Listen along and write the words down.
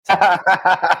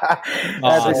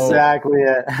That's exactly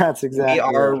it. That's exactly. We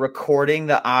are recording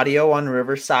the audio on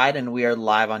Riverside, and we are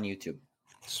live on YouTube.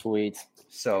 Sweet.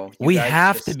 So we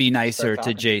have to be nicer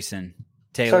to Jason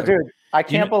Taylor. So, dude, I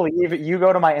can't believe it. You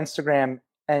go to my Instagram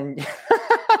and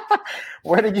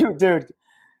where did you, dude?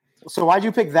 So why'd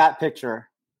you pick that picture?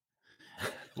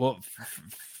 Well,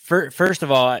 first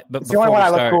of all, but it's the only one I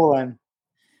look cool in.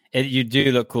 You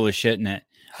do look cool as shit in it.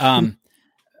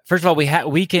 First of all,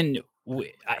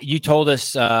 you told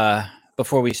us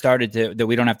before we started that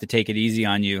we don't have to take it easy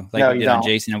on you like we did on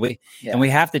Jason, and we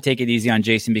have to take it easy on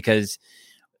Jason because,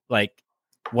 like,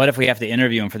 what if we have to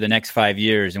interview him for the next 5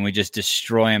 years and we just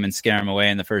destroy him and scare him away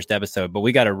in the first episode? But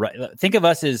we got to think of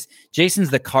us as Jason's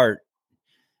the cart.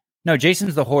 No,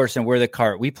 Jason's the horse and we're the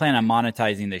cart. We plan on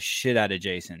monetizing the shit out of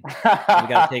Jason. We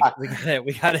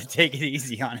gotta take it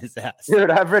easy on his ass.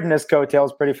 Dude, I've ridden his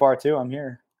coattails pretty far too. I'm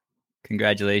here.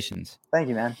 Congratulations. Thank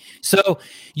you, man. So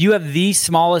you have the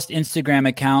smallest Instagram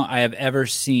account I have ever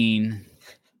seen.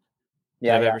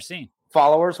 Ever seen.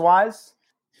 Followers wise?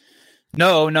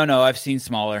 No. I've seen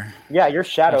smaller. Yeah, you're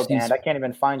shadow banned. I can't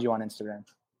even find you on Instagram.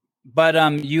 But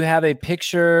you have a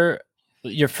picture.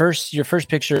 Your first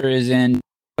picture is in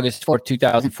August 4th,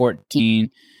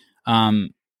 2014.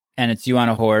 And it's you on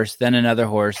a horse, then another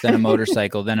horse, then a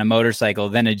motorcycle, then a motorcycle,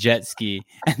 then a jet ski,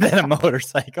 and then a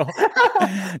motorcycle,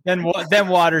 then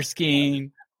water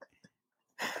skiing.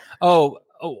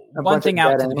 One thing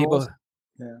out to the people.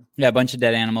 Yeah, a bunch of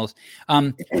dead animals.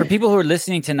 For people who are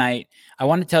listening tonight, I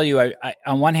want to tell you, I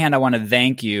on one hand, I want to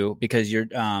thank you because you're.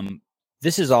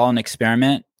 This is all an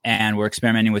experiment, and we're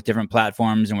experimenting with different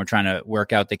platforms, and we're trying to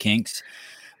work out the kinks.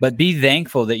 But be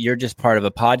thankful that you're just part of a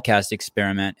podcast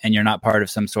experiment and you're not part of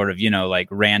some sort of, like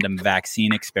random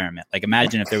vaccine experiment. Like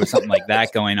imagine if there was something like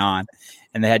that going on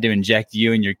and they had to inject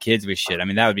you and your kids with shit. I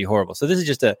mean, that would be horrible. So this is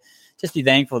just be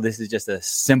thankful. This is just a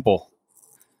simple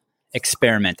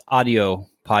experiment, audio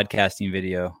podcasting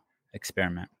video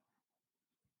experiment.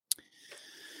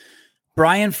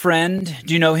 Brian Friend,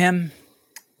 do you know him?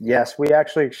 Yes, we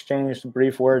actually exchanged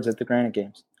brief words at the Granite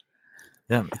Games.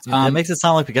 Yeah, it makes it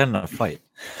sound like we got in a fight.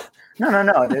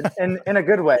 No, dude. In a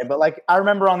good way. But like I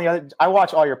remember I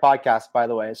watch all your podcasts, by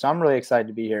the way, so I'm really excited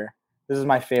to be here. This is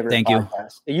my favorite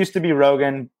podcast. It used to be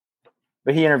Rogan,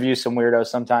 but he interviews some weirdos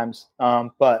sometimes.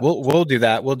 But we'll do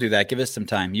that. We'll do that. Give us some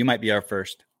time. You might be our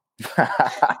first.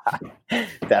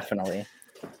 Definitely.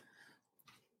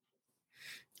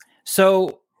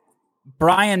 So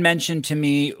Brian mentioned to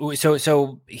me,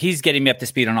 so he's getting me up to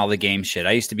speed on all the game shit.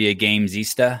 I used to be a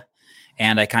gamesista.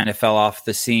 And I kind of fell off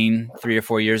the scene 3 or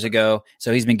 4 years ago.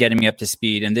 So he's been getting me up to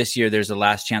speed. And this year there's a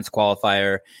last chance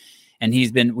qualifier. And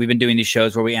we've been doing these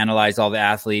shows where we analyze all the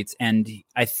athletes. And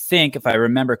I think if I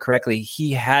remember correctly,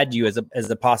 he had you as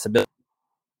a possibility.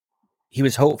 He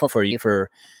was hopeful for you for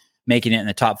making it in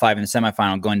the top 5 in the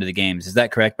semifinal, going to the games. Is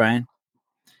that correct, Brian?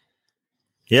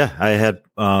 Yeah, I had,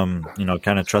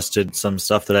 kind of trusted some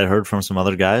stuff that I heard from some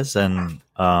other guys. And,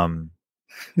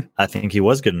 I think he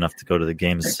was good enough to go to the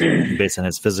games based on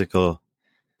his physical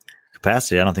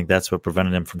capacity. I don't think that's what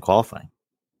prevented him from qualifying.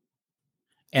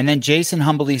 And then Jason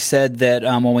humbly said that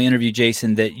when we interviewed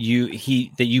Jason that you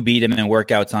beat him in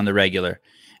workouts on the regular,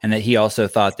 and that he also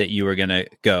thought that you were going to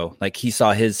go. Like he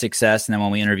saw his success, and then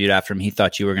when we interviewed after him, he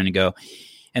thought you were going to go.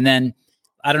 And then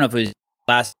I don't know if it was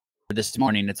last or this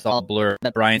morning. It's all blurred.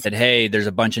 Brian said, "Hey, there's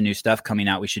a bunch of new stuff coming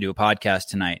out. We should do a podcast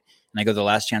tonight." And I go, "The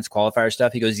last chance qualifier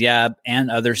stuff?" He goes, "Yeah, and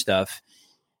other stuff."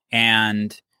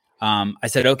 And I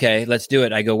said, "Okay, let's do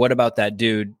it." I go, "What about that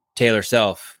dude, Taylor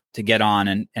Self, to get on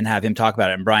and have him talk about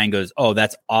it?" And Brian goes, "Oh,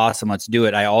 that's awesome. Let's do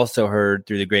it. I also heard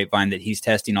through the grapevine that he's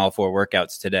testing all 4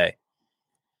 workouts today."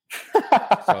 So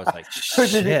I was like,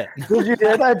 shit. Did you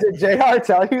hear that? Did JR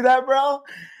tell you that, bro?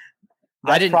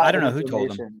 I don't know who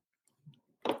told him.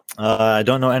 I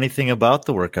don't know anything about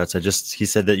the workouts. He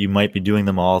said that you might be doing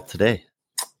them all today.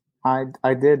 I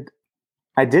didn't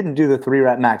do the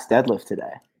 3-rep max deadlift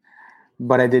today,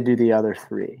 but I did do the other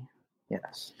 3.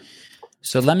 Yes.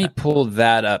 So let me pull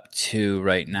that up too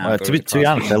right now. To be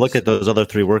honest, I look at those other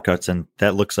 3 workouts and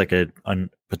that looks like a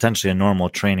potentially a normal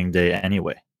training day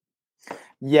anyway.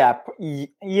 Yeah.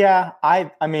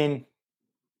 I mean,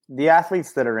 the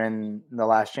athletes that are in the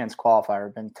last chance qualifier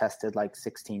have been tested like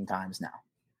 16 times now.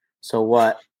 So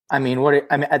at the end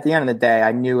of the day,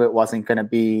 I knew it wasn't going to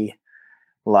be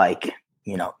like,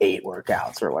 8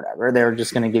 workouts or whatever. They're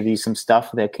just going to give you some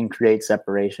stuff that can create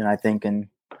separation, I think, and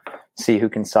see who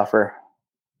can suffer.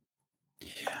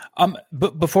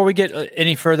 But before we get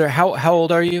any further, how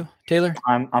old are you, Taylor?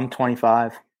 I'm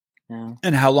 25. Yeah.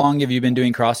 And how long have you been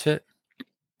doing CrossFit?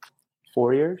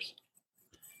 4 years.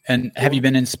 And have you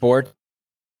been in sport?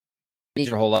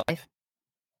 your whole life?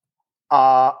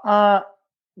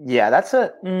 Yeah, that's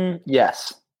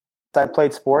yes. I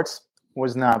played sports,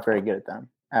 was not very good at them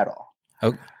at all.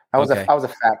 Oh, I was okay. a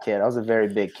fat kid. I was a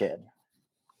very big kid.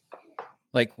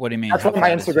 Like, what do you mean? That's How why my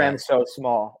fat is Instagram fat? is so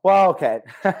small. Well, okay.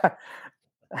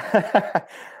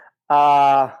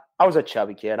 I was a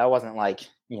chubby kid. I wasn't like,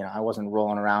 I wasn't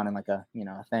rolling around in like a,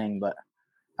 a thing, but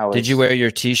I was. Did you wear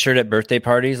your T-shirt at birthday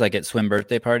parties, like at swim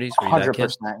birthday parties? Were you that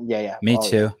kid? 100%. Yeah. Me Oh,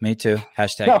 too. yeah. Me too.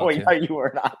 Hashtag No, me too. no, you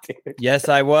were not, dude. Yes,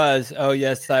 I was. Oh,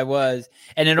 yes, I was.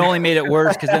 And it only made it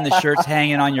worse because then the shirt's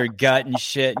hanging on your gut and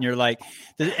shit. And you're like,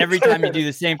 every time you do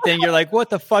the same thing, you're like, what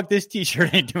the fuck? This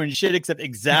T-shirt ain't doing shit except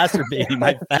exacerbating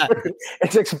my fat.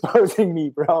 It's exposing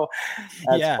me, bro.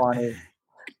 That's funny.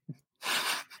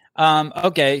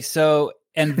 Okay. So,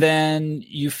 and then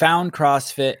you found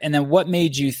CrossFit. And then what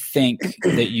made you think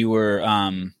that you were,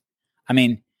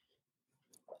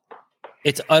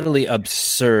 it's utterly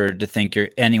absurd to think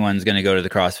anyone's going to go to the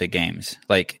CrossFit Games.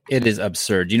 Like, it is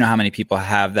absurd. You know how many people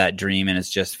have that dream, and it's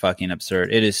just fucking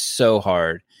absurd. It is so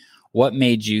hard. What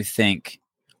made you think?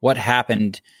 What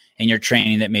happened in your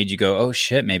training that made you go, "Oh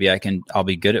shit, maybe I'll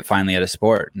be good finally at a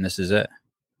sport, and this is it"?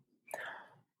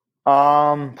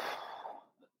 I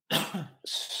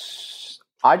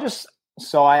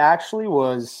actually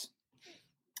was.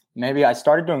 Maybe I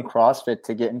started doing CrossFit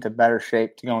to get into better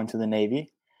shape to go into the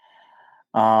Navy.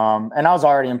 And I was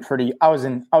already I was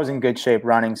in good shape,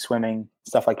 running, swimming,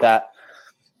 stuff like that.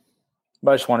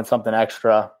 But I just wanted something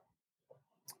extra.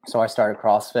 So I started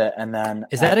CrossFit, and then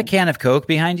is that a can of Coke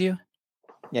behind you?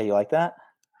 Yeah, you like that?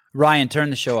 Ryan, turn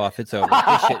the show off. It's over.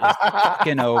 This shit is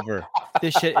fucking over.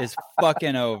 This shit is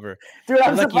fucking over. Dude,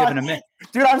 I'm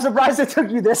surprised it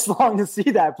took you this long to see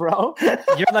that, bro.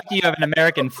 You're lucky you have an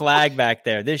American flag back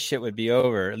there. This shit would be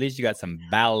over. At least you got some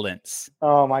balance.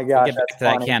 Oh my gosh, get back to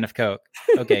that can of Coke.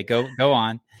 Okay, go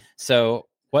on. So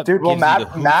what? Dude, well, Matt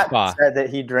said that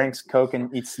he drinks Coke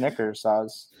and eats Snickers. So I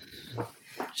was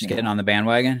just getting on the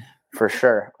bandwagon for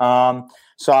sure.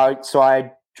 So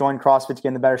I joined CrossFit to get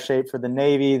in the better shape for the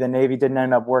Navy. The Navy didn't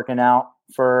end up working out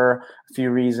for a few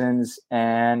reasons,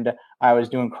 and I was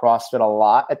doing CrossFit a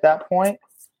lot at that point.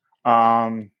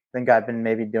 I think I've been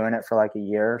maybe doing it for like a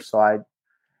year. So I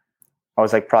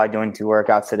was like probably doing 2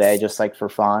 workouts a day, just like for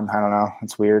fun. I don't know.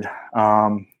 It's weird.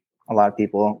 A lot of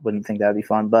people wouldn't think that'd be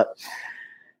fun, but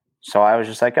so I was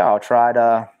just like, I'll try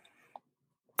to,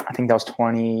 I think that was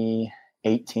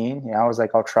 2018. Yeah. I was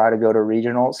like, I'll try to go to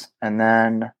regionals. And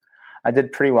then I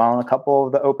did pretty well in a couple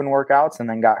of the open workouts and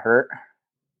then got hurt.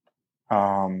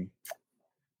 And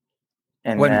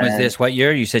when was this? What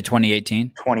year? You said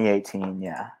 2018? 2018.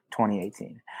 Yeah.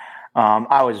 2018.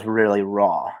 I was really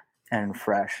raw and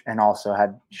fresh and also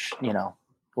had,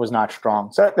 was not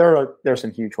strong. So there are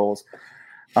some huge holes.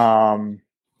 And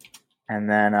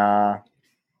then, I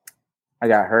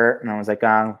got hurt and I was like,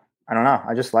 I don't know.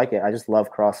 I just like it. I just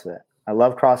love CrossFit. I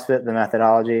love CrossFit, the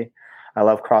methodology. I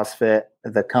love CrossFit,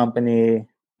 the company,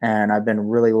 and I've been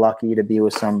really lucky to be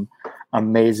with some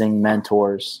amazing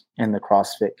mentors in the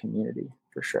CrossFit community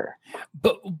for sure.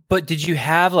 But did you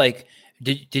have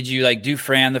did you do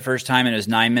Fran the first time and it was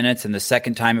 9 minutes and the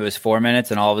second time it was 4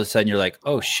 minutes and all of a sudden you're like,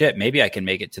 oh shit, maybe I can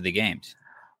make it to the games?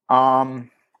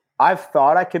 I've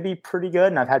thought I could be pretty good,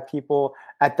 and I've had people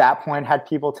at that point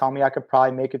tell me I could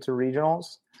probably make it to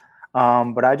regionals.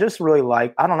 But I just really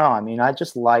I don't know. I mean, I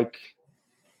just I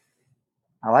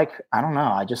don't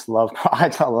know. I just love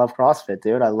CrossFit,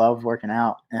 dude. I love working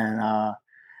out. And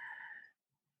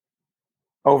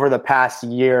over the past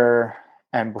year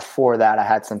and before that, I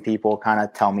had some people kind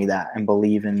of tell me that and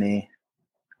believe in me.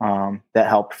 That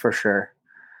helped for sure.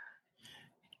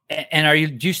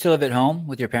 And do you still live at home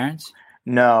with your parents?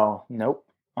 No, nope.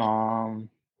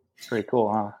 Pretty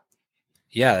cool, huh?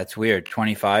 Yeah, that's weird.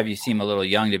 25. You seem a little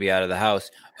young to be out of the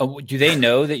house. Do they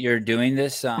know that you're doing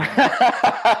this? What?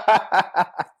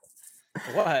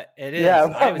 It is. Yeah,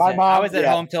 I was at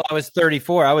home till I was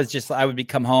 34. I would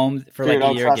come home for like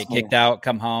a year, get kicked out,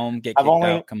 come home, get kicked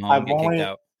out, come home, get kicked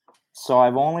out. So I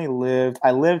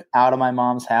lived out of my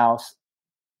mom's house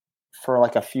for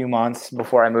like a few months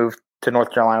before I moved to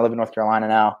North Carolina. I live in North Carolina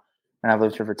now, and I've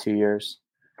lived here for 2 years.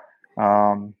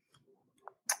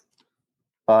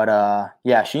 But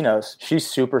yeah, she knows. She's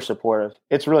super supportive.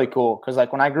 It's really cool because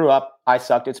like when I grew up, I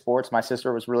sucked at sports. My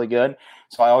sister was really good,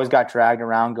 so I always got dragged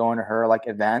around going to her like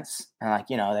events and like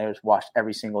they just watched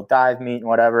every single dive meet and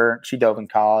whatever. She dove in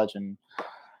college, and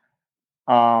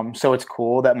so it's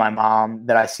cool that my mom,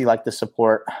 that I see like the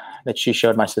support that she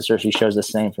showed my sister. She shows the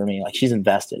same for me. Like she's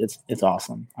invested. It's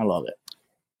awesome. I love it.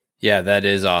 Yeah, that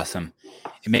is awesome.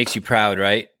 It makes you proud,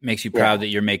 right? Makes you proud that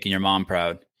you're making your mom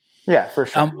proud. Yeah, for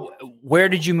sure. Where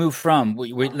did you move from?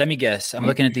 Let me guess. I'm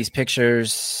looking at these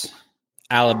pictures.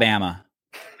 Alabama.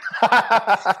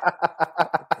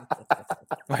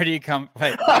 Where do you come?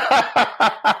 Wait,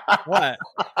 what?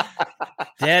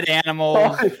 Dead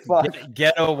animals,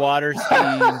 ghetto water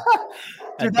skiing.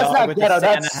 Dude, that's not ghetto.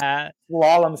 That's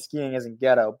slalom skiing isn't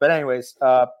ghetto. But anyways,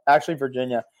 actually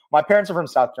Virginia. My parents are from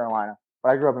South Carolina, but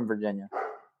I grew up in Virginia.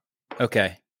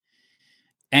 Okay.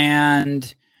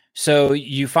 And so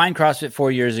you find CrossFit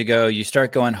 4 years ago. You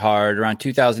start going hard. Around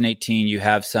 2018, you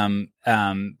have some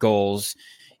goals.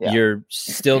 Yeah. You're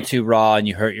still too raw and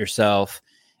you hurt yourself.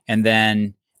 And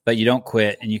then, but you don't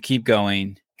quit and you keep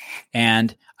going.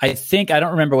 And I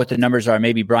don't remember what the numbers are.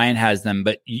 Maybe Brian has them,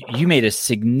 but you made a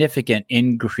significant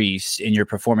increase in your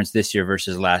performance this year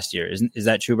versus last year. Is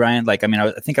that true, Brian? Like, I mean,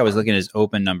 I think I was looking at his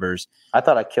open numbers. I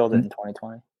thought I killed it in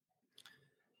 2020.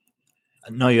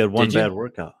 No, you had one bad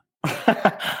workout.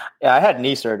 Yeah, I had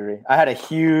knee surgery. I had a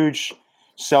huge.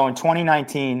 So in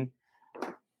 2019,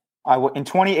 in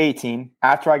 2018,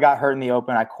 after I got hurt in the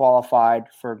open, I qualified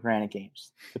for Granite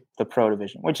Games, the pro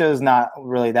division, which is not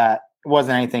really that. It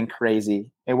wasn't anything crazy.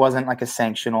 It wasn't like a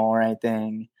sanctional or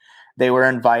anything. They were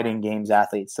inviting games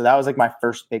athletes. So that was like my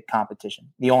first big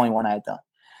competition, the only one I had done.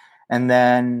 And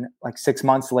then like 6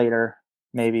 months later,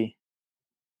 maybe.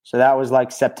 So that was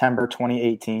like September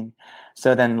 2018.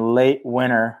 So then late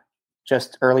winter,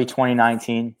 just early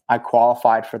 2019, I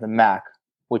qualified for the MAC,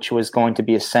 which was going to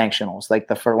be a sanctionals, like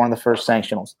one of the first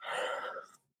sanctionals.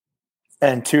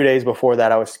 And 2 days before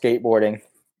that, I was skateboarding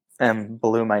and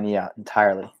blew my knee out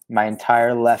entirely. My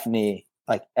entire left knee,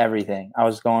 like everything. I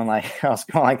was going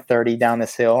like 30 down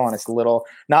this hill on this little,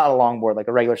 not a longboard, like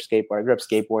a regular skateboard. I grew up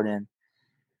skateboarding,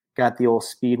 got the old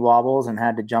speed wobbles and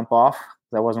had to jump off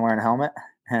because I wasn't wearing a helmet.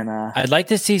 And I'd like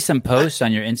to see some posts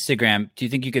on your Instagram. Do you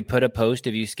think you could put a post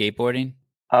of you skateboarding?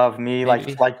 Of me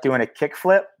like doing a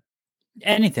kickflip?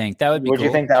 Anything. That would be cool. Would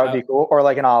you think that would be cool? Or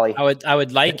like an ollie? I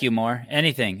would like you more.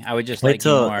 Anything. I would just wait like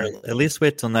you more. At least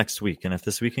wait till next week. And if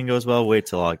this weekend goes well, wait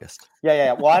till August.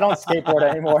 Yeah. Well, I don't skateboard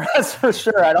anymore. That's for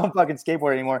sure. I don't fucking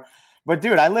skateboard anymore. But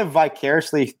dude, I live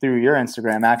vicariously through your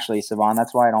Instagram, actually, Savon.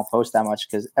 That's why I don't post that much,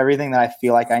 because everything that I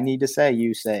feel like I need to say,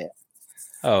 you say it.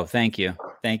 Oh, thank you.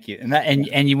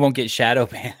 And you won't get shadow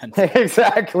banned.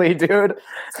 Exactly, dude.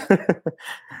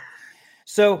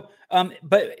 So,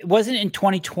 but wasn't in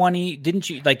 2020?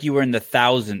 Didn't you you were in the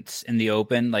thousands in the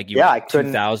open? Like you were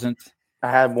 2000th.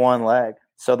 I had one leg,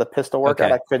 so the pistol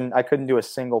workout I couldn't do a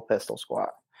single pistol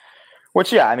squat.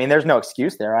 Which I mean, there's no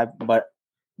excuse there. But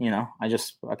I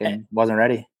just fucking wasn't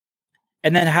ready.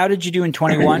 And then, how did you do in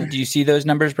 21? Do you see those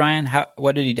numbers, Brian? How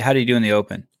did you do in the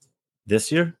open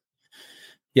this year?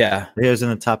 Yeah, he was in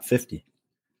the top 50.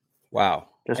 Wow,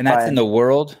 and that's in the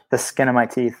world. The skin of my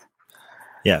teeth.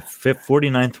 Yeah,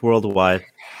 49th worldwide.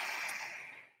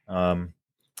 And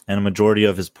a majority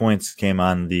of his points came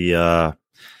on the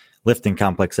lifting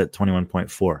complex at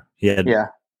 21.4. He had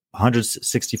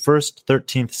 161st,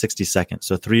 13th, 62nd.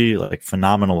 So 3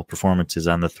 phenomenal performances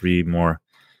on the 3 more,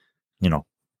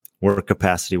 work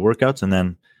capacity workouts, and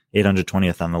then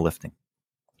 820th on the lifting.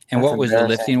 And what was the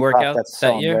lifting workout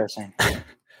that year?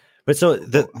 But so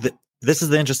this is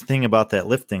the interesting thing about that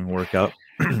lifting workout.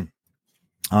 Pat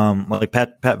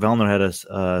Vellner had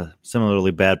a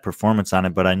similarly bad performance on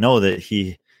it, but I know that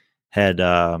he had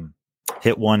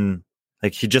hit one,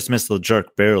 he just missed the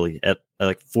jerk barely at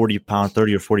 40 pounds,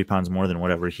 30 or 40 pounds more than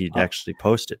whatever he'd actually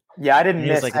posted. Yeah, I didn't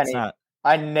miss any.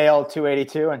 I nailed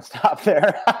 282 and stopped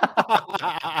there.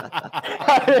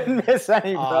 I didn't miss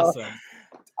any, bro. Awesome.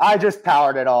 I just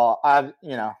powered it all.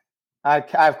 I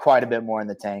have quite a bit more in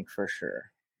the tank for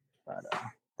sure, but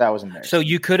that was embarrassing. So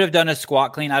you could have done a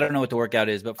squat clean. I don't know what the workout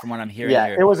is, but from what I'm hearing,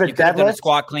 it was a you could have done a deadlift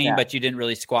squat clean, but you didn't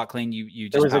really squat clean. You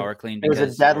just power clean. It was a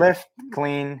deadlift,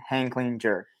 clean, hang clean,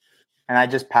 jerk, and I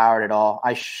just powered it all.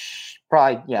 I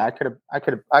could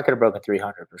have broken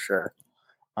 300 for sure,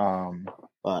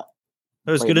 but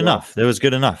it was good enough. It was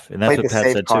good enough, and that's what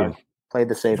Pat said too. Played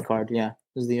the safe card. Yeah, it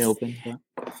was the open. Yeah.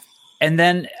 And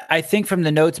then I think from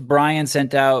the notes Brian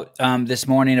sent out this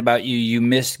morning about you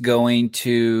missed going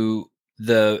to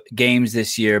the games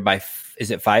this year by,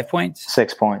 is it 5 points?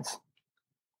 6 points.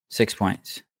 6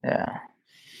 points. Yeah.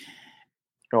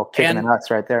 You're kicking the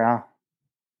nuts right there, huh?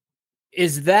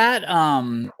 Is that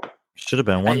should have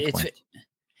been 1 point.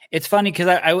 It's funny because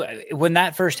I when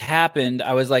that first happened,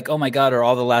 I was like, oh my God, are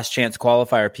all the last chance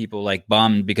qualifier people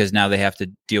bummed because now they have to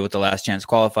deal with the last chance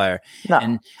qualifier? No.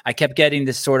 And I kept getting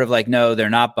this sort of no, they're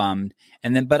not bummed.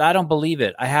 And then, but I don't believe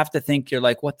it. I have to think you're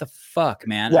what the fuck,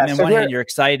 man? Yeah, I mean, on one hand, you're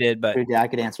excited, but yeah, I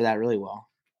could answer that really well.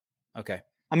 Okay.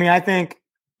 I mean, I think,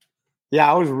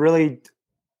 I was really,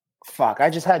 I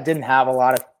just didn't have a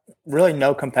lot of really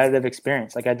no competitive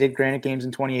experience. Like I did Granite Games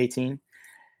in 2018,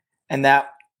 and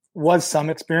that was some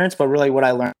experience, but really what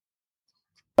I learned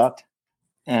sucked,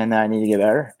 and I need to get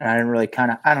better. And I didn't really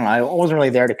I don't know. I wasn't really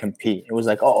there to compete. It was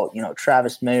like, oh,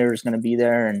 Travis Mayer is going to be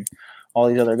there and all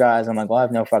these other guys. I'm like, well, I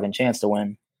have no fucking chance to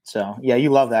win. So yeah, you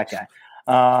love that guy.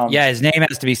 Yeah, his name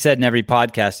has to be said in every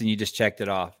podcast, and you just checked it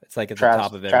off. It's like at the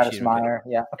top of every Travis sheet. Meyer.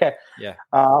 Yeah. Okay. Yeah.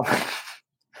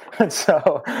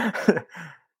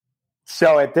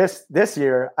 So at this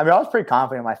year, I mean, I was pretty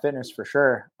confident in my fitness for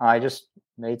sure. I just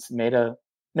made a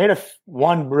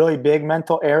one really big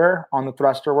mental error on the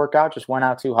thruster workout. Just went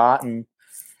out too hot, and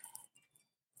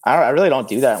I really don't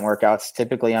do that in workouts.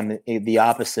 Typically, I'm the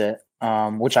opposite,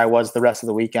 which I was the rest of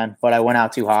the weekend. But I went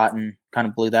out too hot and kind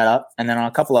of blew that up. And then on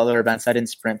a couple other events, I didn't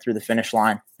sprint through the finish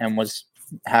line and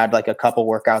had like a couple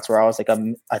workouts where I was like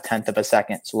a tenth of a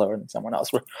second slower than someone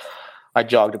else. Where I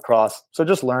jogged across. So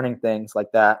just learning things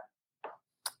like that.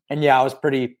 And yeah, I was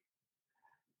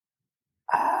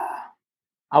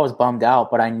bummed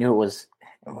out, but I knew it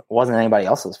wasn't anybody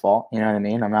else's fault. You know what I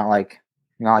mean? I'm not like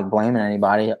blaming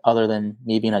anybody other than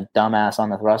me being a dumbass on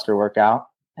the thruster workout.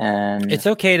 And it's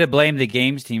okay to blame the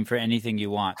games team for anything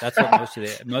you want. That's what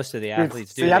most of the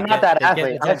athletes do. See, I'm not that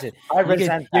athlete.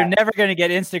 You're never going to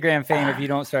get Instagram fame if you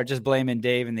don't start just blaming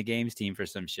Dave and the games team for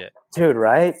some shit. Dude,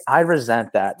 right? I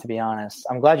resent that, to be honest.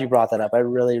 I'm glad you brought that up. I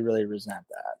really, really resent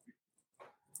that.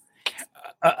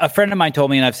 A friend of mine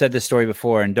told me, and I've said this story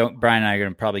before, and Brian and I are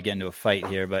going to probably get into a fight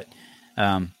here, but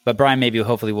Brian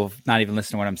hopefully will not even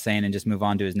listen to what I'm saying and just move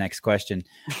on to his next question.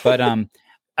 But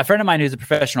a friend of mine who's a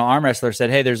professional arm wrestler said,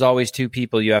 hey, there's always two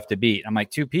people you have to beat. I'm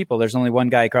like, two people? There's only one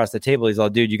guy across the table. He's all,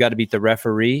 dude, you got to beat the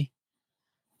referee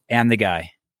and the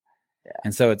guy. Yeah.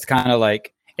 And so it's kind of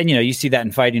like, and you see that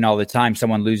in fighting all the time.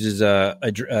 Someone loses a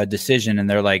decision and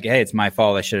they're like, hey, it's my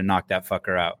fault. I should have knocked that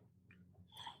fucker out.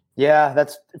 Yeah,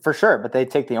 that's for sure. But they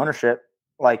take the ownership.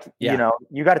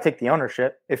 You got to take the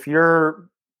ownership. If you're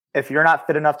not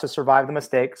fit enough to survive the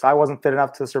mistakes, I wasn't fit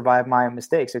enough to survive my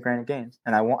mistakes at Granite Games,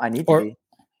 and I need to be.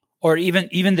 Or even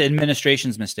the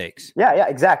administration's mistakes. Yeah,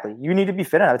 exactly. You need to be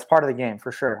fit enough. It's part of the game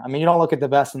for sure. I mean, you don't look at the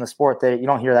best in the sport. You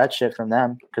don't hear that shit from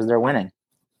them because they're winning.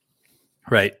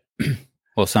 Right.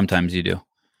 Well, sometimes you do.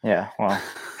 Yeah. Well.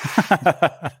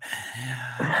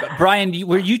 Brian,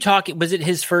 were you talking? Was it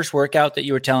his first workout that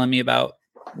you were telling me about?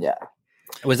 Yeah.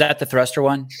 Was that the thruster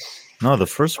one? No, the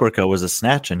first workout was a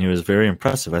snatch, and he was very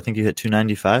impressive. I think he hit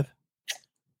 295.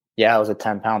 Yeah, it was a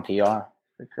 10-pound PR.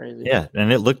 Crazy. Yeah,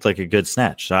 and it looked like a good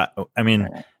snatch. So I mean,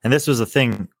 and this was a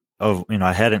thing of,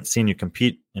 I hadn't seen you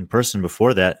compete in person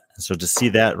before that. So to see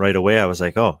that right away, I was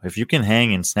like, oh, if you can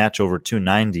hang and snatch over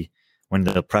 290 when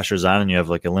the pressure's on and you have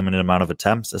like a limited amount of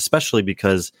attempts, especially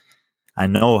because I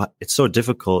know it's so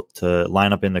difficult to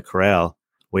line up in the corral,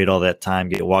 wait all that time,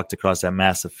 get walked across that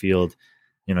massive field.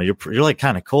 You're like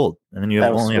kind of cold, and then you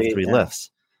only have 3 lifts.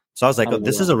 So I was like, oh,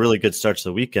 this is a really good start to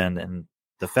the weekend. And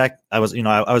the fact I was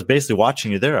basically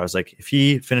watching you there. I was like, if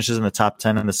he finishes in the top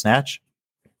 10 in the snatch,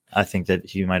 I think that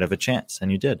he might have a chance.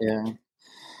 And you did. Yeah.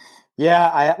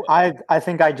 Yeah. I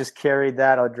think I just carried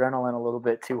that adrenaline a little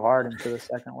bit too hard into the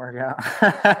second workout.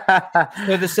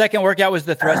 So the second workout was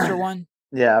the thruster one?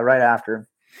 Yeah. Right after.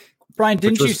 Brian,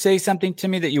 didn't you say something to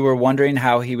me that you were wondering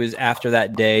how he was after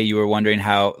that day? You were wondering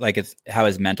how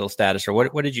his mental status, or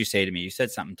what did you say to me? You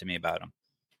said something to me about him.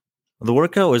 The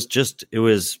workout was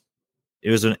it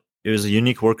was a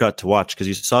unique workout to watch because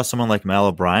you saw someone like Mal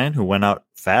O'Brien who went out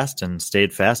fast and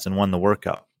stayed fast and won the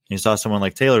workout. You saw someone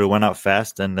like Taylor who went out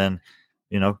fast and then,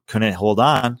 couldn't hold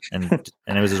on and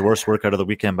it was his worst workout of the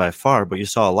weekend by far. But you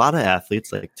saw a lot of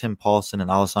athletes like Tim Paulson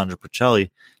and Alessandro Pacelli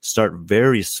start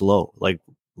very slow, like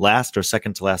last or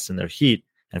second to last in their heat,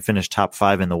 and finish top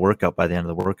 5 in the workout by the end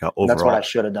of the workout overall. That's what I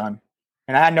should have done.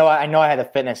 And I know I had the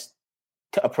fitness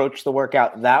to approach the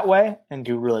workout that way and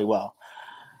do really well.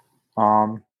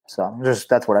 So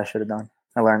that's what I should have done.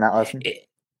 I learned that lesson.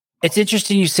 It's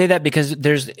interesting you say that because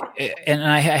and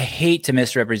I hate to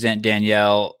misrepresent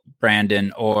Danielle,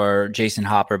 Brandon, or Jason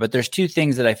Hopper, but there's 2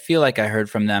 things that I feel like I heard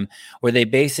from them where they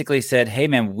basically said, hey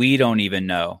man, we don't even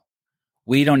know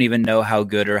how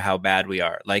good or how bad we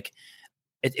are. Like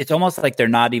it's almost like they're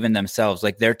not even themselves.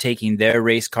 Like they're taking their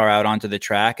race car out onto the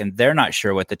track and they're not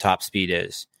sure what the top speed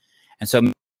is. And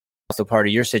so also part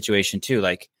of your situation too,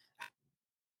 like,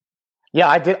 yeah,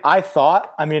 I did. I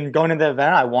thought, going to the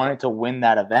event, I wanted to win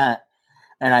that event.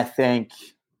 And I think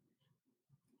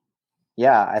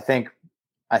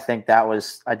that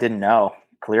was, I didn't know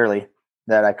clearly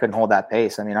that I couldn't hold that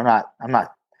pace. I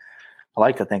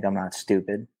like to think I'm not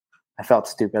stupid. I felt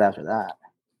stupid after that.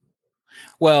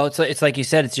 Well, it's like you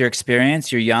said, it's your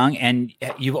experience. You're young, and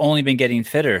you've only been getting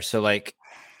fitter. So like,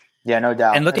 Yeah, no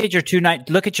doubt. and look at your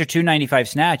 295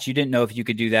 snatch. You didn't know if you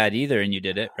could do that either, and you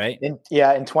did it, right? I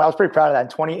was pretty proud of that. In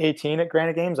 2018 at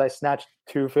Granite Games, I snatched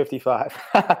 255.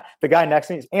 The guy next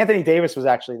to me, Anthony Davis, was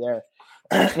actually there.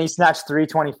 And he snatched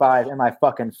 325 in my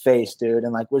fucking face, dude,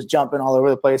 and like was jumping all over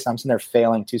the place. I'm sitting there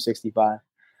failing 265.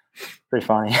 Pretty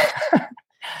funny.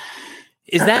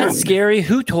 Is that scary?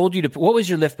 Who told you to? What was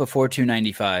your lift before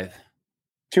 295?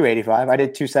 285. I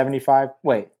did 275.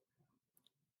 Wait.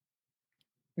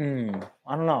 I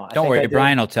don't know. Don't worry,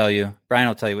 Brian will tell you. Brian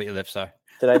will tell you what your lifts are.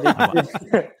 Did I do?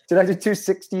 Did I do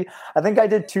 260? I think I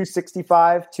did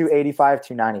 265, 285,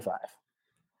 295.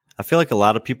 I feel like a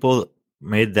lot of people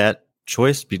made that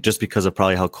choice just because of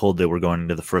probably how cold they were going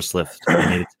into the first lift. They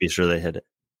needed to be sure they hit it.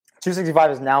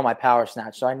 265 is now my power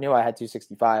snatch, so I knew I had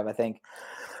 265. I think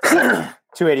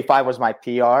 285 was my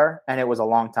PR, and it was a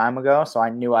long time ago, so I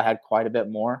knew I had quite a bit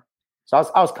more. So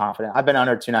I was confident. I've been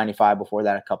under 295 before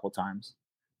that a couple times.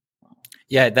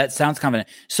 Yeah, that sounds confident.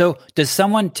 So does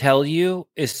someone tell you,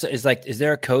 is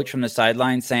there a coach from the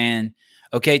sideline saying,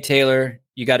 okay, Taylor,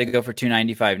 you got to go for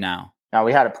 295 now? No,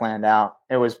 we had it planned out.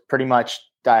 It was pretty much,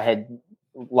 I had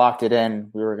locked it in.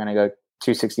 We were going to go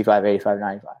 265, 85,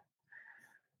 95.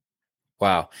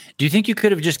 Wow. Do you think you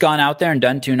could have just gone out there and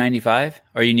done 295,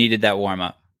 or you needed that warm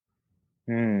up?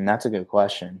 That's a good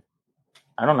question.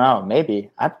 I don't know. Maybe.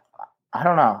 I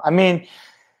don't know. I mean,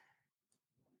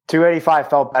 285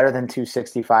 felt better than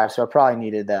 265, so I probably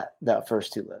needed that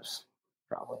first two lifts,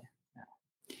 probably.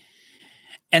 Yeah.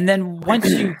 And then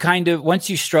once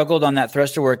you struggled on that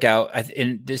thruster workout,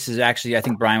 and this is actually, I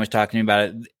think Brian was talking to me about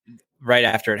it right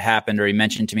after it happened, or he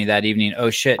mentioned to me that evening, oh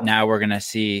shit, now we're going to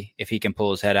see if he can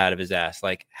pull his head out of his ass.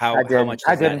 Like how much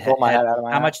I didn't pull my head out of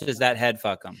my ass. How much does that head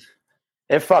fuck him?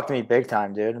 It fucked me big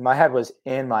time, dude. My head was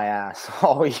in my ass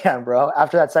all weekend, bro.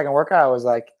 After that second workout, I was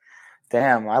like,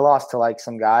 damn, I lost to like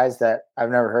some guys that I've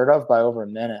never heard of by over a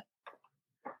minute.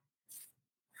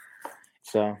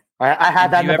 So I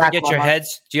had that. Do you ever get your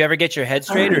heads? Do you ever get your head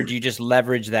straight, or do you just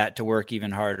leverage that to work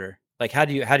even harder? Like how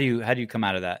do you come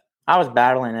out of that? I was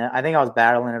battling it. I think I was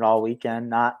battling it all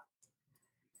weekend. I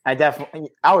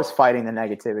was fighting the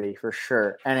negativity for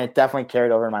sure, and it definitely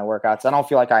carried over in my workouts. I don't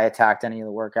feel like I attacked any of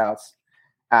the workouts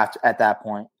at that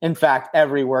point. In fact,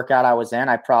 every workout I was in,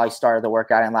 I probably started the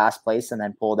workout in last place and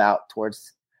then pulled out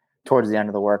towards the end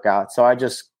of the workout. So I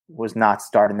just was not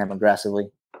starting them aggressively,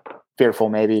 fearful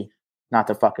maybe not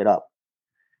to fuck it up.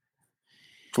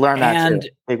 Learn that too.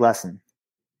 Big lesson.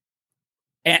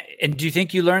 And do you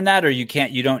think you learned that, or you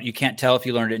can't tell if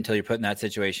you learned it until you're put in that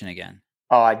situation again?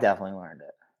 Oh, I definitely learned it.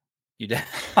 You did.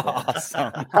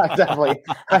 Awesome. I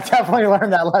definitely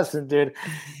learned that lesson, dude.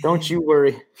 Don't you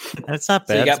worry. And it's not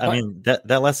bad. I mean,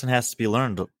 that lesson has to be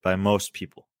learned by most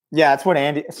people. Yeah, that's what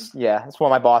that's what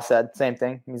my boss said. Same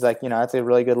thing. He's like, it's a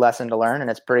really good lesson to learn, and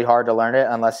it's pretty hard to learn it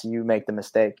unless you make the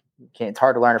mistake. It's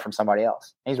hard to learn it from somebody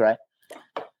else. He's right.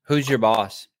 Who's your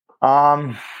boss?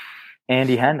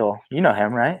 Andy Hendel. You know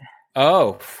him, right?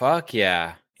 Oh, fuck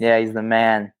yeah. Yeah, he's the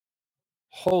man.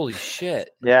 Holy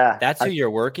shit. Yeah. That's who you're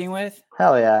working with?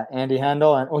 Hell yeah. Andy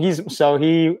Hendel. And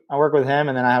I work with him,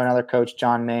 and then I have another coach,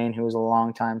 John Main, who was a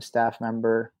longtime staff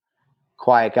member,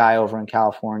 quiet guy over in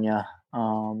California.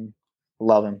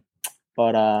 Love him.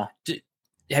 But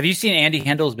have you seen Andy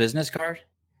Hendel's business card?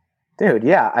 Dude,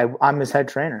 yeah. I'm his head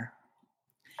trainer.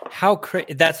 How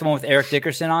crazy. That's the one with Eric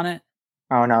Dickerson on it?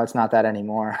 Oh no, it's not that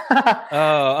anymore.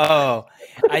 I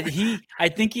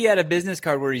think he had a business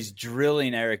card where he's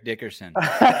drilling Eric Dickerson.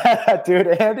 Dude,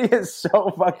 Andy is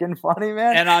so fucking funny,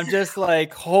 man. And I'm just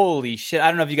like, holy shit. I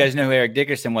don't know if you guys know who Eric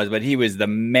Dickerson was, but he was the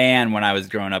man when I was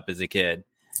growing up as a kid.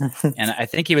 And I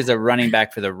think he was a running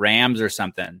back for the Rams or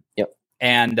something. Yep.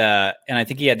 And I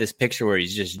think he had this picture where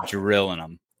he's just drilling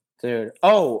them. Dude.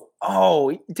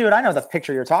 Dude, I know the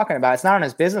picture you're talking about. It's not on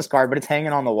his business card, but it's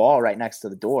hanging on the wall right next to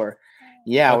the door.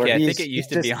 Yeah, okay, I think it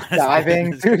used to be on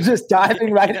diving, dude, just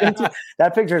diving right into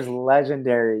that picture is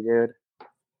legendary, dude.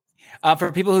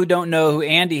 For people who don't know who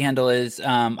Andy Hendel is,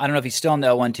 I don't know if he's still on the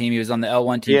L1 team. He was on the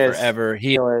L1 team forever.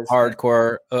 He is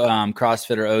hardcore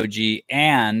CrossFitter OG,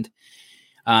 and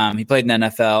he played in the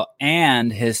NFL.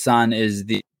 And his son is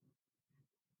the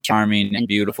charming and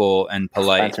beautiful and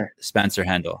polite Spencer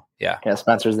Hendel. Yeah,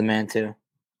 Spencer's the man too.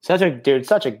 Such a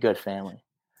good family.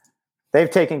 They've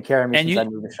taken care of me since I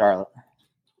moved to Charlotte.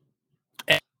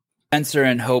 Spencer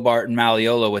and Hobart and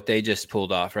Malleola, what they just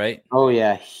pulled off, right? Oh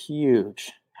yeah,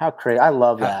 huge. How crazy. I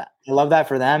love that. I love that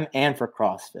for them and for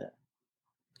CrossFit.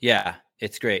 Yeah,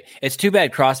 it's great. It's too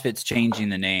bad CrossFit's changing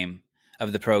the name.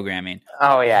 of the programming.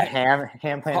 Oh yeah,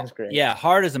 ham plan is great. Yeah,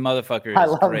 hard as a motherfucker I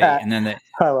is love great. that. And then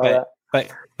I love that.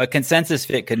 but Consensus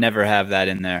Fit could never have that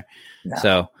in there. No.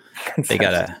 So they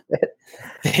gotta.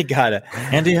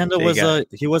 Andy Hendel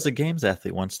was a games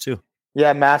athlete once too.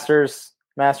 Yeah, Masters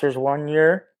 1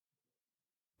 year.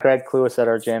 Greg Cluis at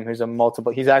our gym, who's a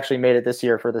multiple. He's actually made it this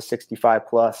year for the 65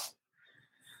 plus.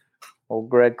 Old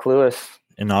Greg Cluis.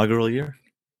 Inaugural year.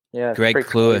 Yeah, Greg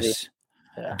Cluis,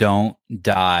 yeah. Don't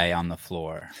die on the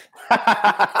floor.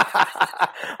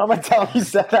 I'm gonna tell him you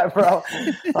said that, bro.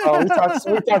 Oh,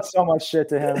 we talked so much shit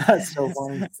to him. That's so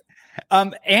funny.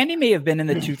 Andy may have been in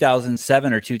the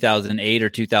 2007 or 2008 or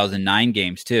 2009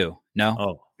 games too.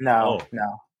 No. No.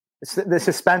 This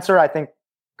is Spencer. I think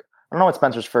I don't know what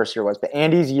Spencer's first year was, but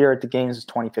Andy's year at the games was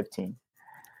 2015.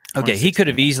 Okay, he could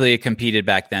have easily competed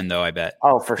back then, though. I bet.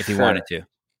 Oh, for if sure. he wanted to.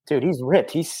 Dude, he's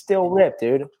ripped. He's still ripped,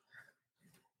 dude.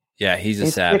 Yeah, he's a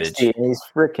savage. 60 and he's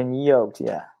freaking yoked.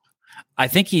 Yeah. I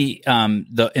think he and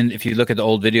if you look at the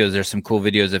old videos, there's some cool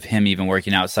videos of him even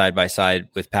working out side by side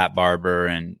with Pat Barber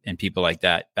and people like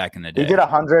that back in the day. He did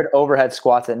 100 overhead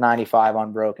squats at 95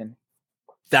 unbroken.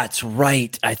 That's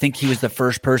right. I think he was the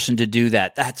first person to do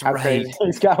that. That's How right. crazy.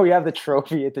 We have the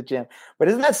trophy at the gym. But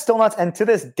isn't that still nuts? And to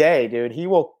this day, dude, he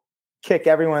will kick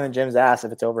everyone in the gym's ass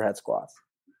if it's overhead squats.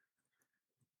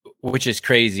 Which is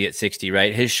crazy at 60,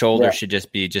 right? His shoulder should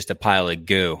just be just a pile of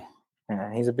goo.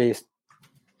 Yeah, he's a beast.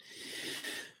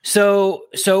 So,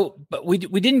 but we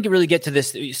didn't really get to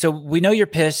this. So we know you're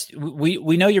pissed. We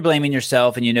know you're blaming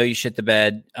yourself, and you know you shit the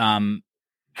bed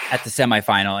at the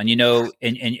semifinal, and you know,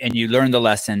 and you learned the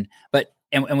lesson. But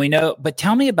we know. But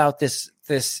tell me about this.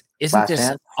 Isn't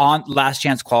this on last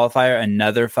chance qualifier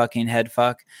another fucking head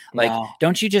fuck? Like, No.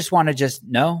 Don't you just want to just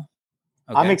no?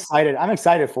 Okay. I'm excited. I'm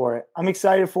excited for it. I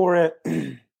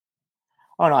don't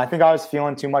know. I think I was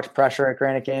feeling too much pressure at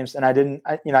Granite Games, and I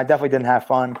definitely didn't have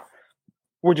fun,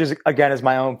 which is again is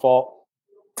my own fault.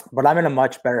 But I'm in a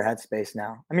much better headspace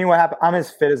now. I mean, what happened? I'm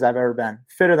as fit as I've ever been,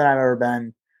 fitter than I've ever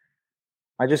been.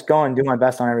 I just go and do my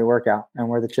best on every workout, and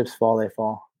where the chips fall, they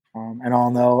fall. And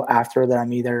I'll know after that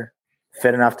I'm either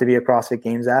fit enough to be a CrossFit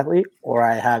Games athlete, or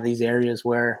I have these areas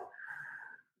where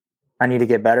I need to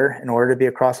get better in order to be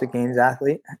a CrossFit Games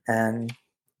athlete, and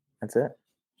that's it.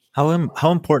 How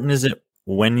important is it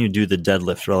when you do the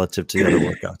deadlift relative to the other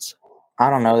workouts? I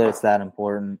don't know that it's that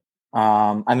important.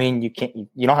 I mean,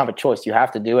 you don't have a choice. You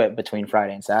have to do it between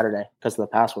Friday and Saturday because of the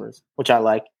passwords, which I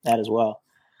like that as well.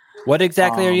 What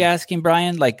exactly are you asking,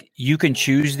 Brian? Like, you can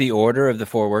choose the order of the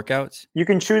 4 workouts? You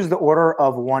can choose the order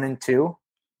of 1 and 2,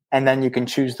 and then you can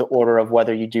choose the order of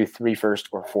whether you do 3 first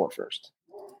or 4 first.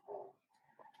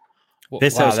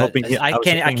 Basically, I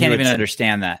can't even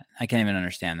understand that. I can't even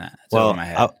understand that. It's over my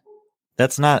head.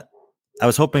 I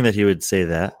was hoping that he would say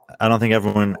that. I don't think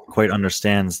everyone quite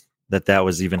understands that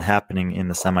was even happening in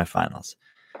the semifinals,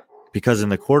 because in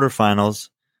the quarterfinals,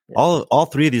 all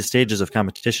 3 of these stages of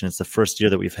competition, it's the first year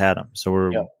that we've had them. So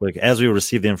we're like, as we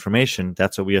receive the information,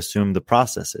 that's what we assume the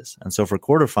process is. And so for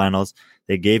quarterfinals,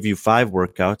 they gave you 5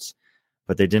 workouts,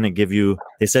 but they didn't give you,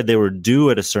 they said they were due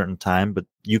at a certain time, but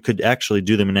you could actually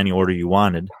do them in any order you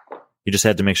wanted. You just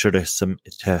had to make sure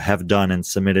to have done and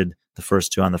submitted the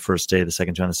first 2 on the first day, the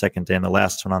second 2 on the second day, and the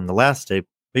last one on the last day.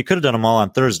 But you could have done them all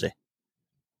on Thursday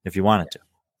if you wanted to.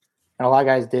 And a lot of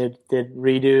guys did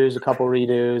redos, a couple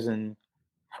redos. And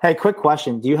hey, quick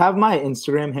question. Do you have my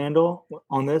Instagram handle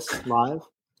on this live?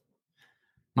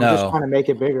 I'm just trying to make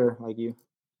it bigger like you.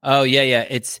 Oh, yeah.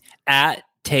 It's at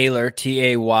Taylor,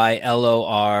 Taylor,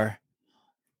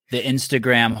 the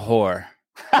Instagram whore.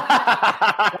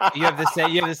 You have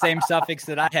the same suffix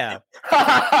that I have.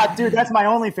 Dude, that's my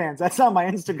OnlyFans. That's not my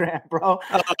Instagram, bro.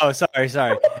 Oh,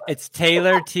 sorry. It's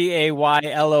Taylor,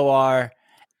 Taylor,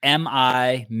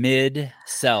 MI mid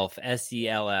self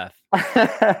SELF.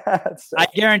 I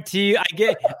guarantee you,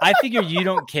 I figure you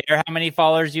don't care how many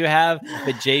followers you have,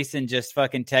 but Jason just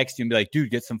fucking text you and be like,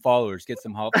 dude, get some followers, get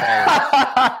some followers.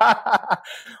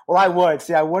 Well, I would.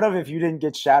 See, I would have if you didn't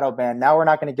get shadow banned. Now we're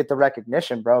not going to get the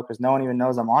recognition, bro, because no one even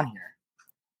knows I'm on here.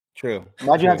 True.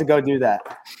 Why'd you have to go do that?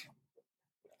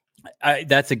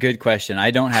 That's a good question.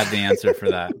 I don't have the answer for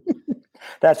that.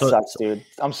 That sucks, dude.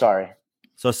 I'm sorry.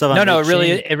 So no,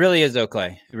 it really is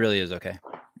okay. It really is okay.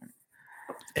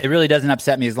 It really doesn't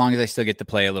upset me as long as I still get to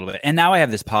play a little bit. And now I have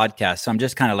this podcast, so I'm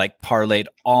just kind of like parlaying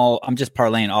all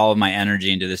of my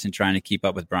energy into this and trying to keep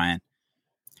up with Brian.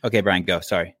 Okay, Brian, go.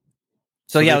 Sorry.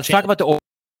 So yeah, let's talk about the order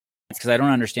because I don't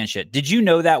understand shit. Did you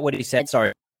know that what he said?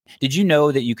 Sorry. Did you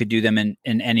know that you could do them in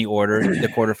any order, the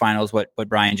quarterfinals, what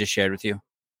Brian just shared with you?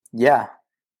 Yeah.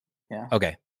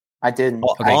 Okay. I didn't.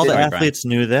 All the athletes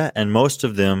knew that, and most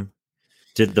of them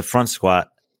did the front squat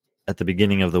at the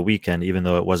beginning of the weekend, even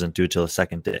though it wasn't due till the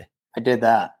second day. I did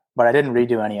that, but I didn't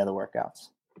redo any of the workouts.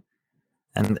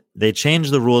 And they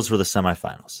changed the rules for the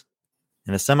semifinals.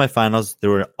 In the semifinals,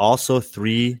 there were also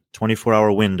 3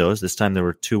 24-hour windows. This time there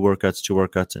were 2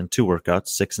 workouts, and 2 workouts,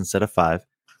 6 instead of 5.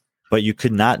 But you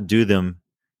could not do them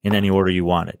in any order you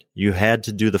wanted. You had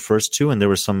to do the first 2, and there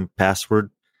was some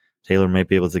password. Taylor may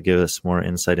be able to give us more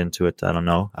insight into it. I don't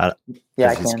know.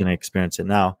 Yeah, he's going to experience it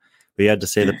now. But you had to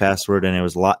say the password, and it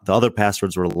was the other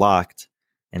passwords were locked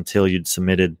until you'd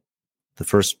submitted the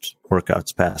first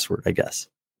workout's password, I guess.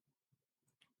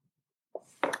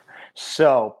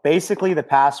 So basically the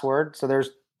password,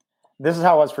 this is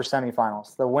how it was for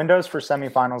semifinals. The windows for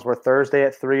semifinals were Thursday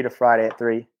at 3 to Friday at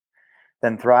 3,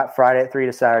 then Friday at 3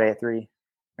 to Saturday at 3,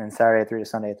 and Saturday at 3 to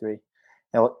Sunday at 3.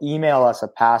 They'll email us a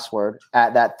password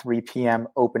at that 3 p.m.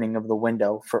 opening of the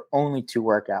window for only 2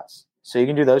 workouts. So you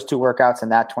can do those 2 workouts in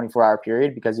that 24-hour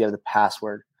period because you have the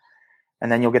password.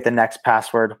 And then you'll get the next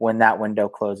password when that window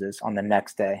closes on the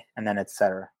next day, and then et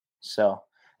cetera. So,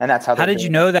 and that's how did you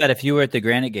know that if you were at the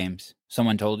Granite Games?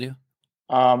 Someone told you?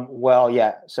 Well,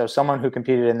 yeah. So someone who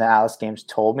competed in the Alice Games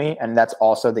told me, and that's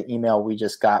also the email we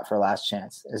just got for Last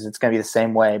Chance. Is it's going to be the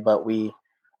same way, but we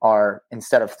are,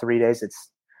 instead of 3 days, it's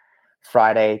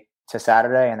Friday to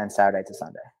Saturday and then Saturday to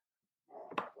Sunday.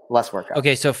 Less workout.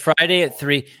 Okay, so Friday at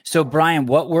 3. So Brian,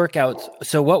 what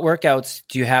workouts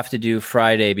do you have to do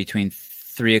Friday between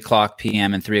 3 o'clock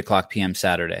p.m. and 3 o'clock p.m.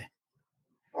 Saturday?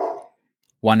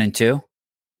 1 and 2?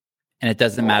 And it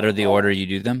doesn't matter the order you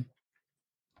do them?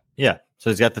 Yeah. So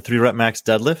he's got the 3 rep max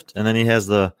deadlift, and then he has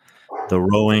the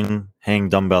rowing hang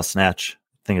dumbbell snatch.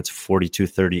 I think it's 42,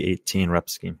 30, 18 rep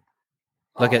scheme.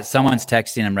 Look at someone's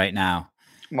texting him right now.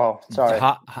 Well, sorry.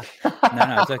 No,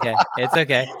 it's okay. It's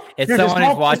okay. It's Dude, someone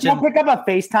who's watching. Just pick up a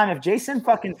FaceTime. If Jason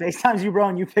fucking FaceTimes you, bro,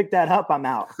 and you pick that up, I'm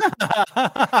out.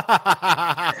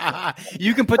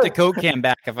 You can put the Coke can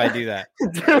back if I do that.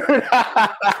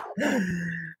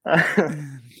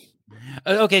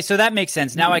 Okay, so that makes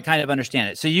sense. Now I kind of understand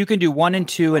it. So you can do 1 and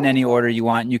 2 in any order you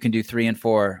want, and you can do 3 and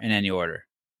 4 in any order.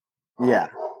 Yeah.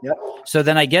 Yep. So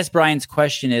then I guess Brian's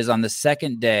question is, on the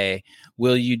second day,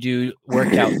 will you do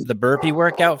the burpee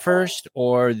workout first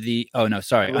or on day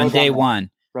dumbbell.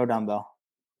 1? Row dumbbell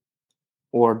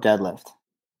or deadlift.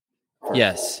 First.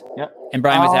 Yes. Yep. And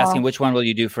Brian was asking which one will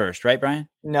you do first, right, Brian?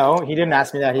 No, he didn't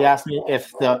ask me that. He asked me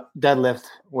if the deadlift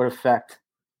would affect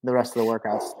the rest of the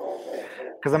workouts.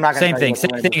 Because I'm not going to Same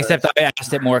thing, except I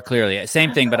asked it more clearly.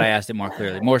 Same thing, but I asked it more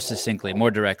clearly, more succinctly,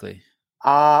 more directly.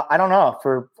 I don't know.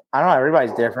 I don't know.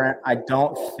 Everybody's different. I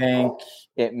don't think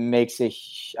it makes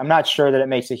I'm not sure that it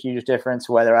makes a huge difference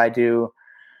whether I do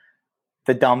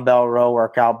the dumbbell row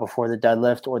workout before the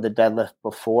deadlift or the deadlift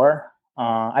before.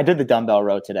 I did the dumbbell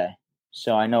row today,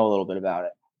 so I know a little bit about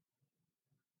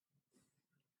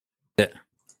it. It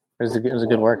was a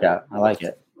good workout. I like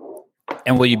it.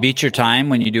 And will you beat your time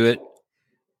when you do it?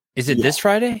 Is it this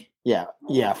Friday? Yeah,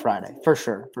 Friday for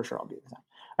sure. I'll beat the time.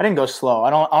 I didn't go slow.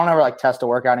 I don't ever test a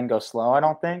workout and go slow. I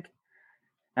don't think,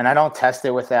 and I don't test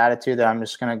it with the attitude that I'm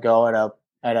just going to go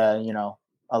at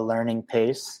a learning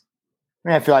pace. I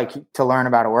mean, I feel like to learn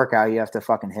about a workout, you have to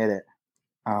fucking hit it.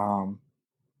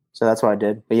 So that's what I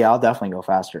did. But yeah, I'll definitely go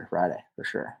faster Friday for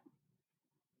sure.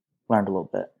 Learned a little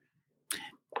bit.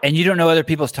 And you don't know other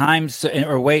people's times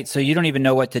or weight, so you don't even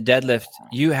know what to deadlift.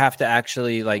 You have to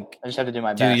actually I just have to do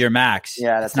my best. Your max.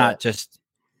 Yeah, that's not just.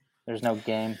 There's no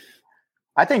game.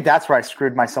 I think that's where I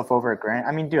screwed myself over at Grant.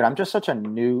 I mean, dude, I'm just such a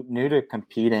new to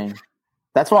competing.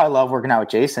 That's why I love working out with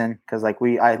Jason because I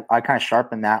kind of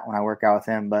sharpen that when I work out with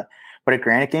him. But at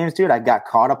Granite Games, dude, I got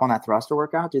caught up on that thruster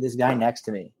workout. Dude, this guy next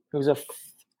to me, who's I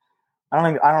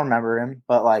don't remember him,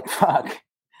 but fuck.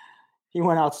 He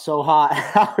went out so hot.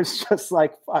 I was just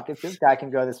like, fuck, if this guy can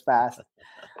go this fast,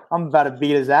 I'm about to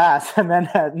beat his ass. And then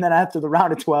after the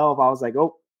round of 12, I was like,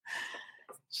 oh.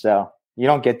 So you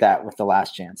don't get that with the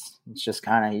Last Chance. It's just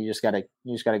kind of, you just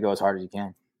gotta go as hard as you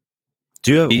can.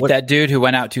 Do you beat that dude who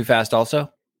went out too fast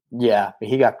also? Yeah, but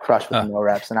he got crushed with no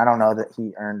reps, and I don't know that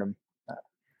he earned them.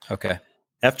 Okay.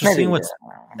 After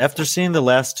seeing the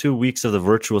last 2 weeks of the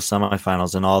virtual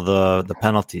semifinals and all the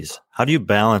penalties, how do you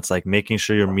balance making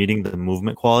sure you're meeting the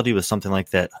movement quality with something like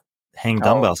that hang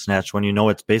dumbbell snatch when you know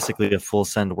it's basically a full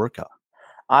send workout?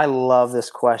 I love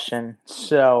this question.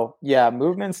 So yeah,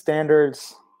 movement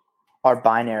standards are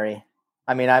binary.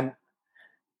 I mean, I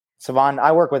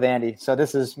work with Andy, so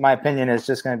this is my opinion is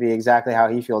just going to be exactly how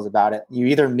he feels about it. You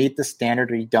either meet the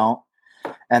standard or you don't.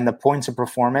 And the points of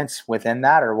performance within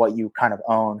that are what you kind of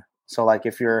own. So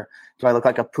do I look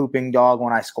like a pooping dog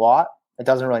when I squat? It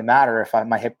doesn't really matter if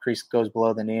my hip crease goes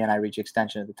below the knee and I reach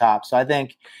extension at the top. So I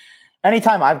think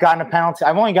anytime I've gotten a penalty,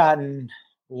 I've only gotten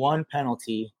one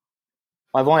penalty.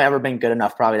 I've only ever been good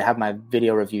enough probably to have my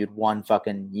video reviewed one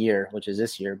fucking year, which is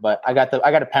this year. But I got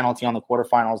a penalty on the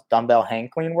quarterfinals dumbbell hang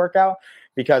clean workout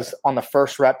because on the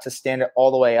first rep to stand it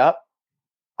all the way up,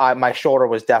 my shoulder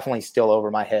was definitely still over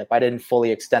my hip. I didn't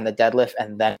fully extend the deadlift,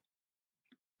 and then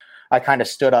I kind of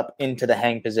stood up into the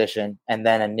hang position and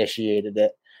then initiated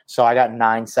it. So I got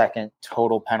 9-second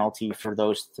total penalty for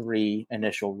those 3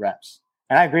 initial reps.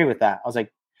 And I agree with that. I was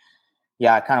like,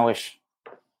 yeah, I kind of wish.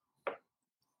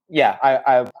 Yeah,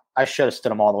 I should have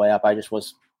stood them all the way up. I just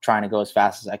was trying to go as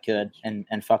fast as I could, and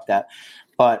fuck that.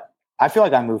 But I feel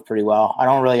like I moved pretty well. I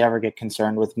don't really ever get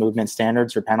concerned with movement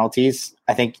standards or penalties.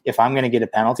 I think if I'm going to get a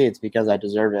penalty, it's because I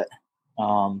deserve it.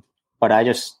 But I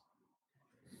just,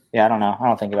 I don't know. I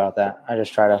don't think about that.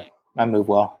 I move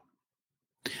well.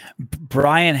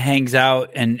 Brian hangs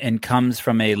out and comes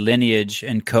from a lineage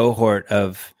and cohort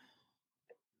of.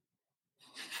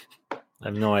 I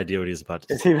have no idea what he's about to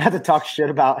say. Is he about to talk shit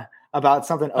about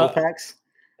something OPEX?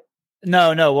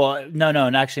 No,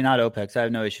 actually not OPEX. I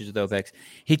have no issues with OPEX.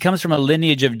 He comes from a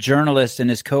lineage of journalists, and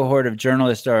his cohort of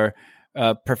journalists are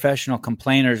professional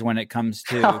complainers when it comes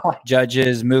to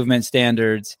judges, movement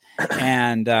standards,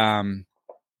 and okay,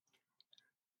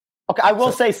 I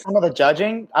will say some of the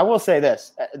judging. I will say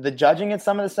this: the judging at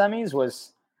some of the semis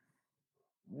was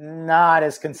not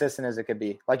as consistent as it could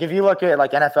be. Like if you look at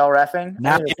like NFL reffing,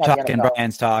 now you're talking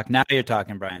Brian's talk. Now you're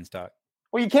talking Brian's talk.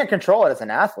 Well, you can't control it as an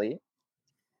athlete,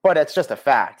 but it's just a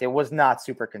fact. It was not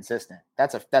super consistent.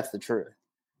 That's the truth.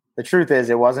 The truth is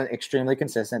it wasn't extremely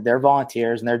consistent. They're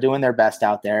volunteers and they're doing their best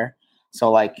out there. So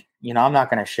like, I'm not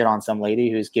going to shit on some lady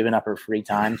who's giving up her free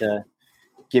time to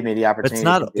give me the opportunity.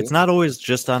 It's not always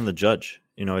just on the judge.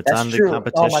 It's That's on the true.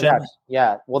 competition. Oh my gosh.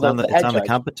 Yeah. Well, it's on the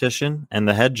competition and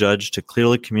the head judge to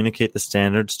clearly communicate the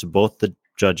standards to both the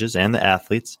judges and the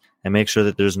athletes and make sure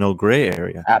that there's no gray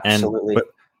area. Absolutely. But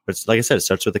it's like I said, it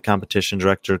starts with the competition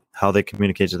director, how they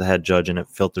communicate to the head judge, and it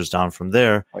filters down from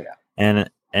there. Oh yeah.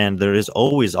 And there is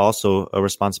always also a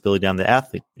responsibility on the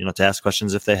athlete, to ask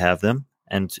questions if they have them.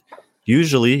 And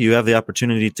usually you have the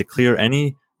opportunity to clear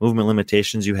any movement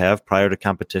limitations you have prior to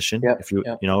competition,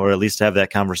 or at least have that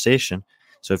conversation.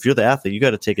 So if you're the athlete, you got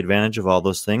to take advantage of all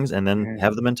those things and then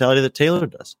have the mentality that Taylor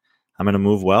does. I'm going to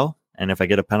move well, and if I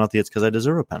get a penalty, it's because I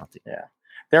deserve a penalty. Yeah,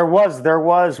 there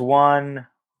was one.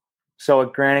 So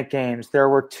at Granite Games, there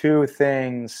were 2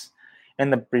 things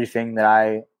in the briefing that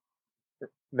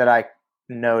I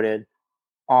noted.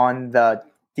 On the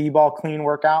D-ball clean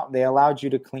workout, they allowed you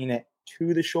to clean it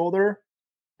to the shoulder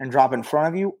and drop in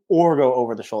front of you, or go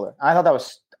over the shoulder. I thought that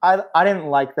was I didn't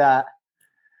like that.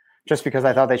 Just because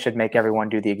I thought they should make everyone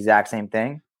do the exact same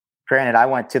thing. Granted, I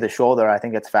went to the shoulder. I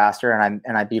think it's faster, and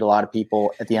I beat a lot of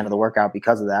people at the end of the workout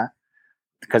because of that,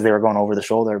 because they were going over the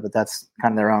shoulder. But that's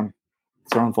kind of their own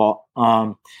fault.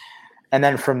 And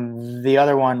then from the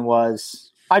other one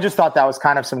was, I just thought that was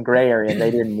kind of some gray area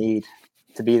they didn't need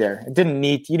to be there. You didn't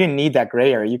need that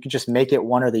gray area. You could just make it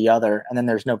one or the other, and then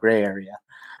there's no gray area.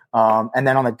 And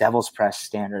then on the devil's press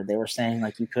standard, they were saying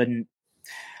like you couldn't.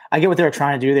 I get what they were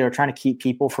trying to do. They were trying to keep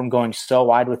people from going so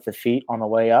wide with the feet on the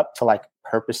way up to like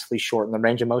purposefully shorten the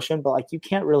range of motion. But like you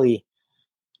can't really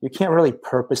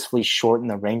purposefully shorten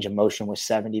the range of motion with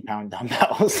 70-pound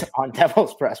dumbbells on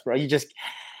devil's press, bro.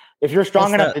 If you're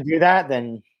strong enough to do that,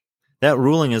 then that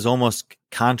ruling is almost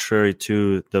contrary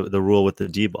to the rule with the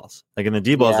D balls. Like in the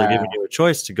D balls, they're giving you a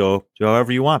choice to go do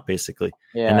however you want, basically.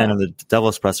 Yeah. And then in the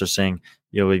devil's press, they're saying,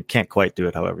 you can't quite do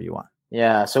it however you want.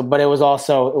 Yeah. So, but it was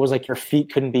like your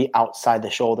feet couldn't be outside the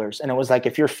shoulders. And it was like,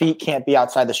 if your feet can't be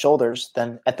outside the shoulders,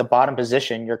 then at the bottom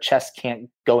position, your chest can't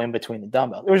go in between the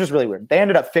dumbbells. It was just really weird. They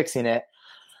ended up fixing it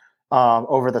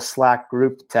over the Slack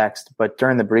group text, but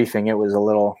during the briefing, it was a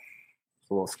little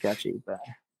sketchy. But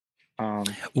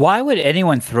why would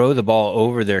anyone throw the ball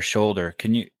over their shoulder?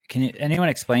 Can you anyone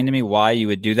explain to me why you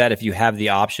would do that if you have the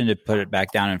option to put it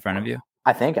back down in front of you?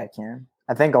 I think I can.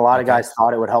 I think a lot of guys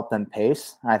thought it would help them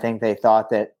pace. I think they thought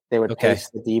that they would pace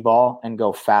the D ball and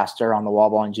go faster on the wall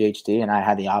ball and GHD. And I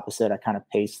had the opposite. I kind of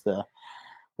paced the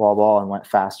wall ball and went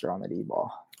faster on the D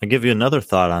ball. I'll give you another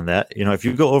thought on that. If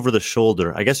you go over the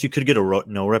shoulder, I guess you could get a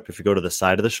no rep if you go to the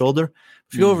side of the shoulder.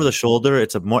 If you go over the shoulder,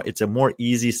 it's a more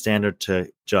easy standard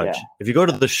to judge. Yeah. If you go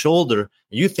to the shoulder,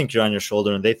 you think you're on your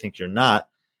shoulder and they think you're not,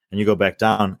 and you go back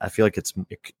down, I feel like it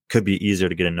could be easier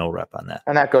to get a no rep on that.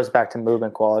 And that goes back to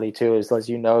movement quality too, as if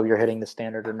you're hitting the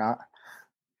standard or not.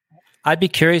 I'd be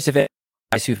curious if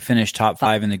guys who finished top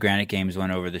 5 in the Granite Games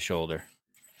went over the shoulder.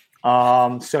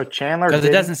 So Chandler, because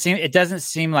it doesn't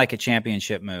seem like a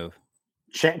championship move.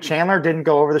 Chandler didn't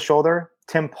go over the shoulder.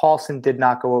 Tim Paulson did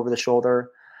not go over the shoulder.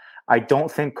 I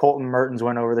don't think Colton Mertens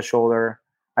went over the shoulder.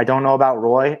 I don't know about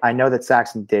Roy. I know that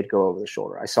Saxon did go over the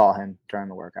shoulder. I saw him during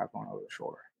the workout going over the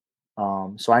shoulder.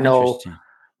 So I know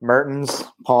Mertens,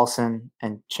 Paulson,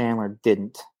 and Chandler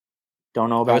didn't. Don't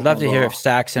know about. I would love to hear if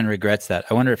Saxon regrets that.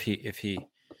 I wonder if he.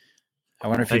 I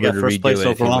wonder if he got would first redo place it.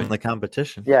 overall in the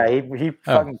competition. Yeah, he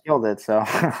fucking killed it. So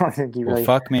I don't think he really.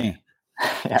 Well, fuck me.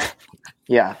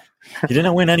 Yeah. He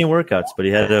didn't win any workouts, but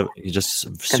he had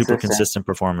super consistent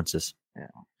performances.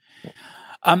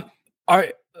 Yeah.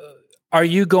 Are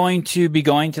you going to be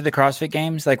going to the CrossFit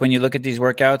Games? Like when you look at these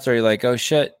workouts, are you like, oh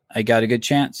shit, I got a good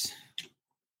chance?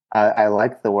 I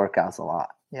like the workouts a lot.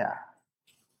 Yeah.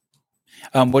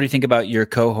 What do you think about your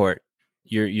cohort?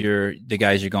 The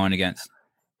guys you're going against?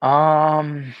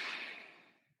 I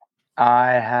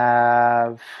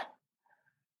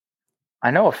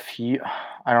know a few.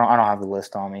 I don't have the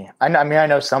list on me. I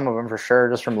know some of them for sure,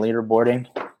 just from leaderboarding.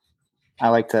 I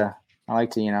like to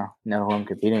know who I'm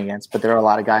competing against, but there are a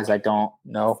lot of guys I don't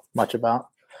know much about.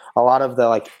 A lot of the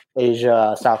like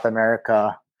Asia, South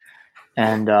America,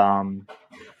 and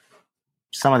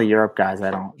some of the Europe guys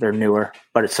they're newer,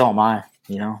 but so am I.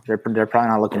 They're probably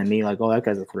not looking at me like, oh, that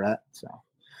guy's a threat. So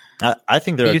I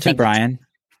think there are. You think, Brian?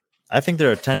 I think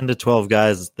there are 10 to 12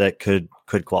 guys that could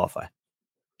qualify.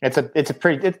 It's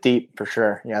deep for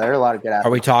sure. Yeah, there are a lot of good athletes.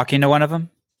 Are we talking to one of them?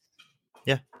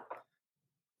 Yeah.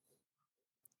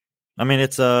 I mean,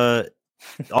 it's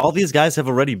all these guys have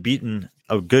already beaten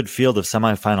a good field of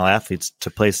semifinal athletes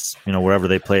to place, wherever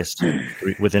they placed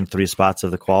within 3 spots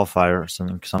of the qualifier.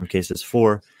 In some cases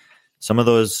 4. Some of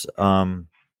those,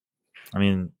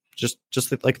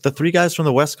 just like the 3 guys from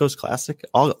the West Coast Classic,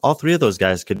 all 3 of those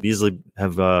guys could easily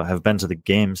have been to the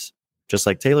games, just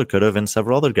like Taylor could have, and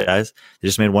several other guys. They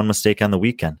just made one mistake on the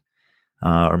weekend,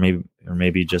 or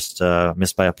maybe just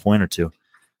missed by a point or 2.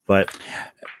 But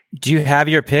do you have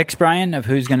your picks, Brian, of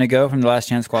who's going to go from the Last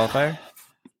Chance qualifier?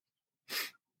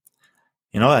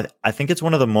 I think it's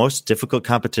one of the most difficult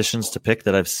competitions to pick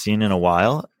that I've seen in a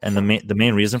while, and the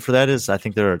main reason for that is I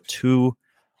think there are 2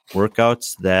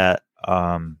 workouts that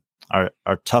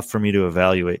are tough for me to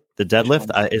evaluate. The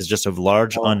deadlift is just a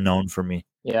large unknown for me.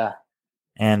 Yeah.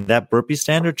 And that burpee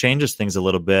standard changes things a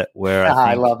little bit where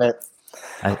I love it.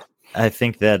 I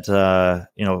think that,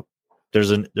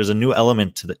 there's a new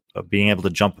element to being able to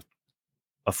jump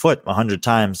a foot 100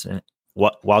 times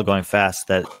while going fast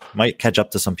that might catch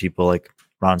up to some people like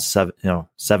around 70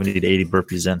 to 80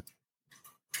 burpees in.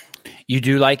 You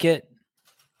do like it?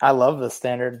 I love the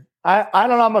standard. I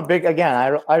don't know. I'm a big,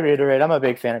 again, I reiterate, I'm a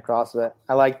big fan of CrossFit.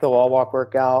 I like the wall walk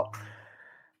workout.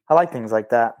 I like things like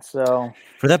that. So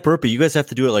for that burpee, you guys have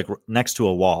to do it like next to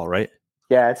a wall, right?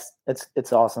 Yeah,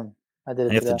 it's awesome. I did it.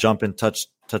 And you have to jump and touch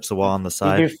the wall on the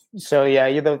side. So yeah,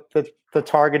 the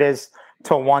target is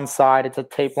to one side. It's a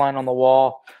tape line on the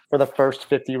wall. For the first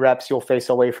 50 reps, you'll face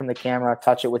away from the camera,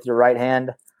 touch it with your right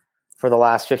hand. For the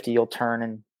last 50, you'll turn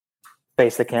and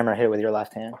face the camera, hit it with your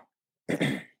left hand.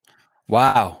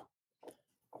 Wow.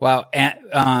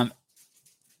 And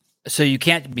so you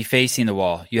can't be facing the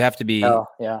wall. You have to be. Oh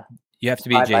yeah. You have to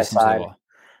be adjacent to the wall.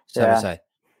 Side by side.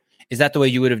 Is that the way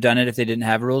you would have done it if they didn't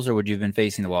have rules, or would you have been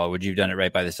facing the wall? Or would you have done it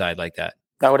right by the side like that?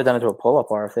 I would have done it to a pull-up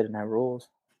bar if they didn't have rules.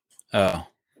 Oh.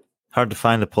 Hard to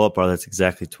find a pull-up bar that's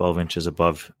exactly 12 inches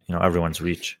above, everyone's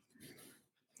reach.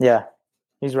 Yeah,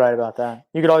 he's right about that.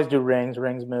 You could always do rings.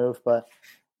 Rings move, but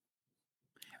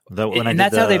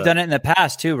that's how they've done it in the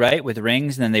past too, right? With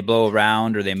rings, and then they blow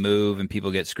around or they move, and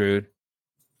people get screwed.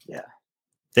 Yeah,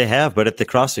 they have. But at the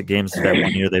CrossFit Games that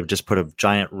one year, they've just put a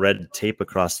giant red tape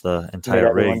across the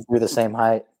entire rig. Be the same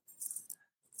height.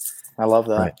 I love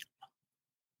that. Right.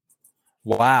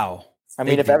 Wow. I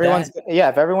mean, if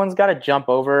everyone's got to jump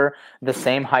over the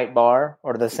same height bar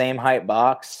or the same height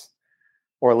box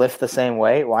or lift the same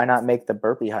weight, why not make the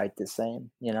burpee height the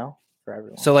same, for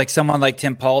everyone? So like someone like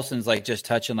Tim Paulson's like just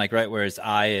touching like right where his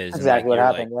eye is. Exactly what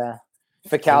happened, yeah.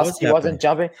 Fikowski wasn't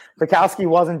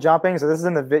jumping. So this is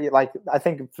in the video. Like, I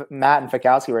think Matt and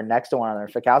Fikowski were next to one another.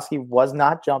 Fikowski was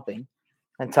not jumping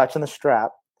and touching the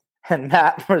strap, and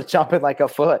Matt was jumping like a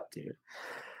foot, dude.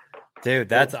 Dude,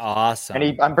 that's awesome.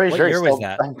 And I'm pretty sure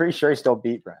he still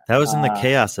beat Brent. That was in the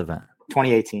Chaos event,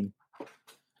 2018.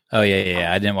 Oh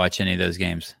yeah. I didn't watch any of those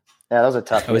games. Yeah, that was a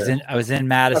tough year. I was in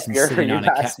Madison sitting on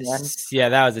a couch. Yeah,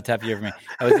 that was a tough year for me.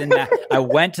 I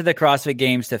went to the CrossFit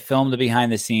Games to film the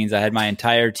behind the scenes. I had my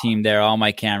entire team there, all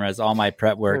my cameras, all my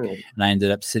prep work, and I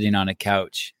ended up sitting on a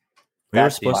couch. We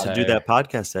were supposed to do that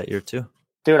podcast that year too.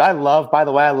 Dude, I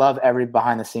love every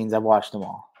behind the scenes. I've watched them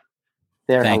all.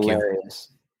 They're hilarious.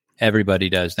 Everybody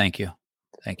does. Thank you.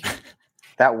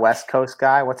 That West Coast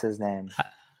guy, what's his name?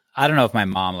 I don't know if my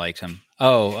mom likes him.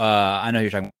 Oh, I know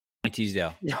you're talking about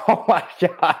Teasdale. Oh my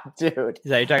god, dude. Is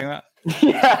that what you're talking about?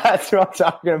 Yeah, that's what I'm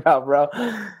talking about, bro.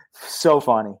 So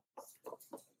funny.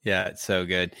 Yeah, it's so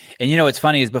good. And you know what's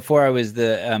funny is before I was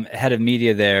the head of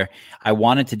media there, I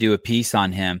wanted to do a piece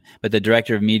on him, but the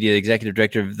director of media, the executive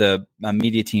director of the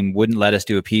media team, wouldn't let us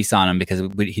do a piece on him because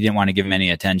he didn't want to give him any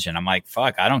attention. I'm like,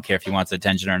 fuck, I don't care if he wants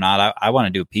attention or not. I want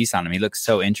to do a piece on him. He looks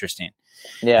so interesting.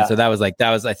 Yeah. And so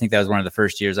I think that was one of the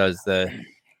first years I was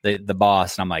the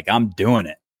boss, and I'm like, I'm doing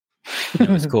it. And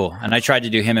it was cool. And I tried to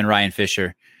do him and Ryan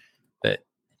Fisher, but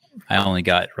I only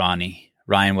got Ronnie.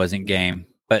 Ryan wasn't game.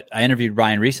 But I interviewed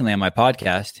Ryan recently on my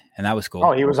podcast, and that was cool.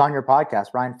 Oh, he was on your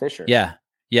podcast, Ryan Fisher. Yeah,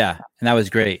 and that was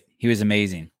great. He was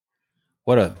amazing.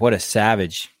 What a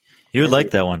savage. You would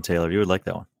like that one, Taylor. You would like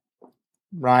that one.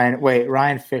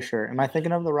 Ryan Fisher. Am I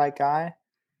thinking of the right guy?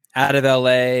 Out of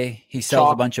LA, he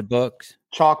sells a bunch of books.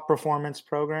 Chalk Performance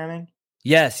Programming.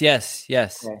 Yes.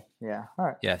 Okay. Yeah. All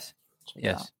right. Yes. Check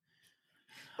it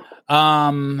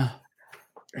out.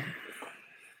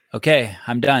 Okay,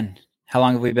 I'm done. How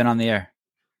long have we been on the air?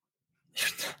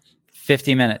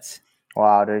 50 minutes.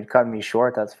 Wow, dude, cutting me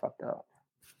short. That's fucked up.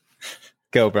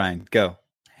 Go, Brian. Go.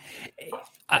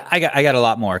 I got a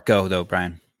lot more. Go though,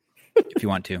 Brian. If you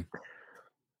want to.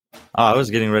 Oh, I was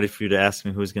getting ready for you to ask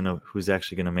me who's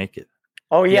actually gonna make it.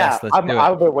 Oh yeah, Yes, let's do it.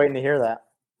 I've been waiting to hear that.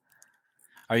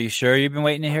 Are you sure you've been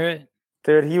waiting to hear it?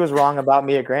 Dude, he was wrong about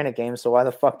me at Granite Games, so why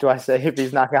the fuck do I say if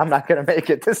he's not? I'm not gonna make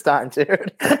it this time,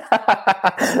 dude.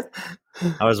 I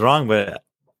was wrong, but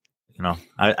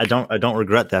I don't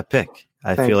regret that pick.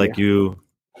 I feel like you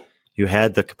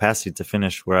had the capacity to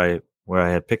finish where I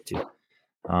had picked you.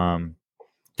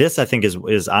 This I think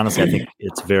is honestly, I think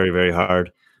it's very, very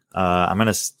hard. I'm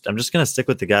just gonna stick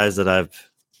with the guys that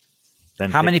I've been.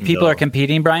 How many people are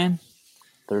competing, Brian?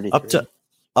 33.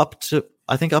 Up to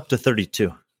I think up to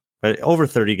 32, right? Over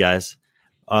 30 guys.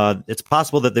 It's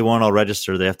possible that they won't all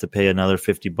register. They have to pay another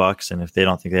 $50, and if they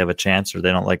don't think they have a chance or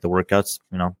they don't like the workouts,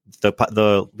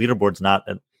 the leaderboard's not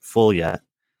full yet.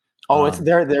 Oh, it's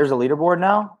there. There's a leaderboard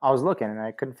now. I was looking and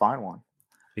I couldn't find one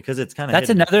because it's kind of that's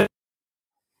another.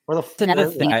 That's another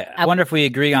thing. I wonder if we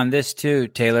agree on this too,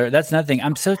 Taylor. That's another thing.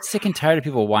 I'm so sick and tired of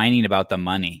people whining about the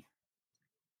money.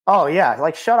 Oh yeah,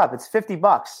 like shut up. It's $50.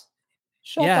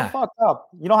 Shut the fuck up.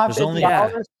 You don't have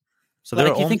 $50. So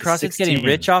like, you think CrossFit's getting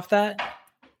rich off that?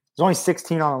 There's only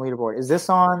 16 on the leaderboard. Is this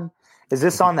on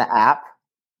the app?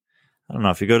 I don't know.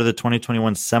 If you go to the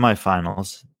 2021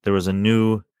 semifinals, there was a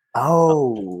new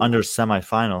under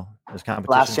semifinal. There's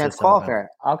competition. Last chance qualifier.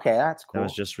 Okay, that's cool. That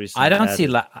was just recently. I don't see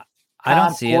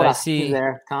it. I see he's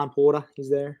there. Tom Porter. He's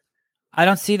there. I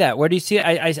don't see that. Where do you see it?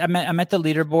 I'm at the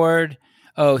leaderboard.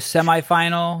 Oh,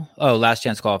 semifinal. Oh, last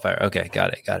chance qualifier. Okay,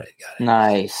 got it.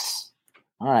 Nice.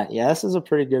 All right. Yeah, this is a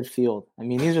pretty good field. I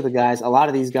mean, these are the guys. A lot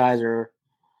of these guys are.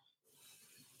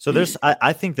 So there's.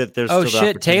 I think that there's. Oh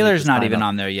shit! Taylor's not even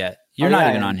on there yet. You're not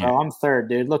even on here. Oh, I'm third,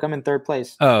 dude. Look, I'm in third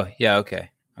place. Oh yeah. Okay.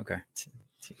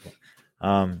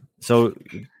 So,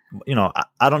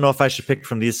 I don't know if I should pick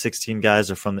from these 16 guys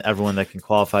or from everyone that can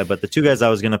qualify, but the two guys I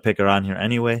was going to pick are on here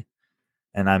anyway,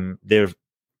 and they're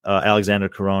Alexander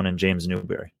Caron and James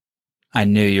Newberry. I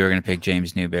knew you were going to pick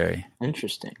James Newberry.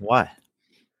 Interesting. Why?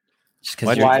 Just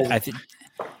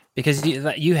because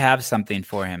you have something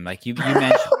for him. Like you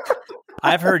mentioned,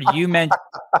 I've heard you mention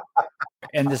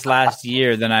in this last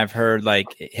year than I've heard like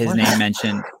his name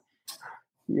mentioned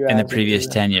in the previous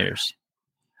 10 years.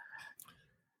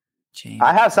 James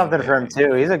I have something for him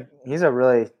too. He's a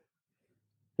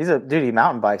dude. He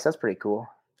mountain bikes. That's pretty cool.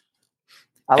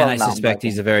 I suspect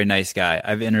he's a very nice guy.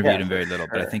 I've interviewed him very little,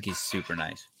 but I think he's super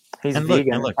nice. He's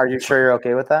vegan. Are you sure you're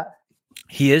okay with that?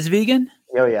 He is vegan?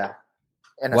 Oh yeah.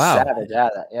 And a savage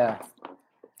at it. Yeah.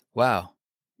 Wow.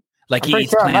 Like he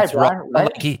eats plants raw.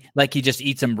 Right? Like he just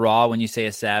eats them raw. When you say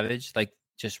a savage, like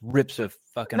just rips a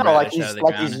fucking radish out of the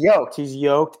ground. He's yoked. He's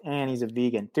yoked and he's a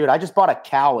vegan. Dude, I just bought a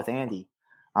cow with Andy.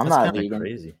 That's not a vegan.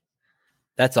 Crazy.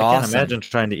 That's awesome. I can't imagine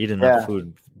trying to eat enough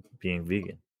food being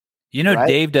vegan. Right?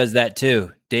 Dave does that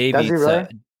too. Dave does eats. Really?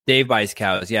 Dave buys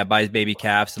cows. Yeah, buys baby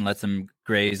calves and lets them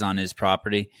graze on his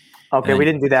property. Okay, we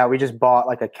didn't do that. We just bought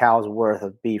like a cow's worth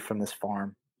of beef from this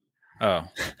farm. Oh,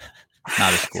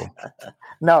 not as cool.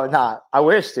 No, not. I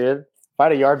wish, dude. If I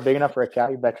had a yard big enough for a cow,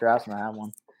 you bet your ass I have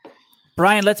one.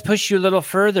 Brian, let's push you a little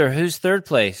further. Who's third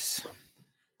place?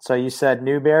 So you said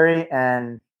Newberry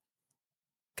and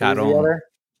Caron.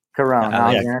 Caron.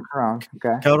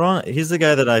 Okay. Caron, he's the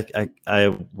guy that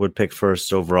I would pick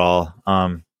first overall.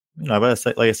 But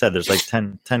like I said, there's like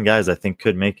 10 guys I think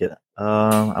could make it.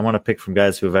 I want to pick from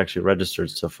guys who have actually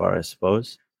registered so far, I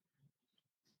suppose.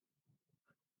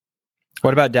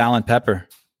 What about Dallin Pepper?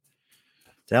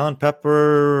 Dallin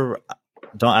Pepper,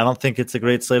 don't think it's a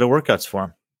great slate of workouts for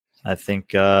him. I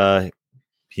think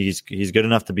he's good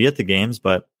enough to be at the games,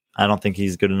 but I don't think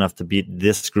he's good enough to beat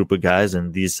this group of guys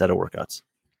in these set of workouts.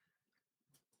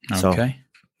 So, Okay.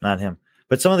 not him.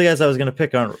 But some of the guys I was going to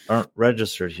pick aren't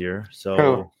registered here.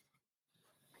 So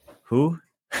who?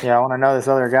 Yeah, I want to know this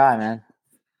other guy, man.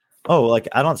 Oh, like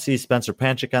I don't see Spencer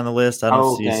Panchik on the list. I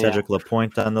don't see Cedric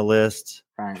Lapointe on the list.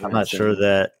 Right, I'm not sure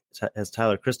that has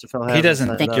Tyler Christoffel. He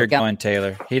doesn't think you're going,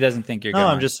 Taylor. He doesn't think you're going.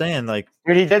 No, I'm just saying, like,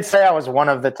 dude, he did say I was one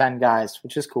of the 10 guys,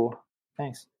 which is cool.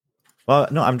 Thanks. Well,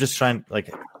 no, I'm just trying.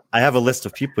 Like, I have a list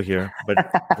of people here, but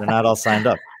they're not all signed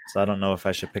up, so I don't know if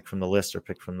I should pick from the list or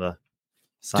pick from the.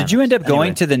 Did you end up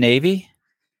going to the Navy?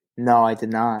 No, I did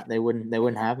not. They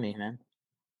wouldn't have me, man.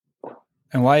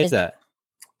 And why is that?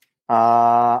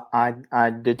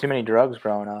 I did too many drugs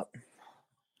growing up.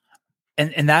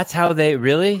 And that's how they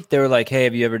were like, hey,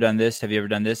 have you ever done this? Have you ever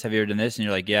done this? Have you ever done this? And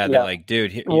you're like, yeah. They're like,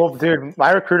 dude. Dude,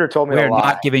 my recruiter told me we're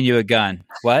not giving you a gun.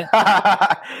 What?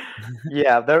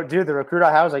 Yeah, the recruiter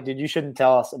I had was like, dude, you shouldn't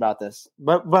tell us about this.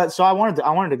 But so I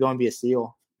wanted to go and be a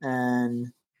SEAL,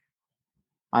 and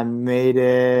I made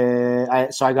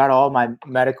it. So I got all my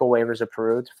medical waivers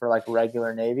approved for like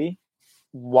regular Navy,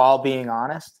 while being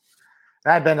honest.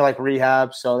 And I've been to like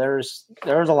rehab, so there was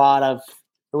a lot of.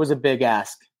 It was a big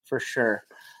ask for sure.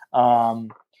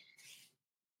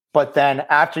 But then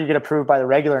after you get approved by the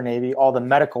regular Navy, all the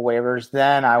medical waivers,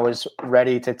 then I was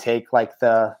ready to take like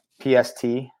the PST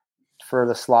for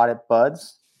the slotted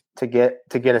buds to get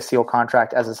a SEAL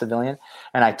contract as a civilian.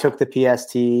 And I took the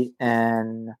PST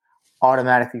and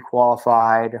automatically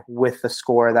qualified with the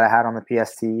score that I had on the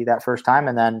PST that first time.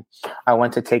 And then I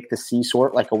went to take the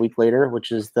CSORT like a week later,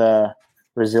 which is the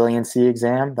resiliency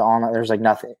exam. The online, there's like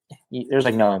nothing, there's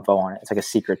like no info on it. It's like a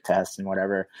secret test and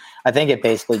whatever. I think it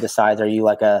basically decides, are you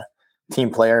like a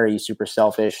team player? Are you super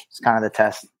selfish? It's kind of the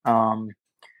test. And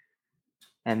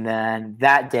then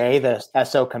that day, the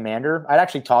SO commander, I'd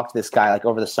actually talked to this guy like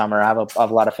over the summer. I have a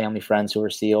lot of family friends who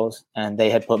are SEALs, and they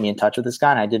had put me in touch with this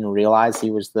guy, and I didn't realize he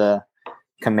was the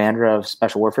commander of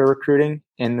special warfare recruiting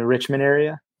in the Richmond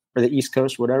area or the East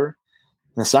Coast, whatever.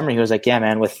 In the summer, he was like, yeah,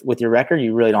 man, with your record,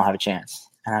 you really don't have a chance.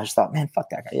 And I just thought, man, fuck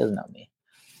that guy. He doesn't know me.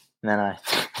 And then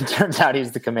it turns out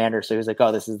he's the commander. So he was like,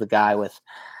 oh, this is the guy with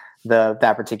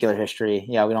that particular history.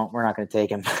 Yeah, we're not going to take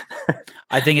him.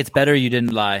 I think it's better you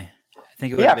didn't lie. I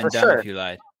think it would have been dumb if you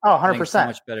lied. Oh, 100%. So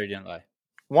much better you didn't lie.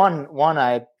 One,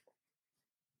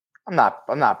 I'm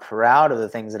not proud of the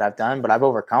things that I've done, but I've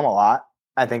overcome a lot.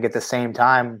 I think at the same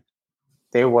time,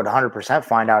 they would 100%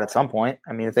 find out at some point.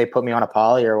 I mean, if they put me on a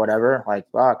poly or whatever, like,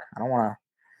 fuck, I don't want to.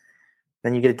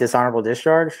 Then you get a dishonorable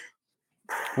discharge.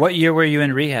 What year were you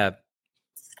in rehab?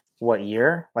 What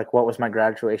year? Like, what was my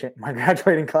graduating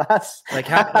class? Like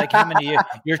how many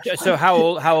years? So how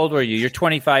old were you? You're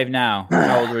 25 now.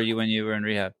 How old were you when you were in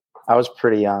rehab? I was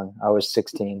pretty young. I was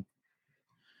 16.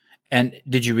 And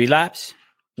did you relapse?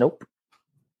 Nope.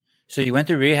 So you went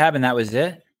through rehab and that was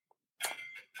it?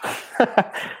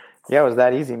 Yeah, it was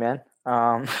that easy, man.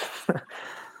 No,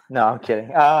 I'm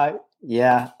kidding.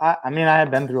 Yeah, I mean, I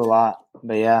have been through a lot,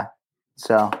 but yeah.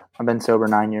 So I've been sober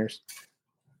 9 years.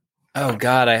 Oh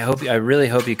God, I really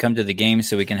hope you come to the game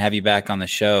so we can have you back on the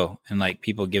show and like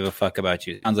people give a fuck about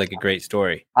you. Sounds like a great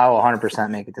story. I will 100%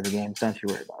 make it to the game. Don't you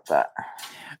worry about that.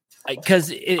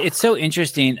 Because it's so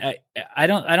interesting. I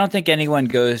don't think anyone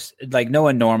goes, like no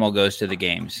one normal goes to the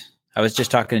games. I was just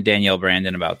talking to Danielle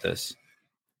Brandon about this.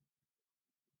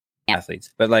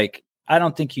 Athletes, but like I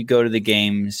don't think you go to the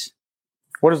games.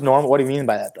 What is normal? What do you mean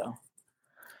by that though?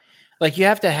 Like you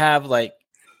have to have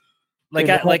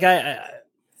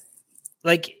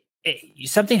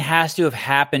something has to have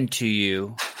happened to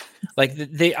you. Like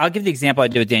I'll give the example I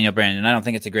did with Daniel Brandon. I don't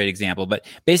think it's a great example, but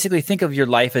basically think of your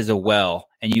life as a well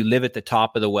and you live at the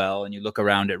top of the well and you look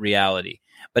around at reality.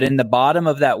 But in the bottom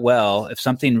of that well, if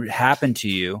something happened to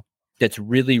you that's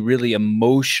really, really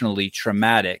emotionally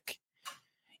traumatic,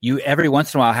 you every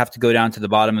once in a while have to go down to the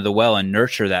bottom of the well and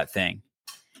nurture that thing.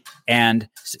 And,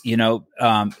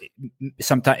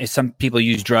 sometimes some people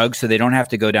use drugs so they don't have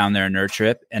to go down there and nurture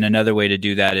it. And another way to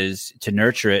do that is to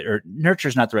nurture it, or nurture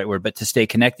is not the right word, but to stay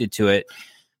connected to it,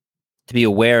 to be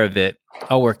aware of it.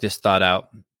 I'll work this thought out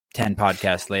 10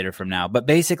 podcasts later from now. But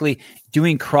basically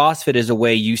doing CrossFit is a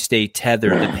way you stay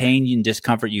tethered. The pain and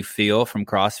discomfort you feel from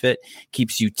CrossFit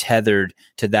keeps you tethered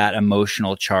to that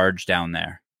emotional charge down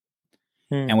there.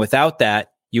 And without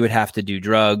that, you would have to do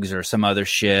drugs or some other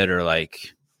shit, or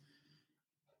like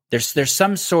there's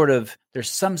some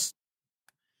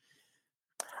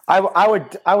I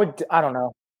don't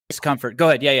know. Discomfort. Go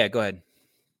ahead. Yeah, go ahead.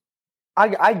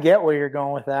 I get where you're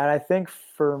going with that. I think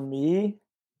for me,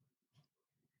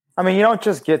 I mean, you don't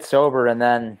just get sober and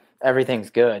then everything's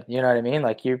good. You know what I mean?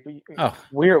 Like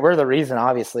we're the reason,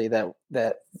 obviously,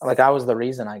 that like I was the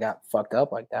reason I got fucked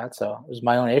up like that. So it was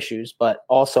my own issues, but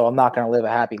also I'm not going to live a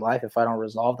happy life if I don't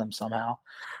resolve them somehow.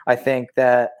 I think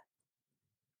that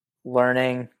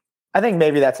learning, I think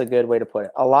maybe that's a good way to put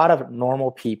it. A lot of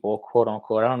normal people, quote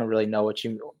unquote, I don't really know what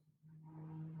you,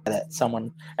 that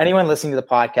anyone listening to the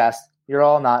podcast, you're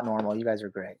all not normal. You guys are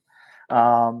great.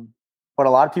 But a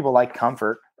lot of people like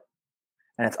comfort.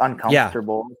 And it's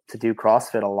uncomfortable to do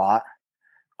CrossFit a lot.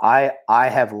 I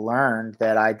have learned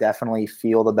that I definitely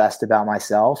feel the best about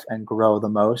myself and grow the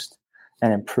most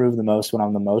and improve the most when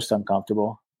I'm the most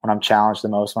uncomfortable, when I'm challenged the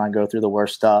most, when I go through the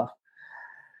worst stuff.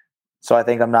 So I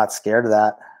think I'm not scared of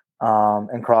that.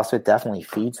 And CrossFit definitely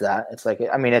feeds that. It's like,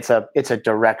 I mean, it's a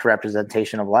direct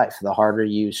representation of life. The harder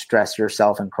you stress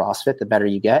yourself in CrossFit, the better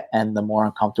you get. And the more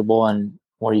uncomfortable and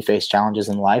more you face challenges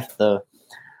in life, the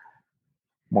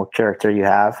more character you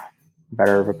have,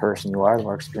 better of a person you are, the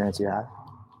more experience you have.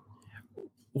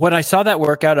 When I saw that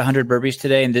workout, 100 burpees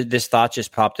today, and this thought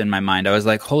just popped in my mind, I was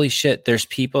like, holy shit, there's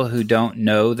people who don't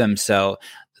know themselves.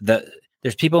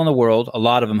 There's people in the world, a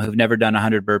lot of them, who've never done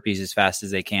 100 burpees as fast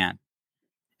as they can.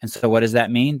 And so what does that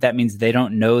mean? That means they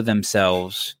don't know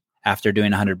themselves after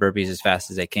doing 100 burpees as fast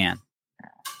as they can.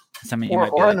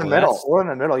 Or in the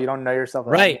middle, you don't know yourself.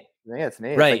 Right. Yeah, it's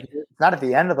neat. Right. It's not at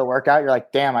the end of the workout. You're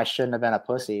like, damn, I shouldn't have been a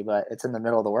pussy. But it's in the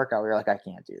middle of the workout where you're like, I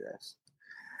can't do this.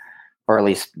 Or at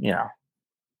least, you know.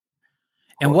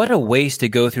 And what a waste to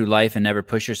go through life and never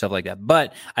push yourself like that.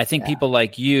 But I think people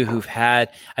like you I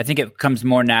think it comes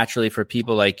more naturally for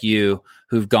people like you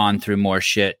who've gone through more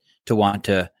shit to want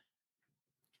to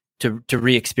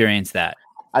re-experience that.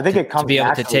 I think it comes to be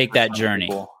able to take that journey.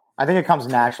 People. I think it comes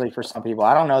naturally for some people.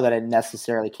 I don't know that it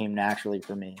necessarily came naturally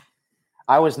for me.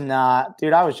 I was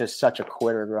just such a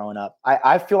quitter growing up.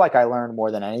 I feel like I learned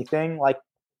more than anything, like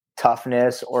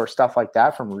toughness or stuff like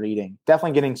that, from reading.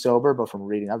 Definitely getting sober, but from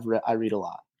reading. I read a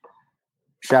lot.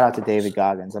 Shout out to David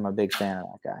Goggins. I'm a big fan of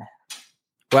that guy.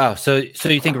 Wow. So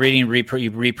you think reading you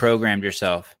reprogrammed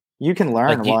yourself? You can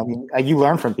learn. You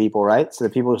learn from people, right? So the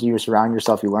people you surround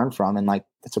yourself, you learn from, and like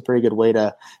it's a pretty good way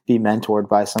to be mentored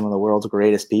by some of the world's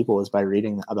greatest people is by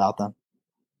reading about them.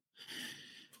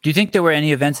 Do you think there were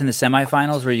any events in the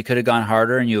semifinals where you could have gone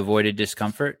harder and you avoided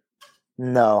discomfort?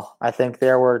 No, I think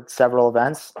there were several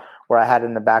events where I had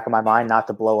in the back of my mind not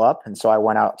to blow up. And so I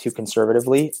went out too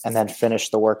conservatively and then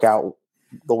finished the workout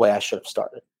the way I should have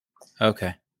started.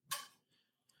 Okay.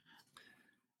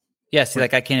 Yeah, see,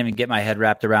 like I can't even get my head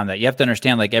wrapped around that. You have to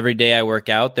understand, like every day I work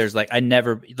out, there's like, I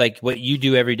never, like what you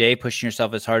do every day, pushing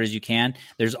yourself as hard as you can.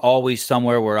 There's always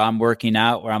somewhere where I'm working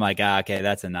out where I'm like, okay,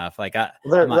 that's enough. Like I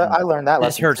learned that.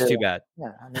 This hurts too bad.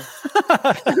 Yeah. I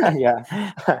mean, yeah.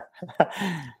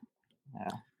 Yeah.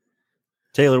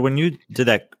 Taylor, when you did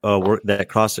that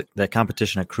that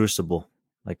competition at Crucible,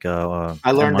 like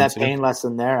I learned that pain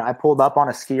lesson there. I pulled up on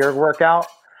a skier workout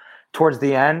towards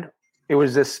the end. It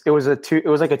was like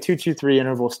a 2-2-3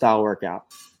 interval style workout.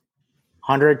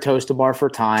 100 toes to bar for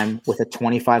time with a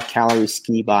 25 calorie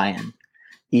ski buy-in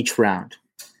each round.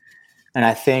 And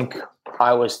I think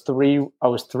I was 3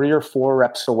 or 4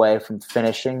 reps away from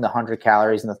finishing the 100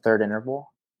 calories in the third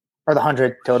interval, or the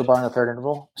 100 toe to bar in the third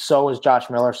interval. So was Josh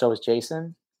Miller. So was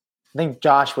Jason. I think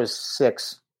Josh was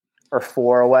 6 or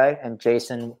 4 away, and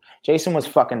Jason was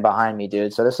fucking behind me,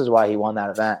 dude. So this is why he won that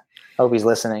event. I hope he's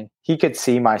listening. He could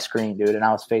see my screen, dude, and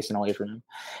I was facing away from him.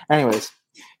 Anyways,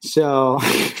 so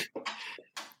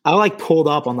I like pulled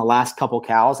up on the last couple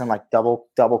cows and like double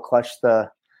clutched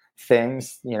the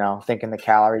things, you know, thinking the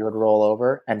calorie would roll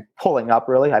over, and pulling up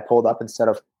really. I pulled up instead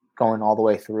of going all the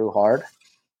way through hard,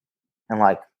 and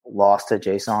like lost to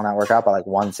Jason on that workout by like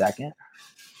 1 second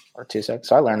or 2 seconds.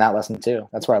 So I learned that lesson too.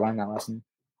 That's where I learned that lesson.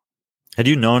 Had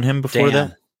you known him before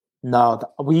that? No,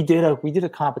 we did a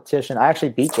competition. I actually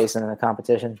beat Jason in a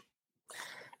competition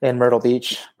in Myrtle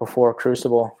Beach before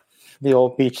Crucible, the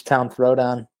old beach town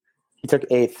throwdown. He took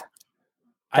 8th.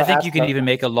 I think you can even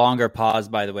make a longer pause,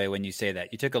 by the way, when you say that.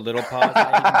 You took a little pause. You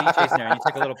can beat Jason there, and you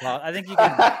took a little pause. I think you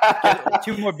can get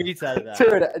 2 more beats out of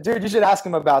that. Dude, you should ask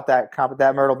him about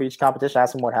that Myrtle Beach competition.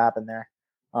 Ask him what happened there.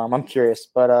 I'm curious,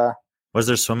 but was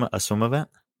there a swim event?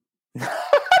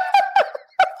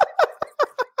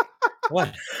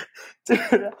 What?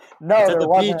 Dude, no, there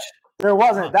wasn't. Beach. There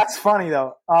wasn't. That's funny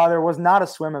though. There was not a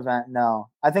swim event. No,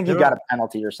 I think he got a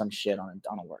penalty or some shit on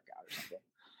a workout or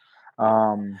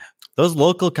something. Those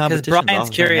local competitions. Brian's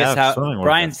curious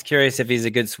Brian's curious if he's a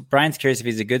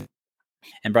good,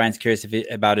 and Brian's curious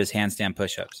about his handstand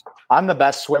push-ups. I'm the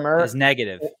best swimmer. It's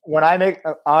negative. When I make,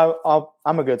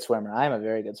 I'm a good swimmer. I am a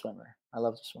very good swimmer. I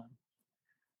love to swim.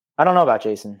 I don't know about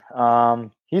Jason.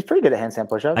 He's pretty good at handstand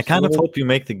push-ups. I kind of hope you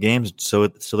make the games so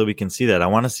that we can see that. I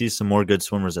want to see some more good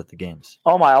swimmers at the games.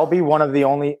 Oh my, I'll be one of the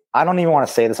only. I don't even want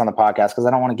to say this on the podcast because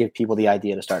I don't want to give people the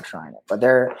idea to start trying it. But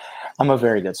I'm a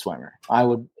very good swimmer. I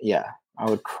would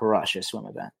crush a swim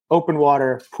event. Open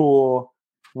water, pool,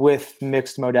 with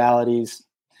mixed modalities,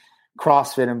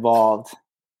 CrossFit involved.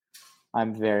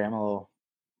 I'm a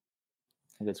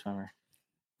good swimmer.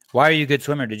 Why are you a good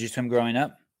swimmer? Did you swim growing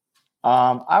up?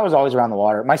 I was always around the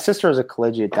water. My sister was a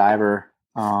collegiate diver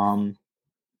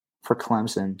for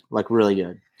Clemson, like really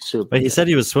good. Super. But he good. said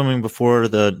he was swimming before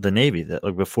the Navy. That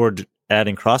like before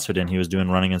adding CrossFit in, he was doing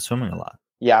running and swimming a lot.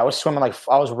 Yeah, I was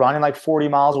running like 40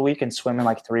 miles a week and swimming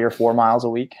like 3 or 4 miles a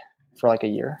week for like a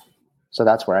year. So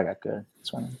that's where I got good at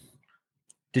swimming.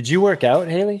 Did you work out,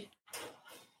 Haley?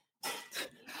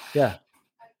 Yeah.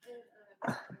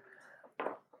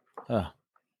 Oh,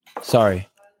 sorry.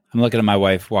 I'm looking at my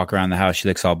wife walk around the house. She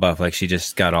looks all buff, like she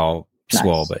just got all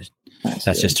swole, but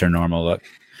that's just her normal look.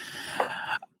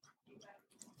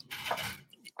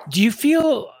 Do you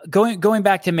feel going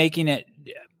back to making it,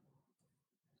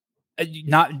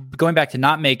 not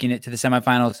making it to the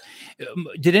semifinals?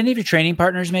 Did any of your training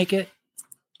partners make it?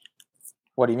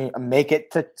 What do you mean? Make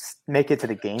it to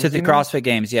the games? To the CrossFit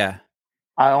Games, yeah.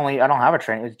 I don't have a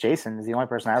trainer. It's Jason. Is the only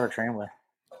person I ever trained with.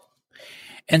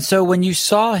 And so when you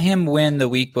saw him win the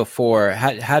week before,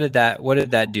 what did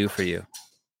that do for you?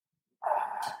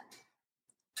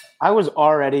 I was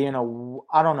already I don't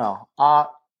know.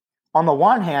 On the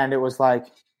one hand, it was like,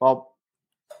 well,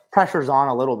 pressure's on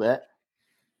a little bit.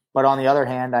 But on the other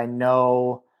hand, I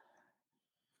know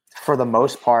for the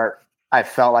most part, I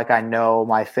felt like I know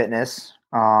my fitness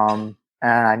and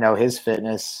I know his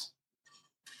fitness.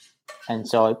 And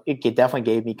so it definitely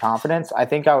gave me confidence. I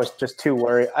think I was just too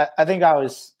worried. I don't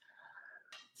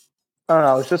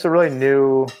know. It's just a really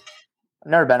new,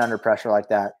 I've never been under pressure like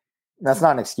that. That's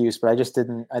not an excuse, but I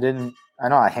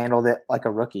handled it like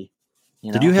a rookie.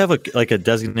 Did you have a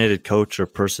designated coach or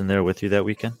person there with you that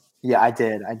weekend? Yeah, I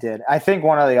did. I think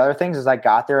one of the other things is I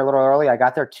got there a little early. I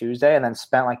got there Tuesday and then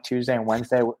spent like Tuesday and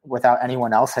Wednesday without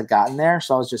anyone else had gotten there.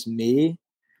 So it was just me,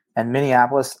 and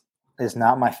Minneapolis is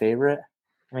not my favorite.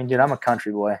 I mean, dude, I'm a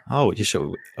country boy. Oh, we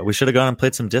should have gone and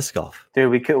played some disc golf. Dude,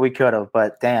 we could have,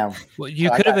 but damn. Well, you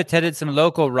could have attended some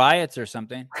local riots or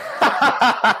something.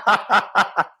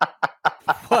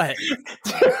 What?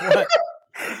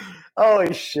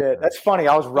 Holy shit. That's funny.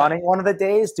 I was running one of the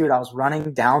days, dude. I was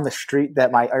running down the street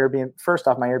that my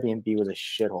Airbnb was a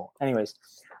shithole. Anyways,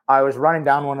 I was running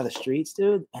down one of the streets,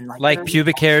 dude. And like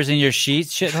pubic hairs in your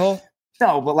sheets, shithole?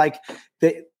 No, but like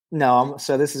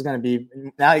so this is going to be,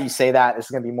 now that you say that, this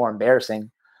is going to be more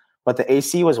embarrassing. But the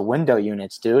AC was window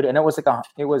units, dude. And it was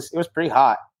it was pretty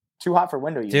hot. Too hot for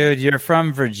window units. Dude, you're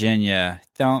from Virginia.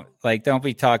 Don't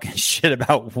be talking shit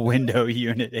about window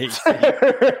unit AC.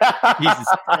 Jesus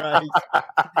Christ.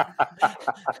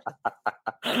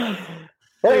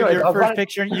 Anyway, your first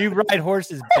picture, you ride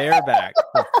horses bareback,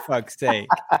 for fuck's sake.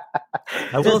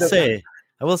 I will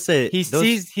say he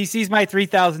sees my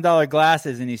 $3,000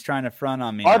 glasses and he's trying to front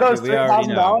on me. Are those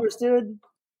 $3,000, dude?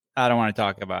 I don't want to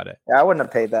talk about it. Yeah, I wouldn't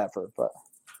have paid that for it, but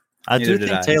I do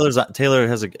think Taylor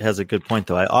has a good point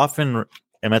though. I often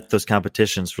am at those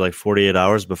competitions for like 48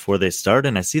 hours before they start,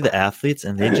 and I see the athletes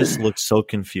and they just look so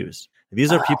confused.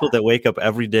 These are people that wake up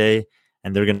every day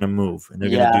and they're going to move and they're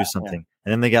going to do something,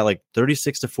 and then they got like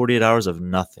 36 to 48 hours of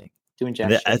nothing. Doing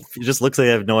jack shit. It just looks like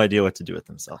they have no idea what to do with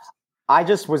themselves. I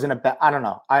just was in I don't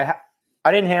know. I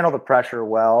didn't handle the pressure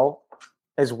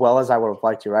as well as I would have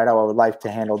liked to, right? I would like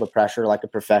to handle the pressure like a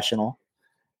professional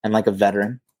and like a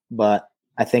veteran. But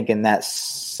I think in that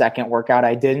second workout,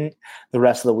 I didn't. The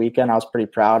rest of the weekend, I was pretty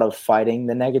proud of fighting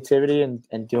the negativity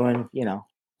and doing,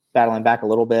 battling back a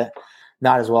little bit.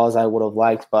 Not as well as I would have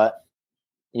liked, but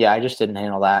yeah, I just didn't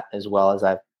handle that as well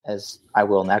as I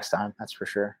will next time. That's for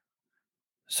sure.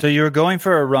 So you were going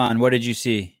for a run. What did you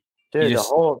see? Dude,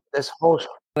 this whole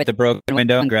with the broken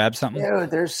window and grab something. Dude,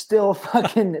 there's still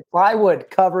fucking plywood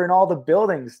covering all the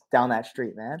buildings down that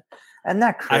street, man. Isn't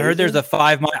that crazy? I heard there's a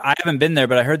 5 mile. I haven't been there,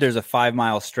 but I heard there's a 5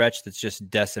 mile stretch that's just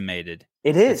decimated.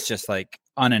 It is. It's just like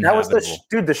uninhabitable. That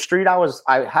was the street I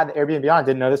had the Airbnb on. I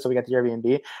didn't know this, so we got the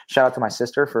Airbnb. Shout out to my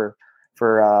sister for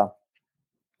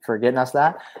getting us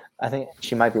that. I think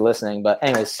she might be listening, but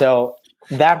anyway, so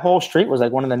that whole street was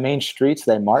like one of the main streets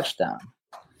they marched down.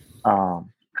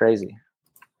 Crazy.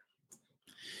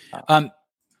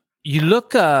 You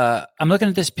look. I'm looking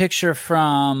at this picture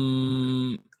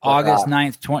from August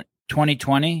 9th,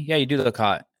 2020. Yeah, you do look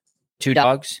hot. Two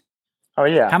dogs. Oh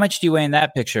yeah. How much do you weigh in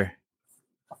that picture?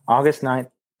 August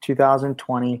 9th,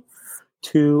 2020.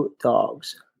 2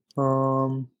 dogs.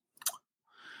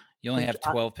 You only have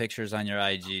 12 pictures on your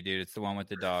IG, dude. It's the one with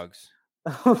the dogs.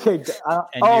 Okay.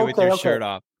 And you with your shirt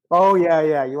off. Oh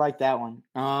yeah. You like that one?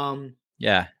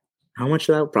 Yeah. How much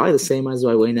of that? Probably the same as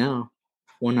I weigh now.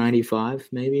 195,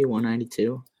 maybe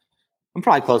 192. I'm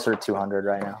probably closer to 200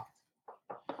 right now.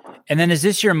 And then is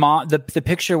this your mom? The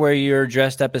picture where you're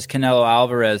dressed up as Canelo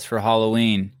Alvarez for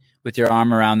Halloween with your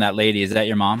arm around that lady? Is that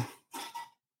your mom?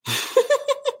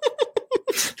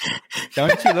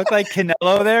 Don't you look like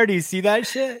Canelo there? Do you see that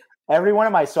shit? Every one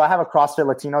of my, so I have a CrossFit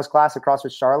Latinos class at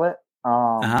CrossFit Charlotte.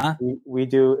 We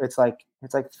do, it's like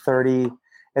 30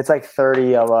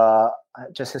 of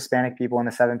just Hispanic people in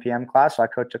the 7 p.m. class. So I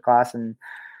coach a class and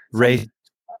raise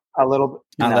a little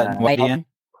bit.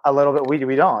 A little bit.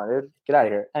 We don't. Dude. Get out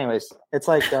of here. Anyways, it's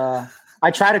like I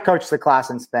try to coach the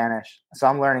class in Spanish, so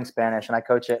I'm learning Spanish and I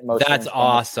coach it mostly. That's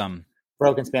awesome.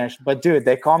 Broken Spanish, but dude,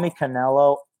 they call me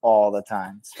Canelo all the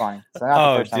time. It's funny.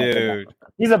 So dude,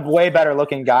 he's a way better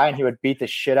looking guy, and he would beat the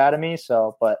shit out of me.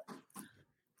 So, but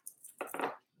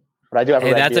I do have.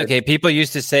 Hey, that's beard. Okay. People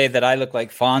used to say that I look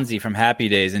like Fonzie from Happy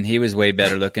Days, and he was way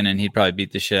better looking, and he'd probably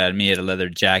beat the shit out of me at a leather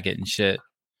jacket and shit.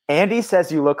 Andy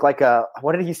says you look like a.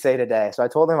 What did he say today? So I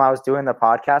told him I was doing the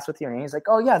podcast with you, and he's like,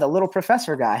 "Oh yeah, the little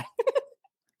professor guy."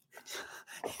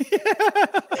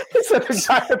 It's a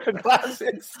guy with the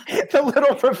glasses, the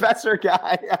little professor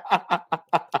guy.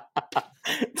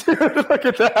 Dude, look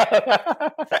at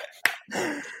that!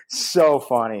 So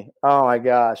funny. Oh my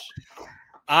gosh.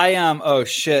 I am. Oh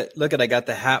shit! Look at I got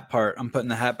the hat part. I'm putting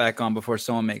the hat back on before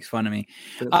someone makes fun of me.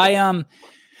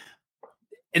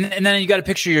 And then you got a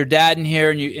picture of your dad in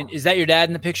here, and is that your dad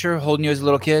in the picture holding you as a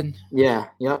little kid? Yeah.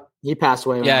 Yep. He passed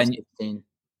away when I was 16.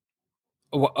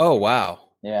 Oh wow.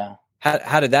 Yeah.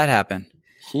 How did that happen?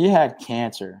 He had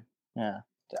cancer. Yeah.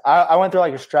 I went through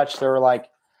like a stretch. There were like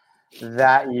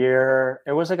that year.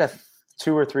 It was like a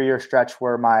 2 or 3 year stretch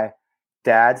where my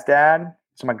dad's dad,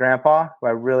 so my grandpa, who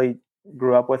I really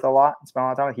grew up with a lot and spent a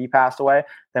lot of time with, he passed away.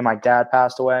 Then my dad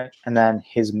passed away. And then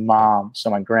his mom,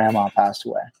 so my grandma, passed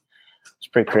away. It's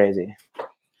pretty crazy.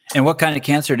 And what kind of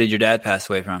cancer did your dad pass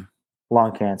away from?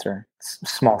 Lung cancer.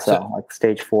 Small cell, like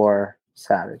stage 4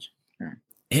 savage. Yeah.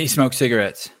 He smoked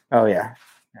cigarettes. Oh yeah.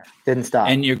 Didn't stop.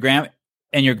 And your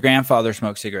grandfather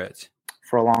smoked cigarettes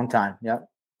for a long time. Yep.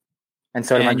 And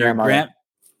so did my grandmother.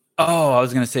 I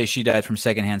was going to say she died from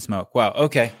secondhand smoke. Wow.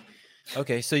 Okay.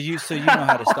 So you know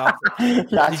how to stop it.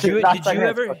 Did you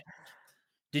ever?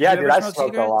 Dude, I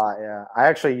smoked a lot. Yeah, I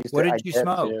actually used to. What did you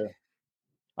smoke? Too.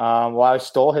 Well, I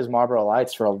stole his Marlboro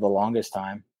Lights for the longest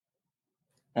time.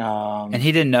 And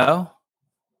he didn't know?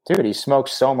 Dude, he smoked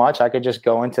so much. I could just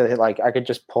go into I could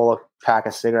just pull a pack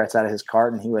of cigarettes out of his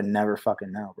carton. He would never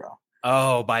fucking know, bro.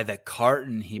 Oh, by the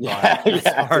carton he bought it.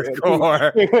 Yeah,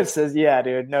 hardcore. He says, yeah,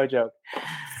 dude, no joke.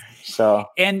 So,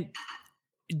 and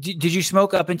did you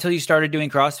smoke up until you started doing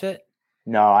CrossFit?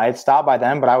 No, I had stopped by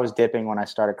then, but I was dipping when I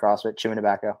started CrossFit, chewing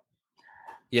tobacco.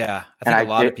 Yeah, I think a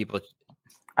lot of people.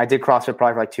 I did CrossFit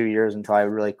probably for like 2 years until I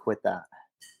really quit that.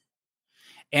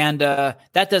 And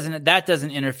that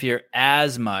doesn't interfere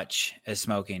as much as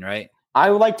smoking, right?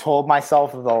 I told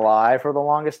myself the lie for the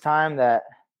longest time that,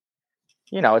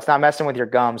 it's not messing with your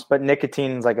gums, but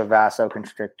nicotine is like a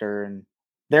vasoconstrictor, and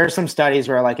there's some studies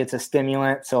where it's a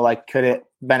stimulant, so could it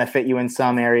benefit you in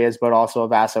some areas, but also a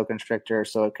vasoconstrictor,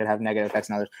 so it could have negative effects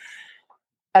in others.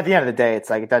 At the end of the day, it's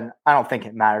it doesn't. I don't think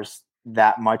it matters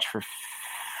that much for.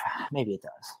 Maybe it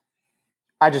does.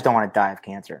 I just don't want to die of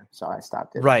cancer, so I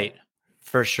stopped it. Right,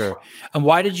 for sure. And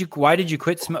why did you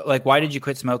quit why did you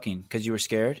quit smoking? Because you were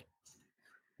scared?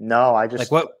 No, I just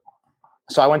what?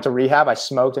 So I went to rehab. I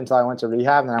smoked until I went to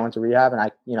rehab, and then I went to rehab, and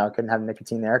I couldn't have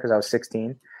nicotine there because I was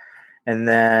 16. And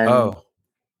then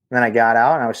I got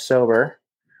out and I was sober,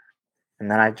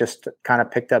 and then I just kind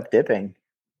of picked up dipping.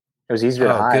 It was easier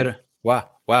to hide. Good. Wow.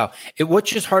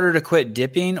 What's just harder to quit,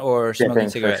 dipping or smoking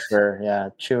cigarettes?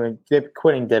 For sure. Yeah,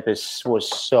 quitting dip was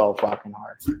so fucking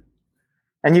hard.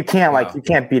 And you can't you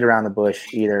can't beat around the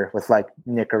bush either with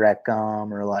Nicorette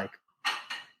gum or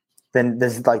then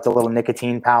there's the little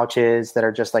nicotine pouches that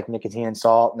are just nicotine and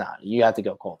salt. No, you have to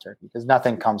go cold turkey because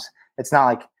nothing comes. It's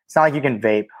not like you can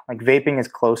vape. Vaping is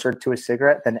closer to a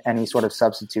cigarette than any sort of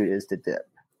substitute is to dip.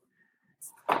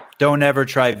 Don't ever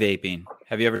try vaping.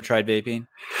 Have you ever tried vaping?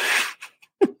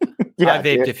 Yeah, I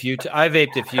vaped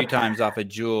a few times off a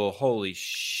Juul. Holy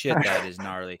shit, that is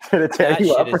gnarly. That shit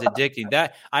is addicting.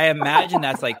 That I imagine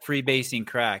that's like freebasing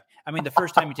crack. I mean, the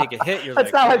first time you take a hit, you're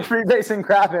that's not like freebasing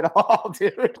crap at all,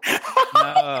 dude.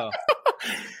 No.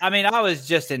 I mean, I was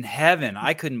just in heaven.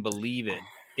 I couldn't believe it.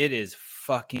 It is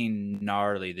fucking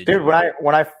gnarly. Dude,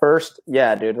 when I first,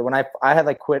 when I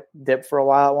had quit dip for a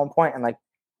while at one point, and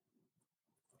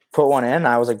put one in.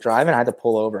 I was like driving. I had to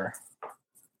pull over.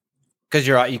 Because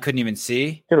you couldn't even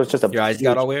see? It was just Your eyes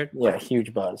got all weird? Yeah,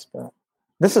 huge buzz. But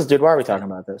this is, dude, why are we talking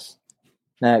about this?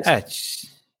 Next.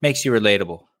 Makes you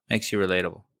relatable. Makes you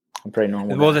relatable. I'm pretty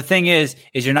normal. Well, the thing is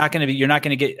you're not going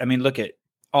to get, I mean, look at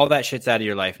all that shit's out of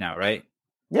your life now, right?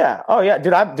 Yeah. Oh yeah.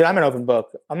 Dude, I'm an open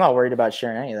book. I'm not worried about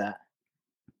sharing any of that.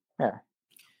 Yeah.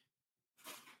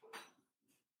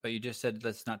 But you just said,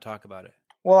 let's not talk about it.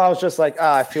 Well, I was just like,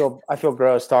 I feel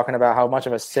gross talking about how much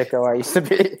of a sicko I used to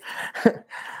be.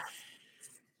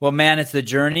 Well, man, it's the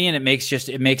journey, and it makes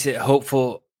it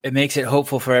hopeful. It makes it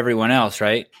hopeful for everyone else,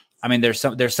 right? I mean, there's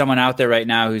someone out there right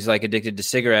now who's like addicted to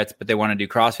cigarettes, but they want to do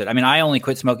CrossFit. I mean, I only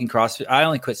quit smoking CrossFit. I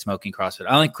only quit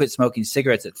smoking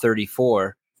cigarettes at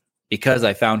 34 because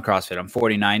I found CrossFit. I'm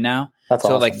 49 now. That's so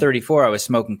awesome. Like 34, I was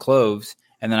smoking cloves,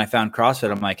 and then I found CrossFit.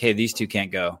 I'm like, hey, these two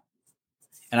can't go.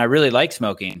 And I really like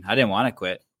smoking. I didn't want to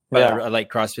quit, but I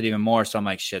like CrossFit even more. So I'm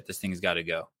like, shit, this thing's got to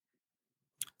go.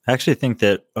 I actually think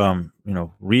that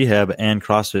rehab and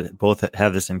CrossFit both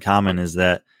have this in common, is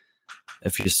that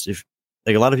if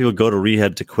like a lot of people go to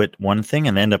rehab to quit one thing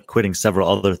and end up quitting several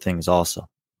other things also.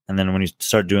 And then when you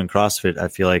start doing CrossFit, I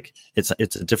feel like it's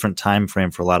a different time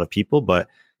frame for a lot of people, but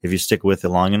if you stick with it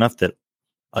long enough, that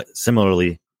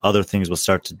similarly other things will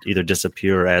start to either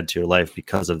disappear or add to your life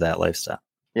because of that lifestyle.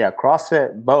 Yeah,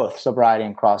 CrossFit, both sobriety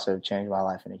and CrossFit changed my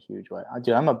life in a huge way.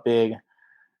 Dude, I'm a big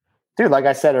dude. Like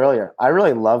I said earlier, I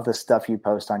really love the stuff you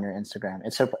post on your Instagram.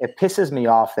 It pisses me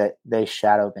off that they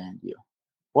shadow banned you.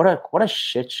 What a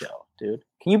shit show, dude.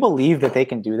 Can you believe that they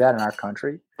can do that in our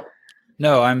country?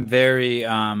 No, I'm very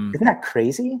Isn't that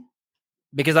crazy?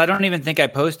 Because I don't even think I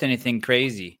post anything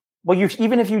crazy. Well,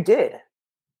 even if you did,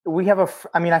 we have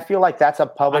I feel like that's a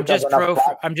public.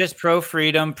 I'm just pro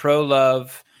freedom, pro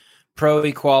love, pro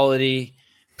equality,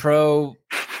 pro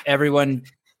everyone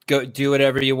go do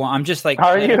whatever you want. I'm just like,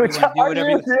 are you? Do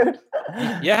whatever dude?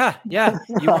 Yeah.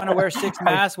 You want to wear 6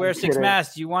 masks? Wear 6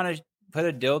 masks. You want to put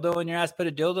a dildo in your ass? Put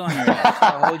a dildo in your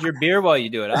ass. Hold your beer while you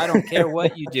do it. I don't care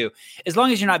what you do, as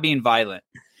long as you're not being violent.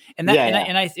 And that,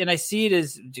 and I see it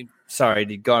as. Sorry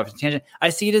to go off a tangent. I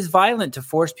see it as violent to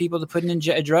force people to put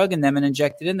a drug in them and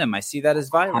inject it in them. I see that as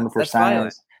violent. 100%. That's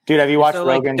violent. Dude, have you watched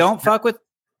Rogan? Don't fuck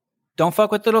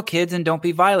with little kids and don't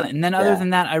be violent. And then other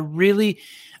than that, I really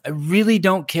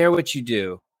don't care what you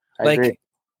do.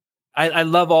 I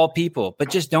love all people, but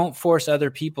just don't force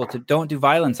other people don't do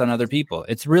violence on other people.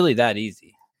 It's really that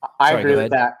easy. I agree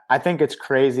with that. I think it's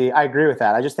crazy. I agree with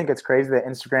that. I just think it's crazy that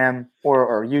Instagram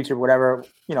or YouTube, whatever,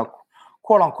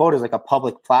 quote unquote, is like a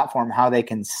public platform. How they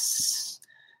can,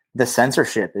 the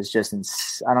censorship is just,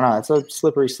 I don't know. It's a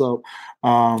slippery slope.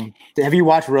 Have you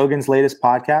watched Rogan's latest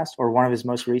podcast or one of his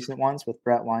most recent ones with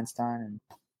Brett Weinstein?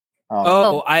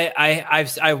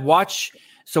 I watch.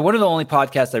 So one of the only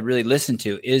podcasts I really listen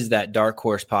to is that Dark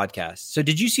Horse podcast. So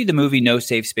did you see the movie No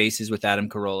Safe Spaces with Adam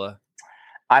Carolla?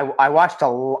 I watched a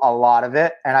lot of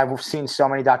it, and I've seen so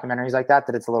many documentaries like that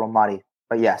it's a little muddy.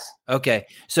 But yes. Okay.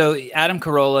 So Adam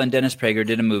Carolla and Dennis Prager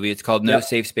did a movie. It's called No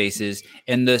Safe Spaces.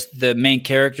 And the main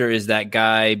character is that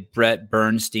guy, Brett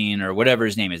Bernstein, or whatever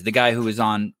his name is, the guy who was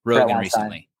on Rogan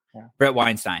recently. Yeah. Brett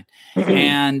Weinstein.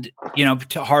 And,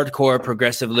 hardcore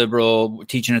progressive liberal,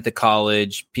 teaching at the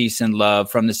college, peace and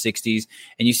love from the 60s.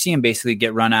 And you see him basically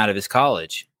get run out of his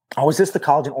college. Oh, is this the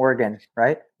college in Oregon,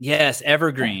 right? Yes,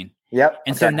 Evergreen. Yep.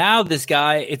 And so now this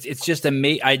guy, it's just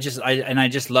amazing. I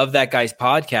just love that guy's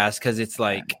podcast because it's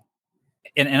like,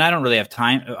 and I don't really have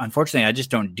time. Unfortunately, I just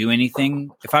don't do anything.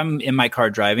 If I'm in my car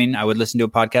driving, I would listen to a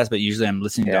podcast, but usually I'm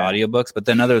listening to audiobooks. But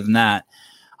then other than that,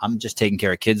 I'm just taking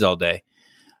care of kids all day.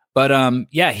 But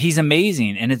he's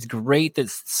amazing. And it's great that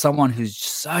someone who's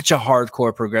such a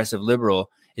hardcore progressive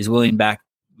liberal is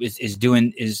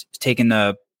taking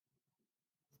the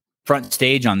front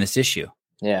stage on this issue.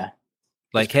 Yeah.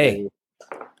 Like, hey,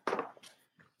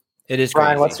 it is.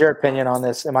 Brian, crazy. What's your opinion on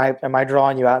this? Am I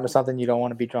drawing you out into something you don't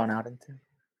want to be drawn out into?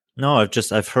 No,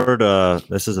 I've heard,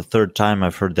 this is the third time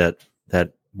I've heard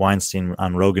that Weinstein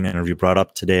on Rogan interview brought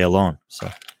up today alone. So,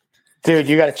 dude,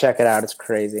 you got to check it out. It's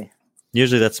crazy.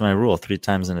 Usually that's my rule, 3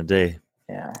 times in a day.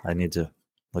 Yeah. I need to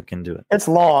look into it. It's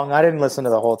long. I didn't listen to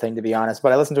the whole thing, to be honest,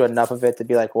 but I listened to enough of it to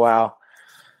be like, wow,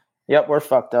 yep, we're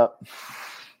fucked up.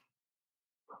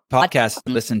 Podcast,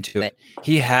 listen to it.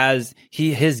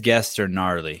 His guests are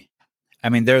gnarly. I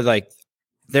mean,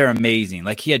 they're amazing.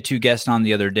 Like he had 2 guests on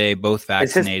the other day, both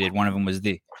vaccinated. One of them was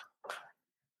the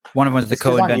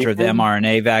co-inventor of the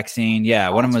mRNA vaccine. Yeah,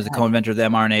 one of them was the co-inventor of the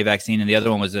mRNA vaccine, and the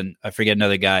other one was I forget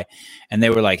another guy. And they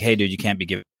were like, "Hey, dude, you can't be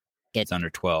giving kids under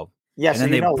 12." Yeah, and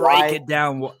then they break it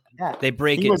down. Yeah, they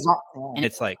break it. And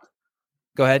it's like,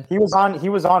 Go ahead. He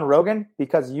was on Rogan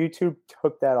because YouTube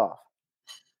took that off.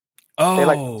 Oh,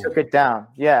 They took it down.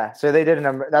 Yeah. So they did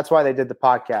that's why they did the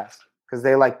podcast, because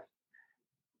they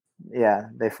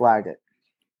they flagged it.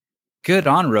 good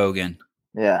on Rogan.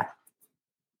 Yeah.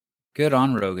 Good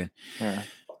on Rogan. Yeah.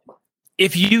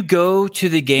 If you go to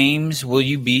the games, will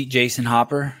you beat Jason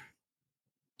Hopper?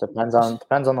 Depends on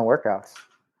the workouts.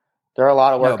 There are a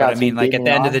lot of workouts. No, but I mean, like at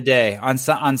the end of the on. day,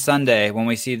 on Sunday when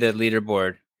we see the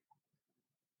leaderboard.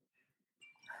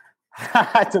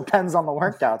 It depends on the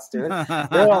workouts, dude.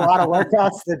 There are a lot of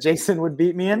workouts that Jason would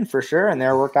beat me in for sure, and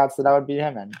there are workouts that I would beat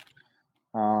him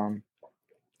in.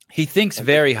 He thinks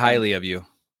very highly of you.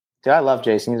 Dude, I love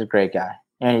Jason. He's a great guy,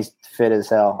 and he's fit as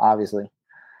hell, obviously.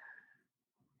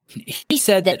 He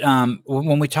said that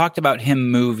when we talked about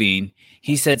him moving,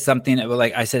 he said something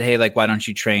like, I said, hey, like, why don't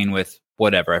you train with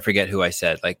whatever? I forget who I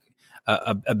said, like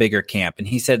a bigger camp. And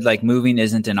he said, like, moving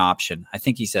isn't an option. I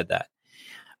think he said that.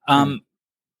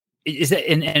 Is that,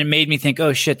 and it made me think,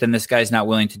 oh shit, then this guy's not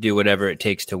willing to do whatever it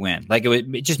takes to win. Like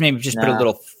it just made me put a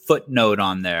little footnote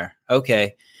on there.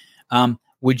 Okay.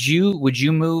 Would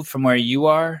you move from where you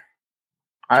are?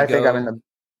 I think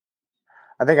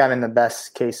I'm in the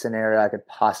best case scenario I could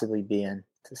possibly be in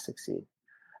to succeed.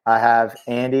 I have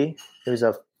Andy, who's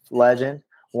a legend.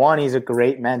 One, he's a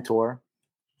great mentor,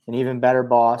 an even better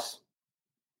boss.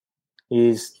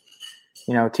 He's,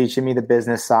 teaching me the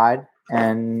business side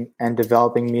and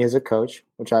developing me as a coach,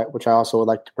 which I also would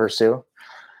like to pursue.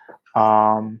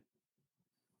 And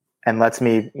lets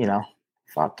me,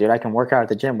 fuck, dude, I can work out at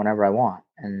the gym whenever I want.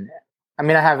 And I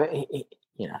mean, I have,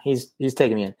 he's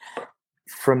taking me in.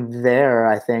 From there,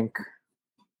 I think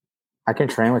I can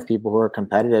train with people who are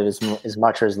competitive as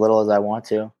much or as little as I want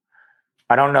to.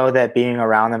 I don't know that being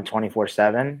around them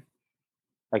 24/7,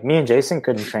 like me and Jason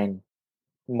couldn't train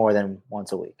more than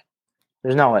once a week.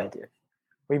 There's no way, dude.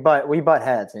 We butt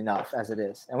heads enough as it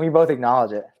is, and we both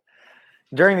acknowledge it.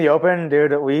 During the Open,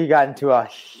 dude, we got into a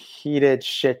heated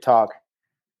shit talk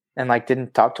and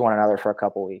didn't talk to one another for a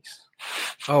couple weeks.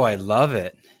 Oh, I love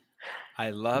it.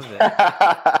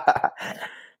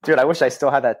 Dude, I wish I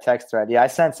still had that text thread. Yeah, I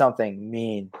sent something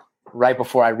mean right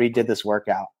before I redid this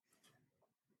workout.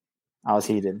 I was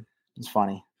heated. It's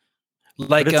funny. Go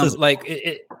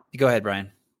ahead,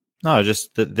 Brian. No,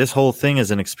 just this whole thing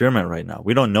is an experiment right now.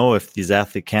 We don't know if these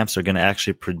athlete camps are going to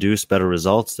actually produce better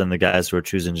results than the guys who are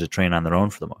choosing to train on their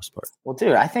own for the most part. Well,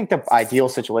 dude, I think the ideal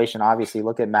situation, obviously,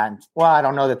 look at Matt. Well, I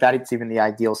don't know that it's even the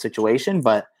ideal situation,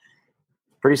 but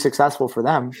pretty successful for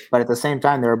them. But at the same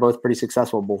time, they were both pretty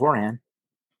successful beforehand.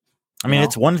 I mean,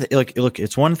 it's one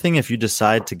it's one thing if you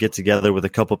decide to get together with a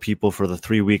couple people for the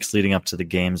 3 weeks leading up to the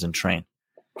games and train.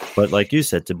 But like you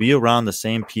said, to be around the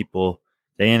same people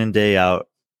day in and day out,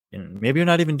 and maybe you're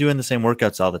not even doing the same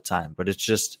workouts all the time, but it's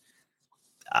just,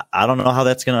 I don't know how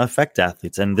that's going to affect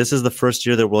athletes. And this is the first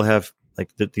year that we'll have,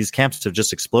 these camps have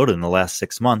just exploded in the last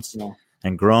 6 months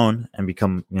and grown and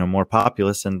become, more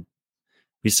populous. And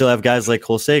we still have guys like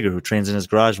Cole Sager, who trains in his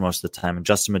garage most of the time, and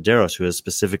Justin Medeiros, who has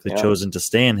specifically chosen to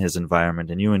stay in his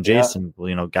environment, and you and Jason,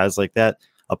 guys like that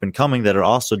up and coming that are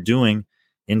also doing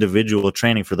individual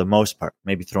training for the most part,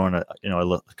 maybe throwing a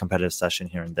competitive session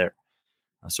here and there.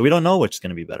 So we don't know which is going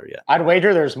to be better yet. I'd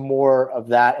wager there's more of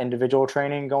that individual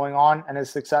training going on and is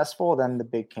successful than the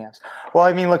big camps. Well,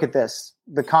 I mean, look at this.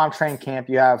 The CompTrain camp,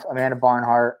 you have Amanda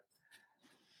Barnhart,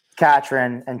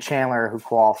 Katrin, and Chandler who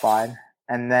qualified.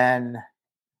 And then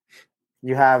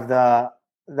you have the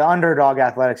Underdog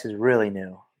Athletics is really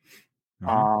new.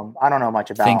 Mm-hmm. I don't know much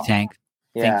about Think Tank.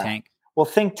 Yeah. Think Tank. Well,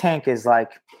 Think Tank is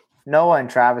like Noah and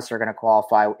Travis are going to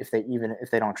qualify if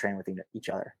they don't train with each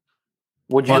other.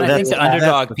 Would you? Well, I think the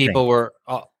Underdog people were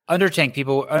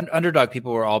Underdog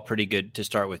people were all pretty good to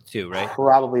start with too, right?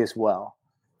 Probably as well.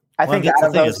 I think the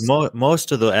thing is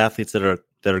most of the athletes that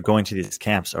are going to these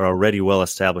camps are already well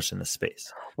established in the space.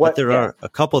 But there are a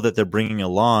couple that they're bringing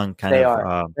along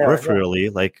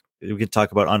peripherally. Like we could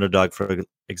talk about Underdog, for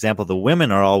example. The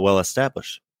women are all well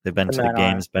established. They've been to the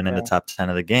games, been in the top 10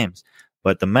 of the games.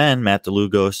 But the men, Matt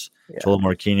DeLugos, Tolo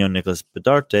Morquinho, Nicholas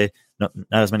Bedarte, not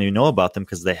as many know about them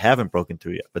because they haven't broken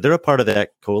through yet. But they're a part of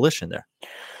that coalition there.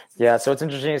 Yeah, so it's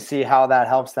interesting to see how that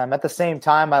helps them. At the same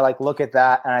time, I look at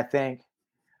that and I think,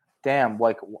 damn,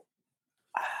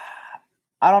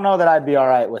 I don't know that I'd be all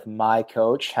right with my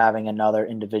coach having another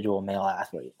individual male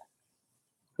athlete.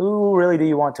 Who really do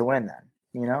you want to win then?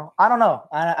 I don't know.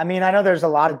 I mean, I know there's a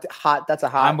lot of that's a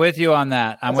hot. I'm with you on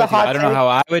that. I'm with you. I don't know how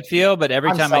I would feel, but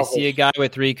every time I see a guy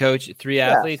with three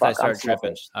athletes, I start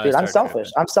tripping. Dude, I'm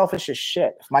selfish. I'm selfish as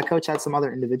shit. If my coach had some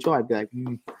other individual, I'd be like,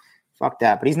 fuck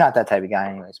that. But he's not that type of guy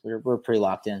anyways. We're pretty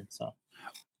locked in. So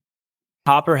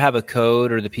Hopper have a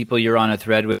code, or the people you're on a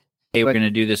thread with, hey, we're going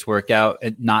to do this workout,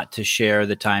 and not to share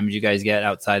the times you guys get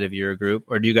outside of your group?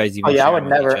 Or do you guys even? Oh yeah, share them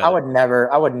with each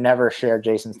other? I would never share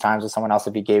Jason's times with someone else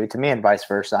if he gave it to me, and vice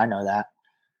versa. I know that.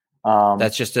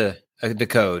 That's just the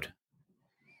code.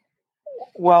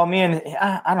 Well,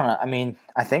 I don't know. I mean,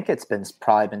 I think it's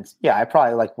probably been. Yeah, I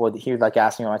probably he would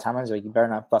ask me all my time. I was like, you better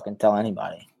not fucking tell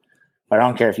anybody. But I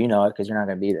don't care if you know it because you're not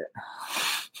going to beat it.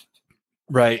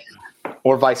 Right.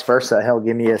 Or vice versa. He'll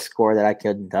give me a score that I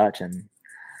couldn't touch, and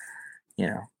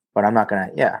but I'm not gonna.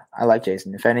 Yeah, I like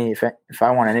Jason. If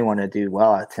I want anyone to do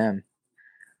well, it's him.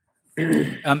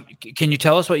 Can you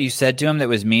tell us what you said to him that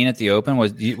was mean at the Open?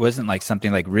 Wasn't like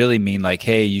something like really mean, like,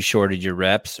 hey, you shorted your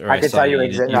reps? Or I can tell you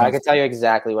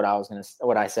exactly what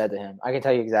I said to him. I can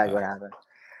tell you exactly what happened.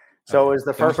 So it was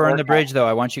the first. Don't burn the bridge, though.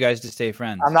 I want you guys to stay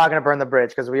friends. I'm not going to burn the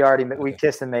bridge because we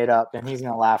kissed and made up, and he's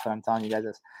going to laugh when I'm telling you guys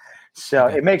this. So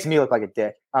It makes me look like a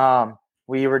dick.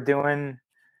 We were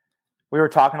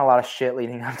talking a lot of shit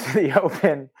leading up to the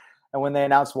Open, and when they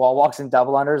announced wall walks and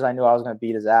double unders, I knew I was going to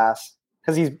beat his ass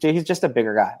because he's just a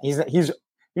bigger guy. He's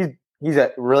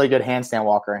a really good handstand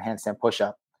walker and handstand push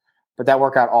up, but that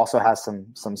workout also has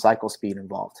some cycle speed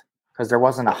involved because there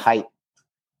wasn't a height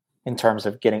in terms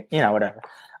of getting whatever.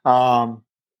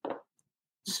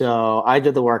 So I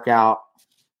did the workout,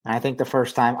 and I think the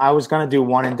first time I was going to do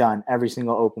one and done every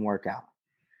single Open workout.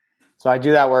 So I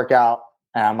do that workout,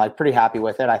 and I'm like pretty happy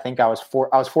with it. I think I was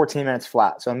 14 minutes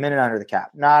flat, so a minute under the cap.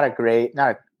 Not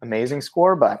an amazing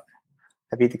score, but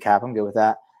I beat the cap. I'm good with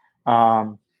that.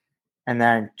 And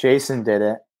then Jason did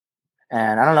it,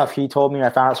 and I don't know if he told me.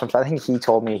 I found out I think he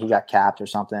told me he got capped or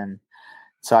something.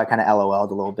 So I kind of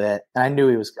LOL'd a little bit, and I knew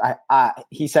he was.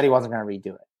 He said he wasn't going to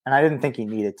redo it, and I didn't think he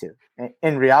needed to.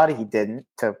 In reality, he didn't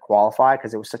to qualify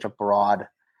because it was such a broad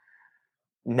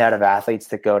net of athletes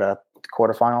that go to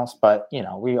quarterfinals. But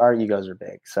our egos are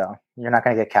big, so you're not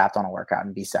going to get capped on a workout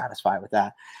and be satisfied with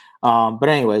that. But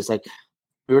anyways,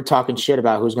 we were talking shit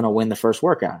about who's going to win the first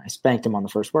workout. I spanked him on the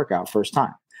first workout, first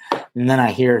time, and then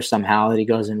I hear somehow that he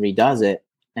goes and redoes it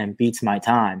and beats my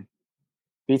time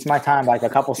by like a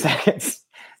couple seconds.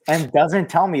 And doesn't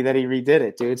tell me that he redid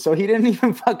it, dude. So he didn't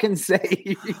even fucking say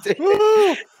he redid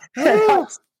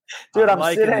it. Dude, I'm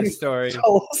liking this story.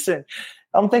 So listen,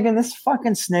 I'm thinking this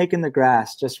fucking snake in the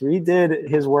grass just redid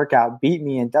his workout, beat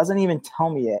me, and doesn't even tell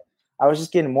me it. I was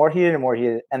just getting more heated and more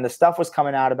heated. And the stuff was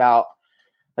coming out about,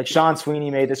 like Sean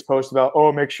Sweeney made this post about,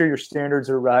 make sure your standards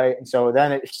are right. And so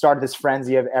then it started this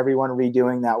frenzy of everyone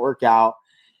redoing that workout.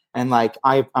 And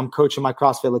I'm coaching my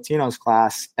CrossFit Latinos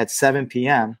class at 7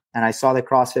 p.m. and I saw that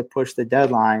CrossFit push the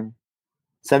deadline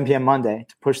 7 p.m. Monday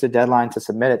to push the deadline to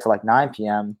submit it to 9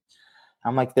 p.m.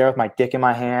 I'm there with my dick in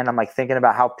my hand. I'm thinking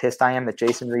about how pissed I am that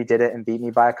Jason redid it and beat me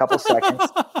by a couple seconds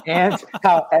and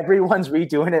how everyone's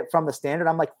redoing it from the standard.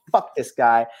 I'm like, fuck this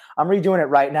guy. I'm redoing it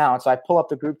right now. And so I pull up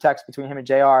the group text between him and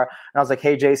JR and I was like,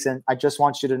 hey, Jason, I just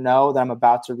want you to know that I'm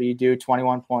about to redo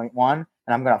 21.1 and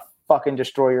I'm going to fucking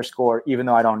destroy your score even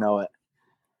though I don't know it.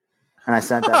 And I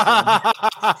sent that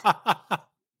to him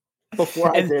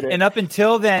before I did it. And up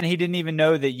until then, he didn't even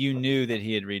know that you knew that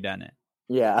he had redone it.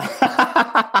 Yeah.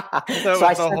 So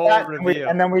I sent that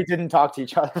and then we didn't talk to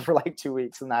each other for 2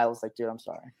 weeks. And I was like, dude, I'm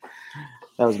sorry.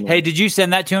 That was me. Hey, did you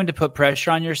send that to him to put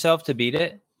pressure on yourself to beat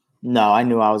it? No, I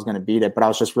knew I was going to beat it, but I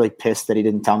was just really pissed that he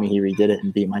didn't tell me he redid it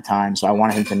and beat my time. So I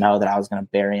wanted him to know that I was going to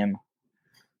bury him.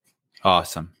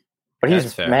 Awesome. But he's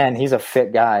a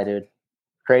fit guy, dude.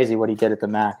 Crazy what he did at the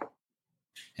MAC.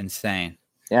 Insane.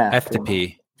 Yeah. F to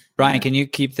P. Brian, can you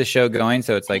keep the show going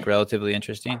so it's relatively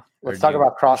interesting? Let's talk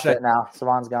about CrossFit now.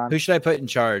 Savon's gone. Who should I put in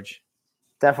charge?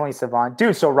 Definitely Savon.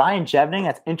 Dude, so Ryan Jevning,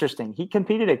 that's interesting. He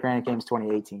competed at Granite Games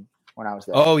 2018 when I was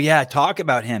there. Oh, yeah. Talk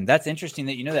about him. That's interesting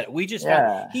that you know that.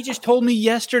 He just told me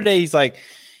yesterday, he's like,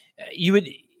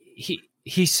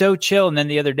 he's so chill. And then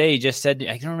the other day he just said,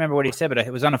 I can't remember what he said, but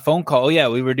it was on a phone call. Oh, yeah,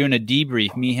 we were doing a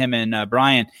debrief, me, him, and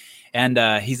Brian. And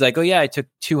he's like, oh, yeah, I took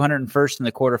 201st in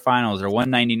the quarterfinals or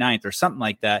 199th or something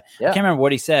like that. Yeah. I can't remember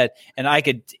what he said. And I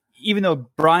could, even though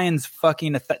Brian's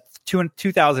fucking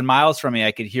 2,000 miles from me,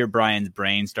 I could hear Brian's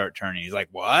brain start turning. He's like,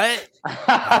 what?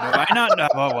 How do I not know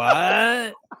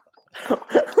what?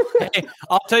 Hey,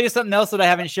 I'll tell you something else that I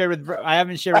haven't shared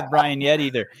with Brian yet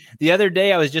either. The other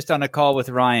day I was just on a call with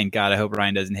Ryan. God, I hope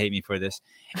Ryan doesn't hate me for this.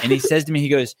 And he says to me, he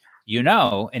goes,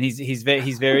 and he's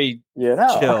very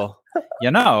chill.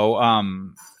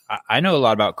 I know a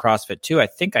lot about CrossFit too. I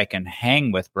think I can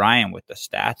hang with Brian with the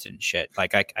stats and shit. I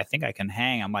think I can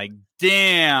hang. I'm like,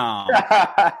 damn.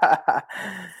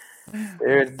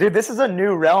 Dude, this is a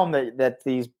new realm that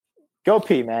these go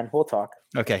pee, man. We'll talk.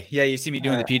 Okay. Yeah. You see me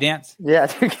doing the pee dance? Yeah.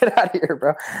 Dude, get out of here,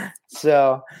 bro.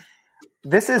 So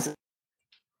this is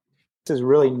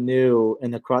really new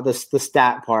in the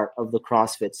stat part of the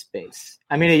CrossFit space.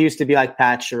 I mean, it used to be like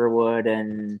Pat Sherwood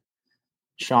and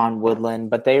Sean Woodland,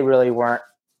 but they really weren't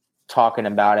talking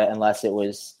about it unless it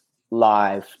was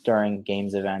live during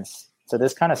games events. So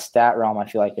this kind of stat realm, I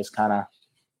feel like is I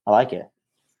like it.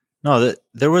 No,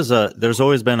 there's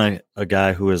always been a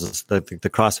guy who is the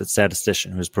CrossFit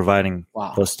statistician who's providing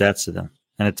those stats to them.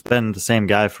 And it's been the same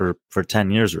guy for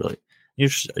 10 years, really.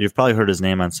 You've probably heard his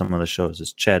name on some of the shows.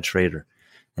 It's Chad Schrader.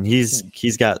 And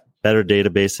he's got better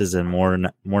databases and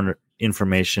more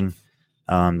information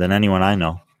than anyone I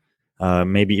know.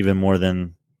 Maybe even more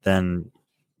than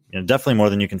definitely more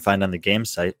than you can find on the game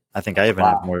site. I think I even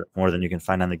have more than you can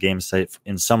find on the game site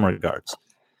in some regards.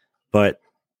 But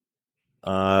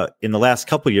in the last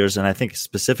couple of years, and I think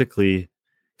specifically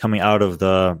coming out of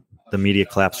the media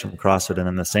collapse from CrossFit and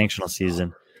then the sanctional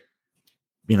season,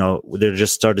 there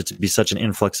just started to be such an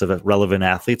influx of relevant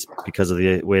athletes because of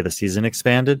the way the season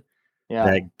expanded. Yeah.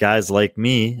 That guys like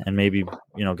me and maybe,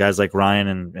 guys like Ryan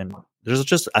and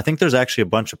I think there's actually a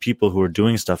bunch of people who are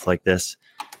doing stuff like this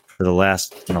for the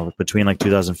last, between like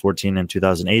 2014 and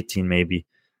 2018, maybe,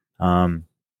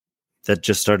 that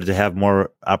just started to have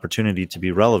more opportunity to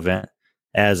be relevant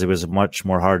as it was much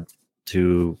more hard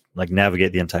to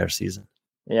navigate the entire season.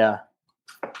 Yeah.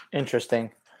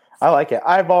 Interesting. I like it.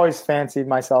 I've always fancied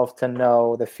myself to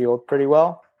know the field pretty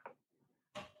well.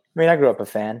 I mean, I grew up a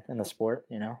fan in the sport,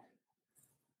 And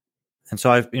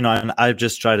so I've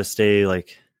just tried to stay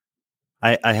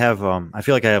I have I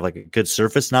feel like I have a good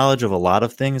surface knowledge of a lot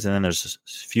of things, and then there's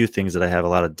a few things that I have a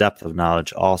lot of depth of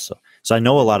knowledge also. So I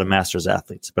know a lot of masters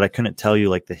athletes, but I couldn't tell you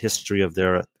the history of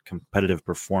their competitive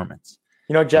performance.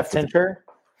 Jeff Tincher?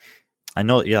 I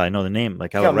know the name.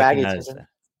 I would recognize that.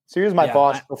 So he was my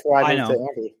boss before I moved to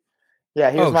Andy. Yeah,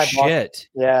 he was my boss.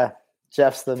 Yeah,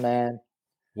 Jeff's the man.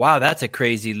 Wow, that's a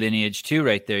crazy lineage too,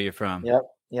 right there. You're from.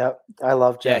 Yep. I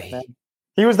love Jeff. Man.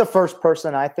 He was the first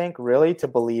person I think really to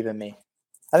believe in me.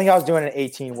 I think I was doing an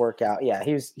 18 workout. Yeah,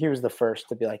 he was the first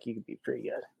to be like, you could be pretty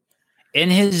good. In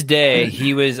his day,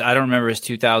 he was. I don't remember, his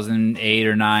 2008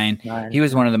 or 9. He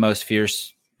was one of the most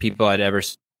fierce people I'd ever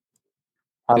seen.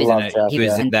 I love Jeff. He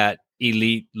was in that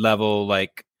elite level,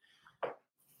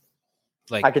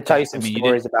 I could tell you some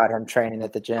stories about him training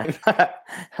at the gym.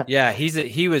 Yeah,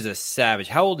 he was a savage.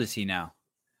 How old is he now?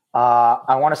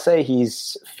 I want to say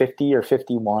he's 50 or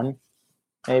 51,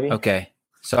 maybe. Okay,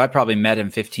 so I probably met him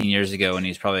 15 years ago, and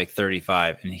he's probably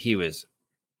 35, and he was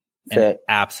an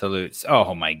absolute.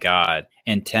 Oh my god,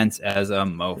 intense as a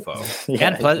mofo,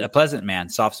 and a pleasant man,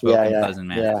 soft-spoken, pleasant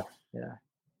man. Yeah.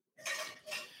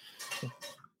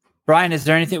 Brian, is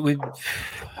there anything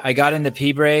I got in the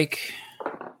pee break?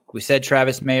 We said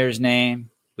Travis Mayer's name.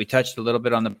 We touched a little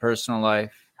bit on the personal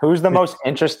life. Who's the most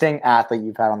interesting athlete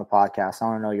you've had on the podcast? I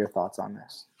want to know your thoughts on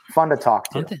this. Fun to talk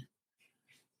to.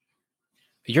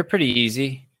 You're pretty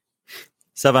easy.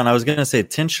 Sevan, I was going to say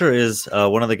Tincher is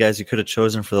one of the guys you could have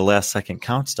chosen for the Last Second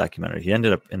Counts documentary. He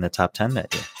ended up in the top 10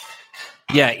 that year.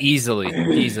 Yeah, easily.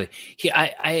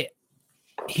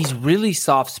 He's really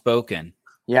soft-spoken.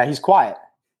 Yeah, he's quiet.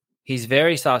 He's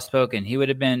very soft-spoken. He would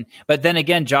have been, but then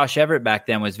again, Josh Everett back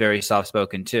then was very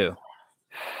soft-spoken too.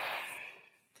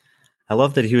 I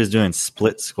love that he was doing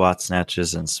split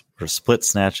snatches and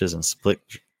split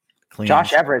cleans.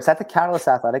 Josh Everett, is that the Catalyst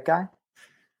Athletic guy?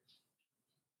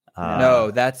 No,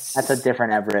 that's a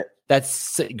different Everett.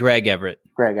 That's Greg Everett.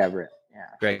 Greg Everett. Yeah.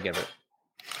 Greg Everett.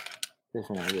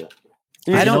 Different Everett.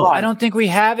 I don't think we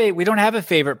don't have a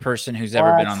favorite person who's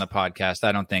ever been on the podcast.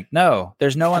 I don't think. No,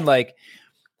 there's no one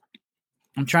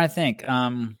I'm trying to think.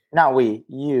 Not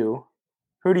you.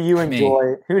 Who do you enjoy?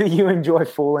 Me. Who do you enjoy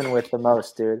fooling with the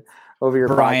most, dude? Over your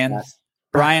podcast?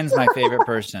 Brian's my favorite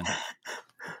person,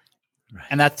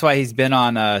 and that's why he's been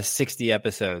on 60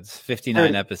 episodes,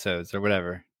 59 episodes, or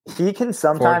whatever. He can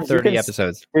sometimes 30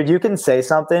 episodes. Dude, you can say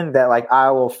something that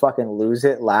I will fucking lose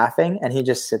it laughing, and he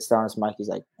just sits there on his mic. He's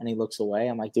like, and he looks away.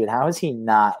 I'm like, dude, how is he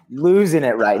not losing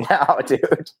it right now,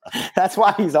 dude? That's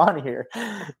why he's on here.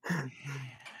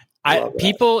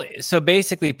 People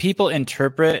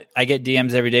interpret. I get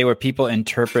DMs every day where people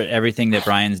interpret everything that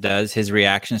Brian's does, his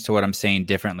reactions to what I'm saying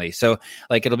differently. So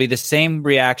it'll be the same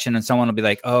reaction, and someone will be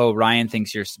like, "Oh, Brian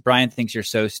thinks you're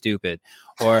so stupid,"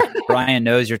 or "Brian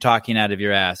knows you're talking out of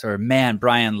your ass," or "Man,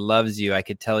 Brian loves you. I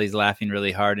could tell he's laughing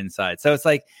really hard inside." So it's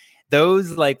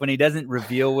those when he doesn't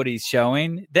reveal what he's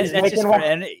showing, that's just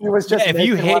he was just if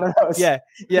you hate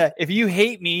if you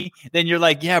hate me, then you're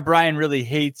like, yeah, Brian really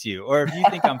hates you. Or if you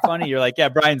think I'm funny, you're like, yeah,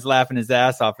 Brian's laughing his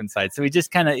ass off inside. So he's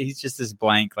just this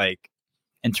blank,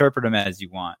 interpret him as you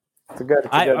want. It's a good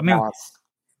balance.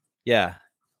 Yeah.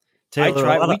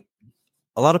 Taylor,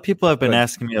 a lot of people have been Good.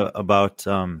 asking me about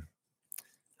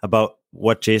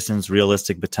what Jason's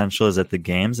realistic potential is at the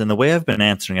games, and the way I've been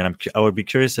answering it, I would be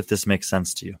curious if this makes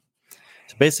sense to you.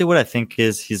 So basically, what I think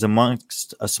is he's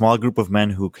amongst a small group of men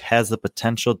who has the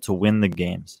potential to win the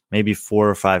games, maybe 4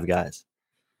 or 5 guys.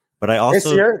 But I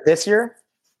also this year,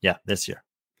 yeah, this year.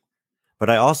 But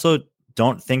I also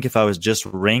don't think if I was just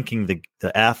ranking the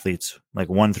athletes like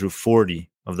 1 through 40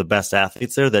 of the best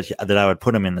athletes there that I would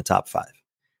put him in the top 5.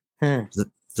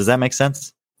 Does that make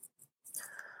sense?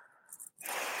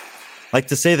 Like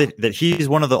to say that he's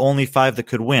one of the only 5 that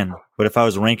could win, but if I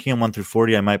was ranking him 1 through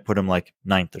 40, I might put him like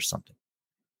 9th or something.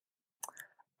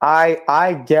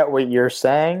 I get what you're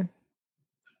saying.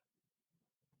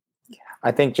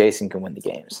 I think Jason can win the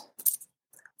games.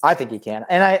 I think he can,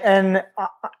 and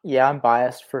I'm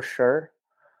biased for sure.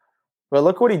 But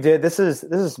look what he did. This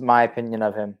is my opinion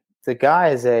of him. The guy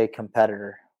is a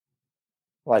competitor,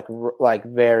 like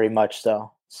very much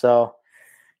so. So,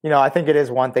 I think it is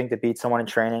one thing to beat someone in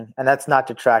training, and that's not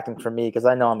detracting from me because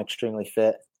I know I'm extremely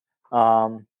fit.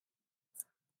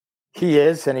 He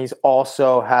is, and he's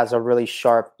also has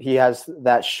he has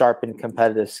that sharpened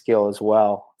competitive skill as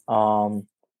well. And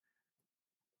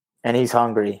he's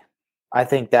hungry. I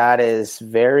think that is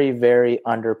very, very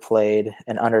underplayed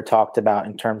and under talked about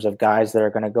in terms of guys that are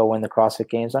going to go win the CrossFit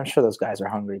Games. I'm sure those guys are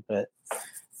hungry, but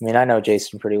I know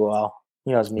Jason pretty well.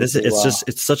 He knows me.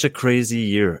 It's such a crazy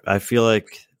year. I feel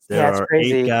like there are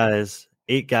crazy. 8 guys.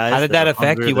 How did that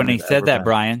affect you when he said that,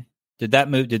 Brian? Did that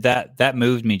move? That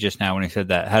moved me just now when he said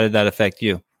that? How did that affect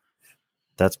you?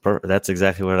 That's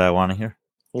exactly what I want to hear.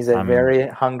 He's a very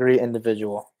hungry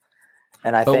individual,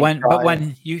 and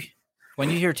when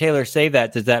you hear Taylor say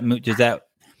that, does that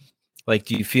like,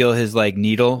 do you feel his like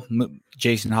needle,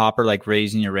 Jason Hopper, like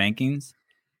raising your rankings?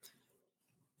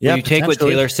 Yeah, will you take what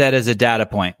Taylor said as a data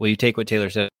point? Will you take what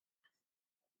Taylor said?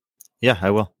 Yeah,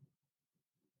 I will.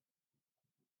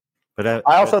 But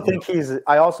I also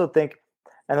think,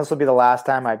 and this will be the last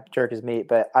time I jerk his meat,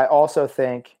 but I also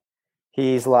think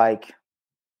he's like,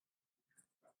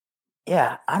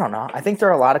 I don't know. I think there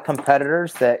are a lot of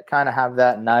competitors that kind of have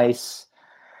that nice,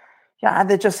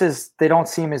 they don't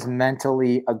seem as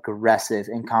mentally aggressive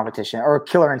in competition, or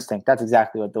killer instinct. That's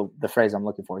exactly what the phrase I'm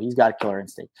looking for. He's got a killer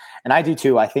instinct. And I do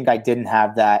too. I think I didn't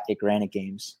have that at Granite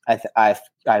Games. I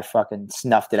fucking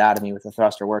snuffed it out of me with the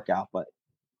thruster workout, but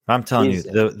I'm telling you,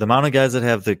 the amount of guys that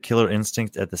have the killer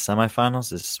instinct at the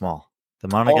semifinals is small. The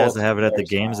amount of guys that have it at the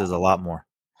games is a lot more.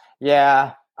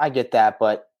 Yeah, I get that,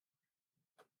 but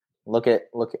look at,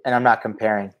 and I'm not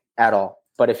comparing at all,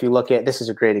 but if you look at, this is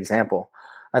a great example.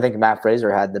 I think Matt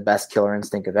Fraser had the best killer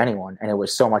instinct of anyone, and it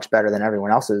was so much better than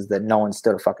everyone else's that no one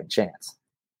stood a fucking chance.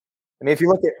 I mean, if you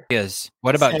look at Tia's,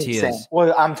 what about Tia's?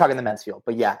 Well, I'm talking the men's field,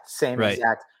 but same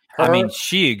exact.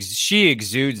 She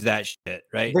exudes that shit,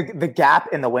 right? The gap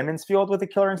in the women's field with the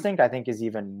killer instinct, I think, is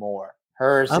even more.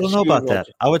 Hers. I don't know about that.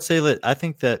 I would say that I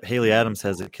think that Haley Adams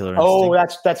has a killer instinct. Oh,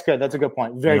 that's good. That's a good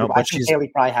point. Very good. I think Haley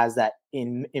probably has that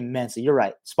immensely. You're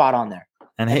right. Spot on there.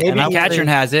 And Katrin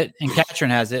has it. And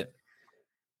Katrin has it.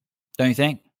 Don't you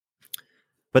think?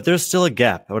 But there's still a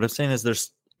gap. What I'm saying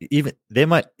is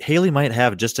Haley might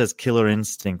have just as killer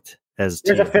instinct as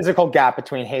Tia. There's a physical gap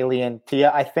between Haley and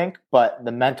Tia, I think, but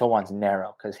the mental one's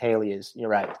narrow because Haley is, you're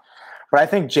right. But I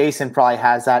think Jason probably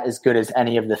has that as good as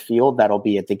any of the field that'll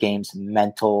be at the games,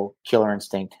 mental killer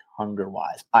instinct,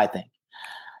 hunger-wise, I think.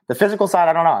 The physical side,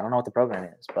 I don't know. I don't know what the program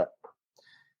is, but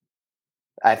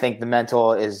I think the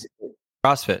mental is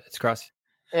CrossFit. It's CrossFit.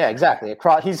 Yeah, exactly.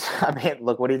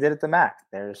 Look what he did at the MAC.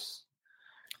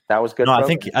 That was good. No, I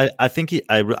think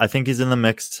he's in the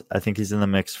mix. I think he's in the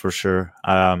mix for sure.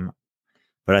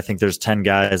 But I think there's 10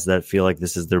 guys that feel like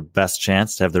this is their best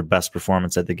chance to have their best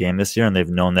performance at the game this year, and they've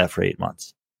known that for 8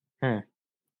 months.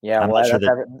 Yeah,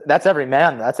 that's every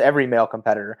man. That's every male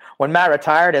competitor. When Matt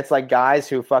retired, it's like guys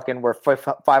who fucking were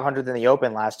 500th in the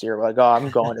Open last year were like, "Oh, I'm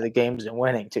going to the games and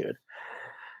winning, dude."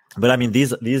 But I mean,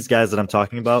 these guys that I'm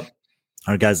talking about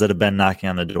are guys that have been knocking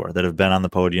on the door, that have been on the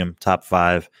podium, top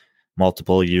 5,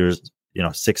 multiple years,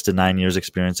 6 to 9 years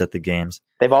experience at the games.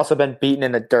 They've also been beaten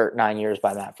in the dirt 9 years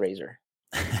by Matt Fraser.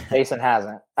 Jason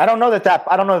hasn't. I don't know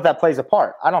that plays a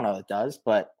part. I don't know it does,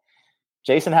 but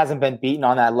Jason hasn't been beaten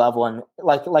on that level. And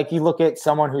like you look at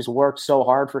someone who's worked so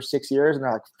hard for 6 years and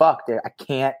they're like, fuck, dude, I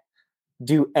can't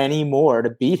do any more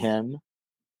to beat him.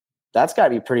 That's got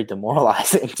to be pretty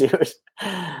demoralizing, dude.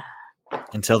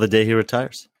 Until the day he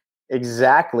retires.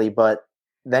 Exactly, but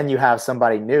then you have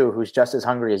somebody new who's just as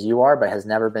hungry as you are, but has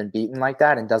never been beaten like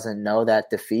that and doesn't know that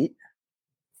defeat.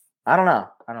 I don't know.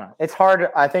 It's hard.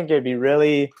 I think it'd be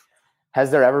really –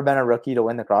 has there ever been a rookie to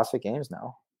win the CrossFit Games?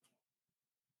 No.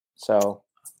 So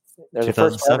There's a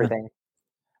first for 2007. everything.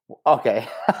 Okay.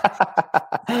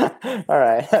 All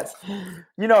right.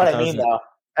 You know what I mean, 2000. though.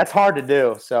 That's hard to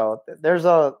do. So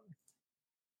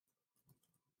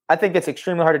I think it's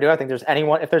extremely hard to do. I think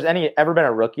if there's ever been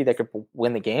a rookie that could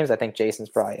win the games, I think Jason's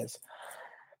probably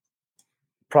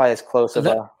as close of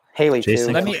a Haley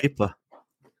Jason too. Khalipa.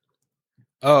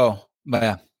 Oh,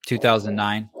 yeah,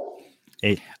 2009.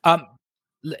 8.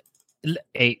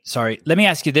 8. Sorry. Let me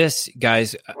ask you this,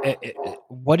 guys.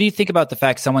 What do you think about the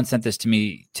fact someone sent this to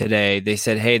me today? They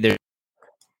said, "Hey, there's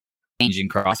changing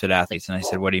CrossFit athletes," and I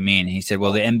said, "What do you mean?" And he said,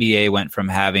 "Well, the NBA went from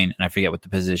having, and I forget what the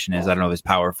position is. I don't know if it's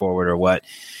power forward or what,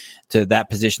 to that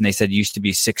position. They said used to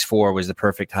be 6'4" was the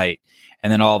perfect height,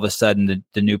 and then all of a sudden,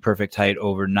 the new perfect height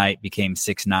overnight became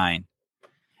 6'9."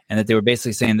 And that they were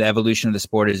basically saying the evolution of the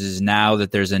sport is now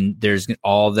that there's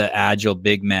all the agile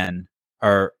big men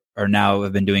are now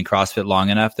have been doing CrossFit long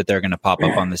enough that they're going to pop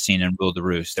up on the scene and rule the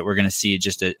roost. That we're going to see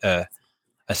just a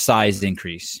size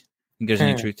increase. Think there's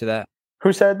any truth to that?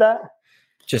 Who said that?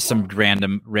 Just some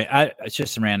random. It's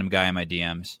just some random guy in my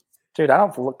DMs. Dude, I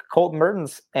don't look. Colton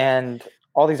Mertens and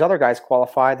all these other guys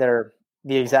qualify that are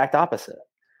the exact opposite.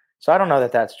 So I don't know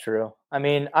that that's true. I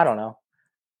mean, I don't know.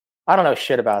 I don't know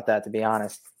shit about that, to be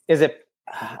honest. Is it?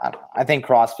 I think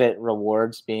CrossFit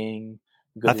rewards being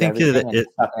good. I think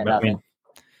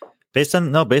based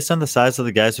on the size of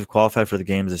the guys who've qualified for the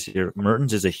games this year,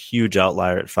 Mertens is a huge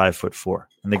outlier at 5'4",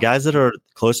 and the guys that are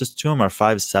closest to him are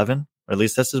 5'7", or at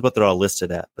least this is what they're all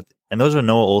listed at. And those are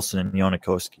Noah Olsen and Jona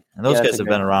Koski, and those guys have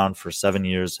been around for 7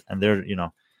 years, and they're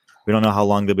we don't know how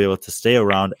long they'll be able to stay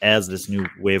around as this new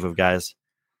wave of guys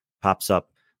pops up.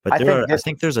 But I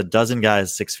think there's a dozen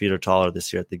guys 6 feet or taller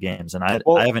this year at the games, and I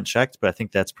haven't checked, but I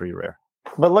think that's pretty rare.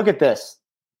 But look at this,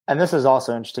 and this is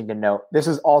also interesting to note. This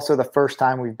is also the first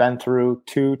time we've been through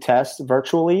 2 tests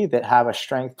virtually that have a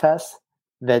strength test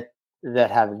that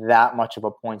have that much of a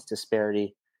points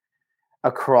disparity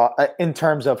across in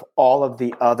terms of all of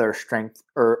the other strength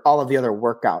or all of the other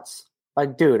workouts.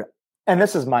 Like, dude, and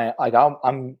this is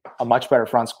I'm a much better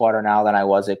front squatter now than I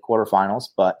was at quarterfinals,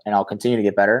 and I'll continue to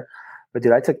get better. But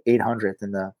dude, I took 800th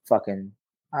in the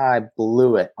I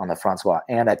blew it on the front squat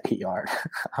and I PR'd.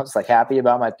 I was like happy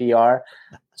about my PR.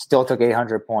 Still took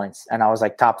 800 points, and I was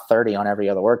like top 30 on every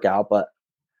other workout. But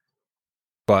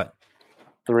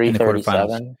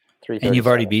 337, 337. And you've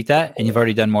already beat that, and you've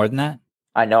already done more than that.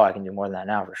 I know I can do more than that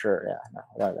now for sure. Yeah, no,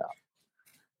 without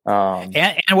doubt.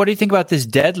 And what do you think about this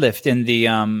deadlift in the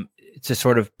to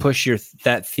sort of push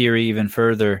that theory even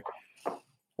further?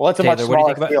 Well, it's a much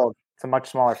smaller field. It's a much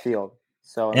smaller field.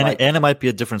 So and it might be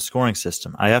a different scoring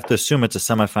system. I have to assume it's a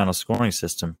semifinal scoring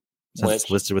system since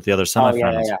it's listed with the other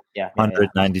semifinals. 100,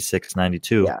 96,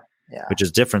 92, which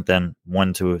is different than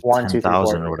 1 to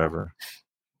 10,000 or whatever.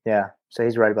 Yeah, so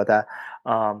he's right about that.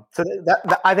 So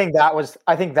I think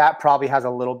that probably has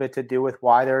a little bit to do with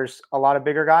why there's a lot of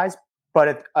bigger guys.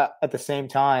 But at the same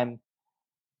time,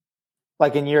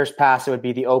 like in years past, it would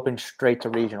be the open straight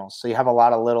to regionals. So you have a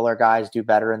lot of littler guys do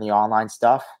better in the online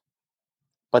stuff.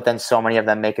 But then so many of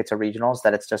them make it to regionals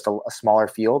that it's just a smaller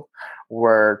field,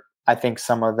 where I think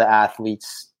some of the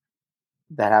athletes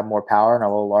that have more power and are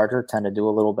a little larger tend to do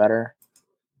a little better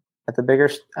at the bigger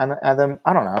and them.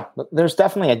 I don't know. There's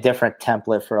definitely a different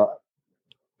template for.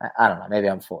 I don't know. Maybe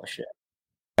I'm full of shit.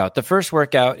 The first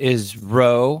workout is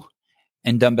row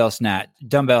and dumbbell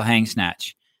hang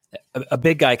snatch. A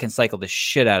big guy can cycle the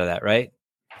shit out of that, right?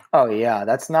 Oh yeah,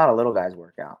 that's not a little guy's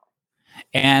workout.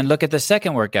 And look at the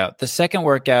second workout. The second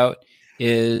workout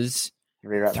is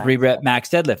 3 rep max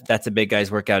deadlift. That's a big guy's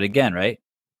workout again, right?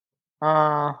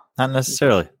 Not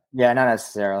necessarily. Yeah, not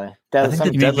necessarily.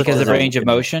 You mean because of range of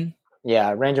motion?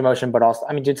 Yeah, range of motion, but also,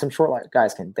 dude, some short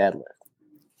guys can deadlift.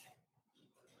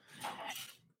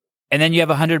 And then you have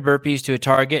 100 burpees to a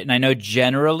target, and I know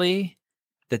generally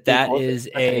that is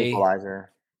an equalizer.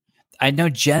 I know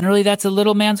generally that's a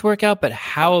little man's workout, but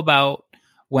how about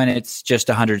when it's just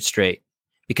 100 straight?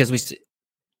 Because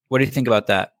what do you think about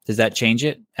that? Does that change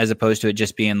it as opposed to it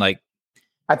just being like?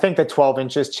 I think the 12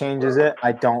 inches changes it.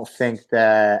 I don't think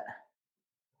that.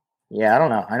 Yeah, I don't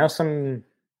know. I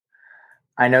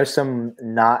know some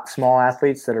not small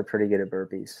athletes that are pretty good at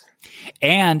burpees.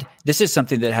 And this is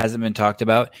something that hasn't been talked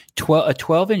about. A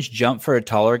 12-inch jump for a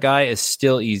taller guy is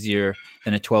still easier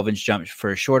than a 12-inch jump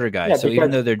for a shorter guy. Yeah, so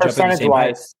even though they're jumping the same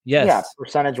height, yes. Yeah,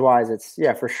 percentage-wise, it's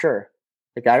for sure.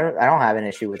 Like I don't have an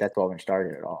issue with that 12-inch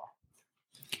target at all.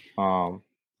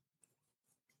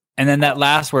 And then that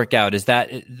last workout, is that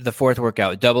the fourth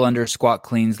workout? Double under, squat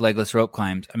cleans, legless rope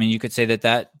climbs. I mean, you could say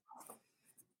that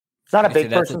it's not a big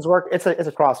person's work. It's a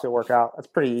CrossFit workout. That's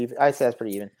pretty even. I say that's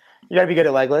pretty even. You got to be good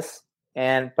at legless,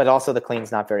 but also the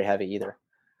clean's not very heavy either.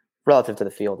 relative to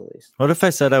the field at least. What if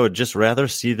I said I would just rather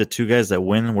see the two guys that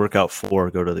win workout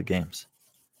 4 go to the games?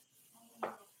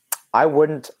 I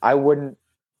wouldn't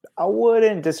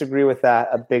disagree with that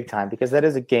a big time because that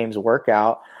is a games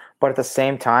workout. But at the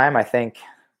same time, I think.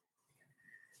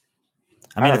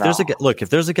 I mean, if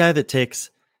there's a guy that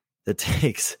takes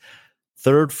 3rd,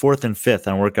 4th, and 5th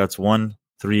on workouts 1,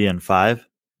 3, and 5,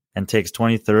 and takes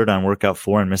 23rd on workout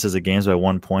 4 and misses the games by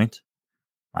 1 point,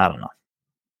 I don't know.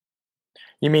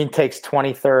 You mean takes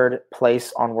 23rd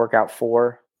place on workout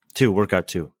 4? Workout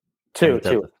 2.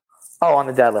 Two. Oh, on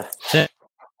the deadlift.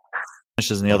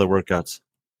 Finishes in the other workouts,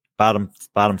 bottom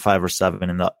 5 or 7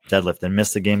 in the deadlift, and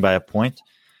missed the game by a point.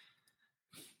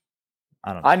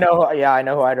 I don't know. I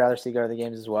know who I'd rather see go to the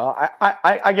games as well.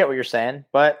 I get what you're saying,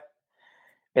 but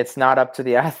it's not up to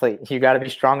the athlete. You got to be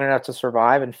strong enough to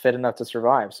survive and fit enough to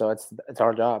survive. So it's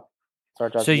our job. It's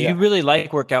our job. So you really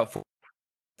like workout 4?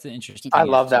 It's an interesting. I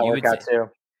love that workout too.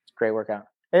 It's a great workout.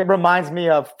 It reminds me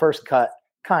of First Cut,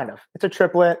 kind of. It's a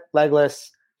triplet,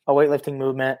 legless, a weightlifting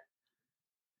movement.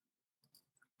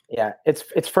 Yeah,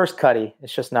 it's First Cutty.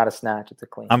 It's just not a snatch. It's a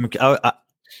clean. I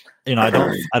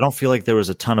don't feel like there was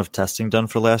a ton of testing done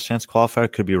for Last Chance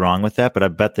Qualifier. Could be wrong with that, but I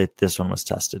bet that this one was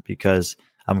tested because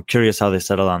I'm curious how they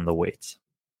settled on the weights.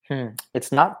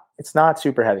 It's not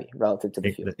super heavy relative to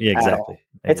the field. Yeah, exactly.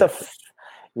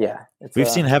 We've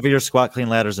seen heavier squat clean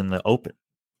ladders in the open.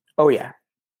 Oh yeah,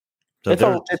 so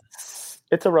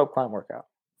it's a rope climb workout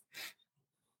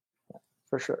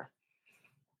for sure.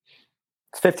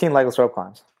 It's 15 legless rope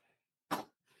climbs.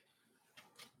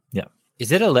 Yeah.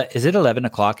 Is it 11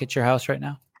 o'clock at your house right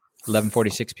now?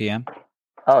 11:46 p.m.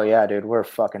 Oh yeah, dude, we're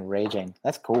fucking raging.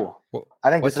 That's cool. I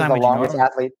think this is the would you longest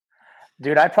normally- athlete.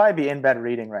 Dude, I'd probably be in bed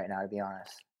reading right now, to be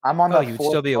honest. I'm on you'd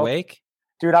still be awake?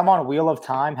 Dude, I'm on Wheel of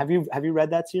Time. Have you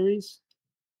read that series?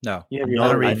 No. Yeah,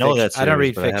 I know that. I don't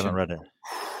read but I fiction. haven't read it.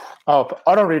 Oh,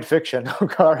 I don't read fiction.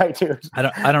 All right, dude. I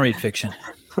don't read fiction.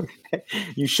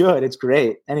 You should. It's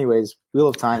great. Anyways, Wheel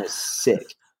of Time is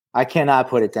sick. I cannot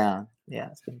put it down.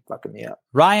 Yeah, it's been fucking me up.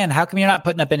 Ryan, how come you're not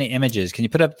putting up any images? Can you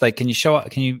put up can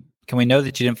we know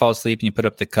that you didn't fall asleep and you put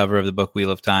up the cover of the book Wheel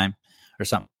of Time or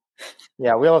something?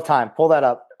 Yeah, Wheel of Time. Pull that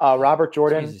up. Robert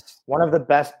Jordan, Jesus. one of the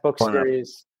best book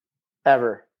series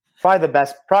ever. Probably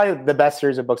the best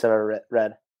series of books I've ever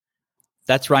read.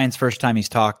 That's Ryan's first time he's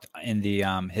talked in the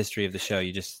history of the show.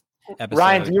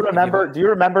 Ryan, do you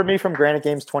remember me from Granite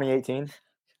Games 2018?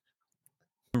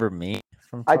 Remember me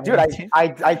from I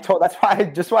told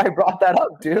that's why I brought that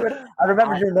up, dude. I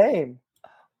remember your name.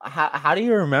 How do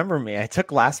you remember me? I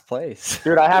took last place.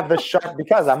 Dude, I have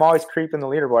because I'm always creeping the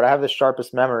leaderboard. I have the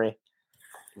sharpest memory.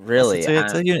 Really?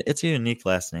 It's a unique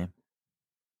last name.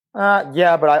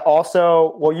 Yeah, but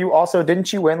you also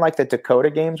didn't you win like the Dakota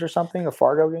games or something, the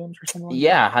Fargo games or something?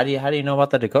 Yeah. How do you know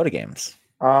about the Dakota games?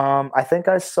 I think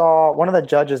I saw one of the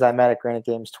judges I met at Granite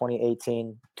Games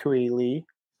 2018, Tui Lee.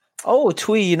 Oh,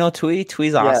 Tui, you know Tui?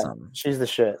 Tui's awesome. She's the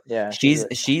shit. Yeah.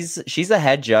 She's a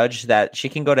head judge that she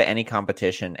can go to any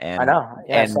competition and I know.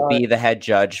 Yeah, and be the head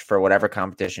judge for whatever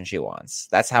competition she wants.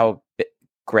 That's how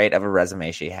great of a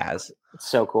resume she has. It's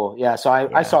so cool. Yeah, so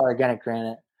I saw her again at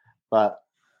Granite. But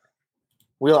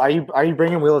are you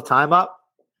bringing Wheel of Time up?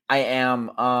 I am.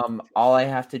 All I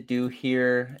have to do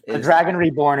here is The Dragon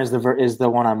Reborn is the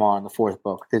one I'm on, the 4th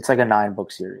book. It's like a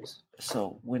 9-book series.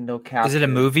 So window cap. Is it a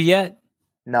movie yet?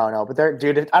 No, but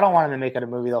dude, I don't want them to make it a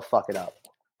movie. They'll fuck it up.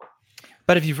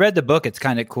 But if you've read the book, it's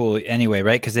kind of cool anyway,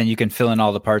 right? Because then you can fill in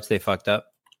all the parts they fucked up.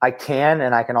 I can,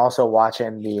 and I can also watch it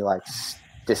and be like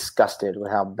disgusted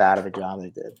with how bad of a job they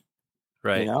did.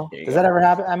 Right? You know, does that ever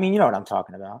happen? I mean, you know what I'm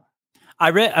talking about. I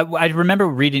remember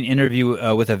reading an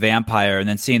interview with a vampire and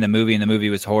then seeing the movie, and the movie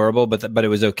was horrible, but it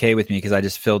was okay with me because I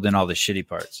just filled in all the shitty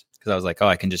parts because I was like, oh,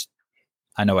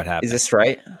 I know what happened. Is this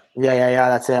right? Yeah.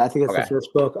 That's it. I think it's the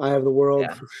first book. Eye of the World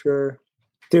for sure.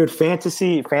 Dude,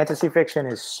 fantasy fiction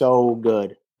is so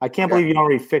good. I can't believe you don't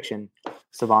read fiction,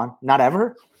 Savan. Not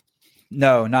ever?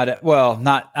 No,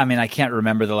 not. I mean, I can't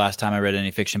remember the last time I read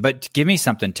any fiction, but give me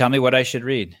something. Tell me what I should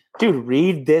read. Dude,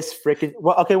 read this freaking.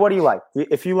 Well, okay, what do you like?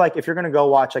 If you're going to go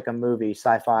watch like a movie,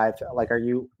 sci-fi,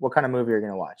 what kind of movie are you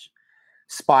going to watch?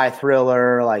 Spy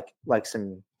thriller, like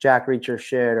some Jack Reacher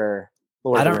shit, or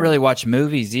I don't really watch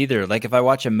movies either. Like if I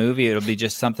watch a movie, it'll be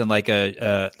just something like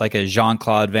a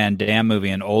Jean-Claude Van Damme movie,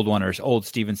 an old one, or old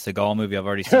Steven Seagal movie I've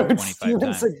already seen 25 Steven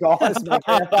times. Seagal is my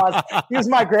grandpa's. He was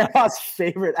my grandpa's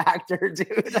favorite actor,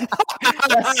 dude.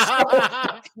 That's so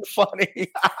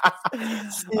funny.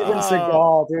 Steven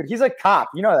Seagal, dude. He's a cop.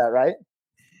 You know that, right?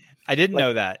 I didn't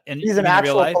know that. And he's an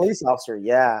actual police officer.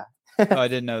 Yeah. Oh, I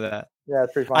didn't know that. Yeah,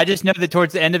 it's pretty funny. I just know that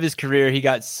towards the end of his career, he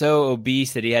got so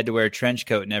obese that he had to wear a trench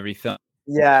coat in every film.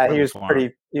 Yeah, he was for him.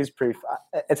 pretty. He was pretty.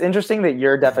 It's interesting that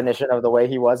your definition of the way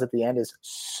he was at the end is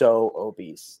so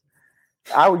obese.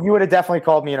 You would have definitely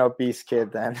called me an obese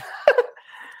kid then.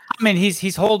 I mean,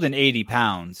 he's holding 80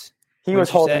 pounds. He Wouldn't was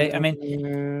you holding. say? I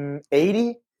mean,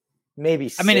 80, maybe.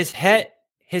 60. I mean,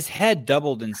 his head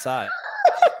doubled in size.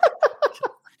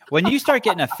 When you start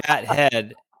getting a fat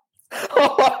head,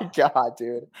 Oh my god,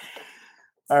 dude!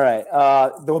 All right,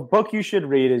 the book you should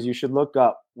read is you should look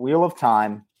up Wheel of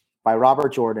Time by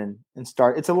Robert Jordan and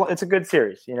start. It's a good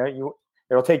series. You know,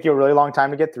 it'll take you a really long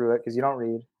time to get through it because you don't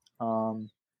read.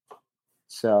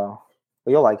 But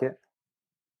you'll like it.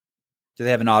 do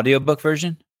they have an audiobook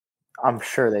version? I'm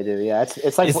sure they do. Yeah,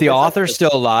 it's like Is the author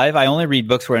still alive? I only read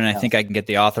books where I No. think I can get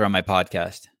the author on my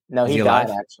podcast. No, Is he he died.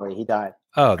 alive? Actually, he died.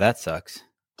 Oh, that sucks.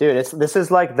 Dude, this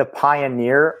is like the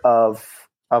pioneer of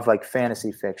like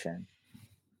fantasy fiction.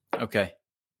 Okay.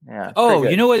 Yeah. it's Oh, pretty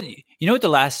good. you know what the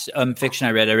last fiction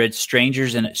I read? I read Stranger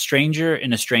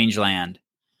in a Strange Land.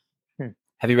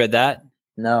 Have you read that?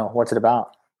 No, what's it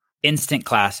about? Instant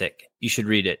classic. You should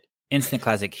read it. Instant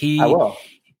classic. I will.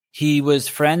 He was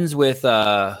friends with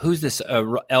who's this?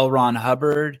 L. Ron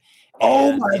Hubbard. Oh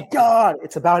And- my god,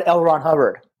 it's about L. Ron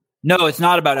Hubbard. No, it's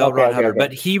not about L. Okay, Ron okay, Hubbard, okay.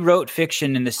 but he wrote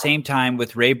fiction in the same time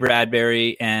with Ray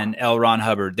Bradbury and L. Ron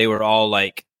Hubbard. They were all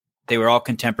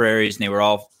contemporaries, and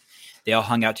they all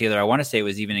hung out together. I want to say it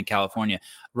was even in California.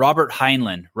 Robert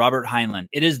Heinlein.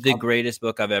 It is the greatest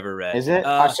book I've ever read. Is it?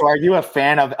 So are you a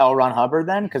fan of L. Ron Hubbard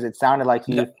then? Because it sounded like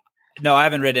you. No, I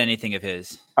haven't read anything of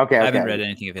his. Okay, I haven't read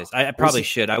anything of his. I probably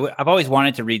should. I've always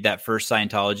wanted to read that first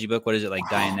Scientology book. What is it, like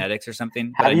Dianetics or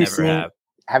something? But I never have.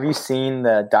 Have you seen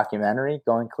the documentary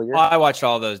Going Clear? Oh, I watched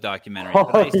all those documentaries.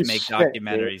 But I used to Holy make shit,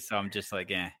 documentaries, dude. so I'm just like,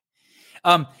 eh.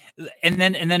 And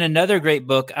then another great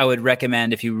book I would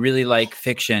recommend if you really like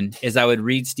fiction is I would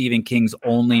read Stephen King's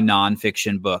only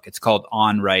nonfiction book. It's called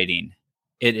On Writing.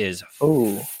 It is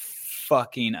Ooh.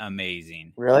 fucking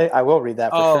amazing. Really? I will read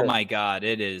that for Oh sure. my god,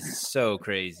 it is so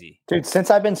crazy. Dude, since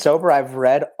I've been sober, I've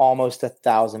read almost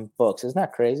 1,000 books. Isn't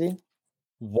that crazy?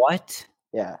 What?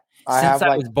 Yeah. Since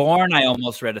I was born, I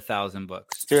almost read 1,000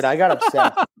 books. Dude, I got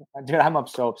obsessed. Dude, I'm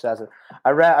so obsessive.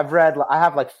 I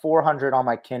have like 400 on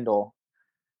my Kindle,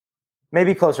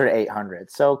 maybe closer to 800.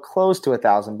 So close to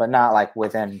 1,000, but not like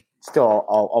within still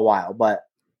a while. But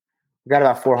I got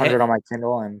about 400 on my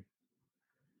Kindle and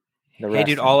the rest. Hey,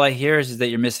 dude, all I hear is that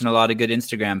you're missing a lot of good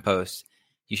Instagram posts.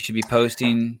 You should be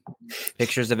posting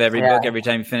pictures of every book every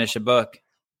time you finish a book.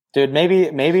 Dude, maybe.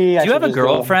 Do you have a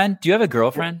girlfriend? Do you have a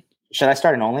girlfriend? Should I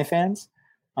start an OnlyFans?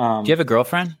 Do you have a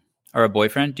girlfriend or a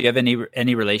boyfriend? Do you have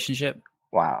any relationship?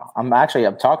 Wow. I'm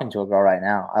talking to a girl right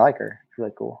now. I like her. She's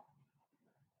really cool.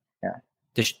 Yeah.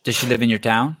 Does she live in your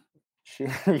town?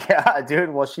 Yeah,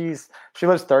 dude. Well, she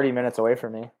lives 30 minutes away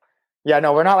from me. Yeah,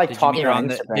 no, we're not like talking on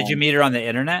Instagram. Did you meet her on the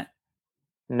internet?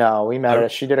 No, we met her.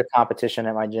 She did a competition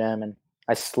at my gym and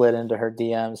I slid into her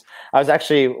DMs. I was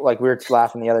actually we were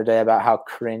laughing the other day about how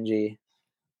cringy.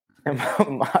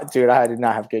 Dude, I did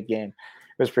not have good game.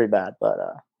 It was pretty bad, but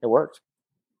it worked.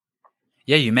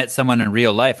 Yeah, you met someone in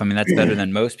real life. I mean, that's better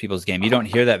than most people's game. You don't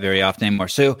hear that very often anymore.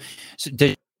 So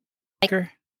did you like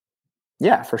her?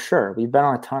 Yeah, for sure. We've been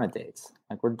on a ton of dates.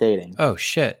 Like we're dating. Oh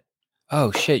shit.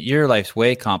 Your life's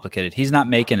way complicated. He's not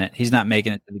making it. He's not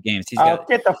making it to the games. He's got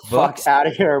get the books. fuck out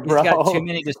of here, bro. He's got too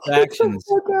many distractions.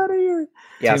 Get the fuck out of here.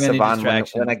 Yeah, Too many Saban,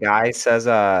 distractions. when a guy says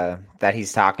that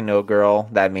he's talking to a girl,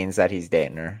 that means that he's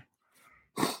dating her.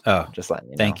 Oh, Just letting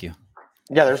you know. thank you.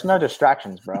 Yeah, there's no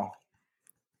distractions, bro.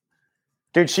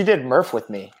 Dude, she did Murph with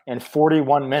me in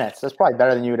 41 minutes. That's probably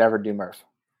better than you would ever do Murph.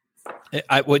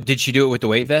 What did she do it with the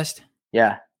weight vest?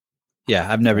 Yeah.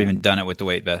 Yeah, I've never even done it with the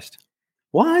weight vest.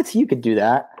 What? You could do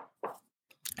that.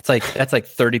 That's like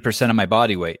 30% of my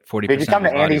body weight, 40%. If you come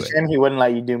of to my body Andy's weight. gym, he wouldn't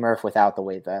let you do Murph without the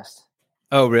weight vest.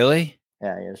 Oh, really?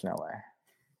 Yeah, there's no way.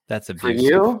 That's For abusive.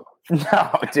 you?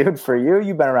 No, dude, for you,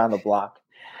 you've been around the block.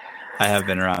 I have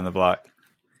been around the block.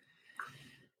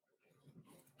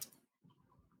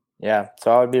 Yeah,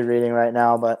 so I would be reading right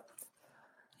now, but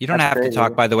You don't That's have crazy. to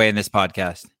talk, by the way, in this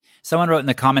podcast. Someone wrote in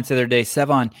the comments the other day,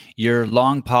 Sevon, your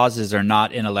long pauses are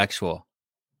not intellectual.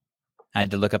 I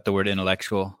had to look up the word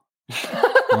intellectual.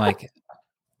 I'm like,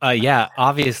 yeah,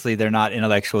 obviously they're not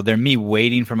intellectual. They're me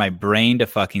waiting for my brain to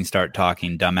fucking start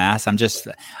talking, dumbass.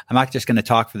 I'm not just going to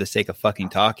talk for the sake of fucking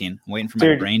talking. I'm waiting for my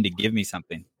Dude. brain to give me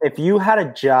something. if you had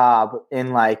a job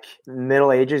in like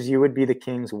Middle Ages, you would be the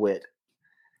king's wit.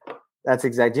 That's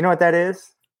exact. Do you know what that is?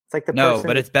 It's like the No, person.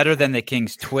 but it's better than the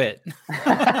king's twit.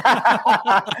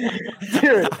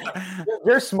 Dude,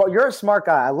 you're smart. You're a smart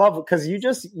guy. I love it because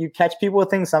you catch people with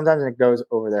things sometimes and it goes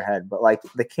over their head. But like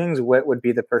the king's wit would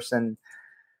be the person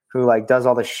who like does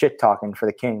all the shit talking for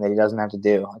the king that he doesn't have to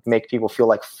do, like make people feel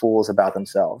like fools about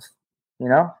themselves, you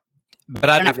know? But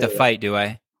I don't have to fight, do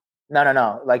I?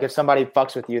 No. Like if somebody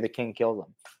fucks with you, the king kills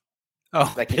them.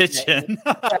 Oh, Like pitching.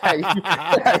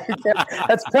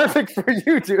 That's perfect for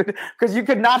you, dude, because you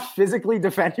could not physically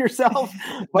defend yourself,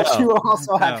 but No, you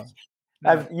also no.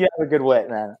 you have a good wit,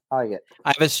 man. I like it. I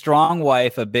have a strong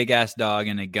wife, a big ass dog,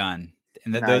 and a gun.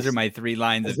 And those Nice. are my 3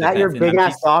 lines Is of that your defense. And big I'm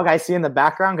ass dog I see in the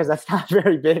background? Because that's not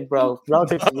very big, bro.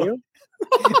 Relative to you.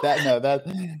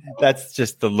 That's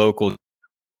just the local.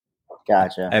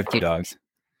 Gotcha. I have 2 dogs.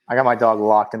 I got my dog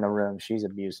locked in the room. She's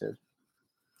abusive.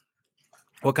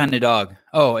 What kind of dog?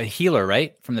 Oh, a healer,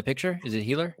 right? From the picture? Is it a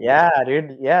healer? Yeah,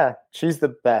 dude. Yeah. She's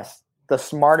the best. The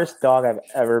smartest dog I've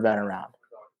ever been around.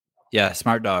 Yeah,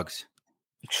 smart dogs.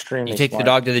 Extremely You take smart. the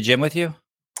dog to the gym with you?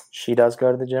 She does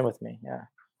go to the gym with me. Yeah.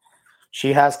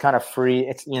 She has kind of free,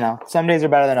 it's, some days are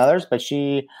better than others, but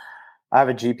I have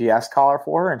a GPS collar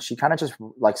for her, and she kind of just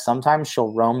like sometimes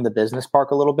she'll roam the business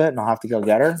park a little bit and I'll have to go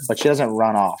get her, but she doesn't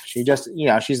run off. She just,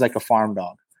 she's like a farm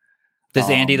dog. Does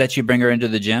Andy let you bring her into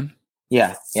the gym?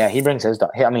 Yeah. Yeah. He brings his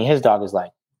dog. His dog is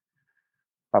like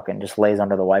fucking just lays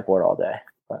under the whiteboard all day,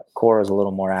 but Cora's a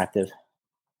little more active.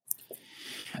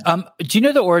 Do you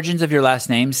know the origins of your last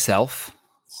name, Self?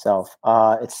 Self.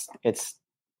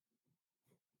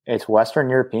 It's Western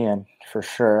European for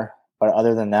sure. But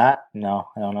other than that, no,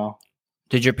 I don't know.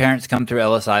 Did your parents come through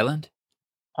Ellis Island?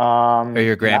 Or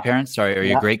your grandparents?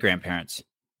 Your great grandparents?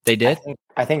 They did?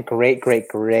 I think great.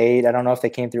 I don't know if they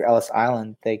came through Ellis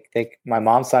Island. They my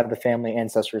mom's side of the family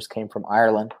ancestors came from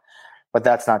Ireland, but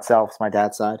that's not Self. It's my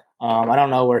dad's side. I don't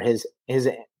know where his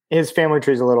family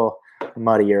tree is a little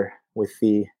muddier with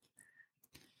the,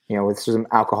 with some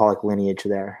alcoholic lineage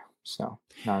there. So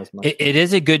not as much. It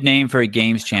is a good name for a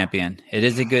games champion.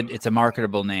 It's a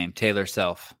marketable name, Taylor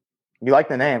Self. You like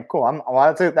the name? Cool.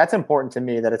 That's important to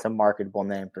me that it's a marketable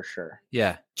name for sure.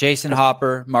 Yeah. Jason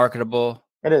Hopper, marketable.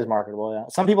 It is marketable, yeah.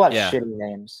 Some people have shitty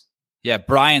names. Yeah,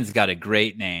 Brian's got a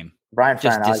great name. Brian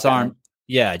Fran,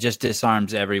 just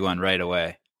disarms everyone right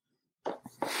away.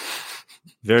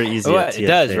 Very easy. Oh, it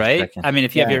does, right? Second. I mean,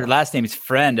 if you have your last name's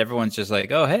Friend, everyone's just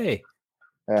like, oh, hey.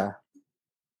 Yeah.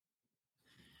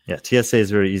 Yeah, TSA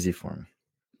is very easy for me.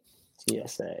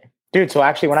 TSA. Dude, so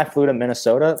actually when I flew to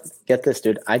Minnesota, get this,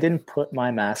 dude, I didn't put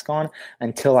my mask on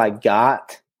until I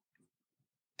got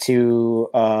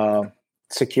to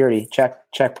security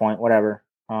checkpoint, whatever.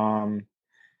 And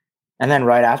then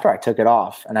right after I took it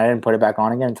off, and I didn't put it back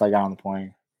on again until I got on the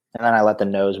plane. And then I let the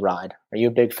nose ride. Are you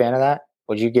a big fan of that?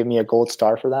 Would you give me a gold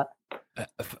star for that?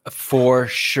 For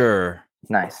sure.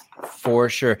 Nice. For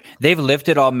sure. They've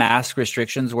lifted all mask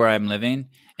restrictions where I'm living,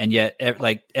 and yet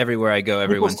everywhere I go,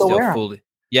 everyone's still fully.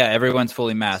 Yeah, everyone's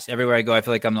fully masked. Everywhere I go, I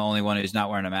feel like I'm the only one who's not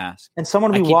wearing a mask. And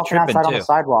someone will be walking outside on the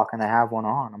sidewalk and they have one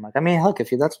on. I'm like, look, if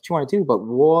that's what you want to do, but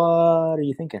what are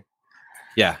you thinking?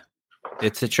 Yeah,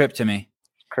 it's a trip to me.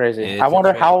 Crazy. I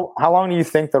wonder how long do you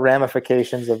think the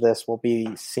ramifications of this will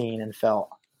be seen and felt?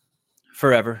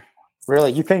 Forever.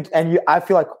 Really? You think? And I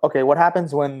feel like, okay, what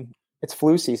happens when it's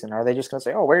flu season? Are they just going to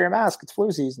say, oh, wear your mask, it's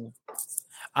flu season?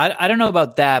 I don't know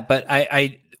about that, but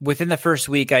I within the first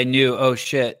week, I knew, oh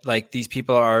shit, like these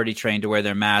people are already trained to wear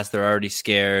their masks. They're already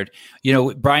scared.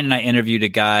 Brian and I interviewed a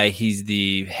guy. He's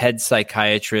the head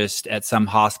psychiatrist at some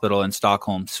hospital in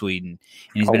Stockholm, Sweden.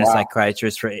 And he's been a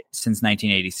psychiatrist since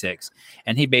 1986.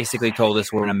 And he basically told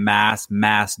us we're in a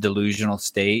mass delusional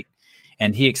state.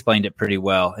 And he explained it pretty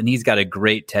well. And he's got a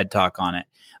great TED Talk on it.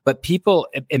 But people,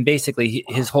 and basically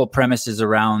his whole premise is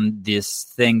around this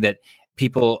thing that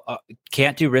people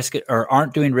can't do risk or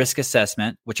aren't doing risk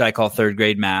assessment, which I call third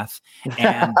grade math.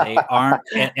 And they aren't,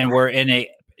 and we're in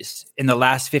the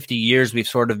last 50 years, we've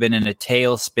sort of been in a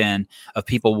tailspin of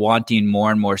people wanting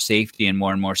more and more safety and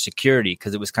more security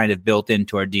because it was kind of built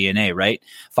into our DNA, right?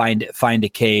 Find a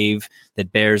cave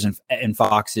that bears and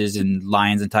foxes and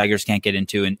lions and tigers can't get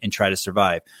into and try to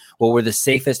survive. Well, we're the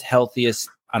safest, healthiest,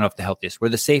 I don't know if the healthiest, we're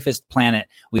the safest planet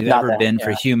we've ever been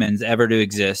for humans ever to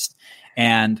exist.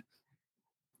 And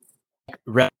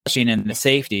relishing in the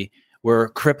safety, we're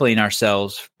crippling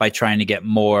ourselves by trying to get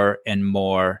more and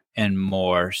more and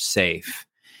more safe.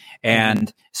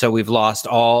 And so we've lost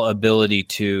all ability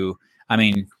to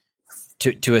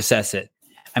assess it.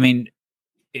 I mean,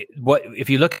 if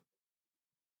you look at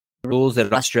the rules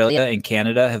that Australia and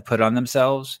Canada have put on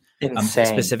themselves,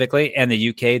 specifically, and the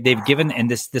UK, they've given, and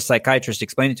this psychiatrist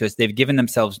explained it to us, they've given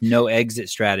themselves no exit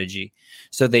strategy.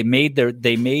 So they made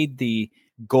the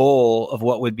goal of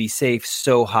what would be safe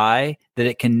so high that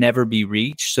it can never be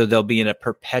reached. So they'll be in a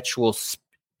perpetual,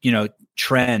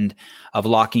 trend of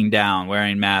locking down,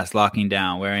 wearing masks, locking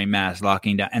down, wearing masks,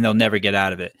 locking down, and they'll never get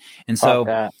out of it. And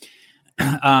so,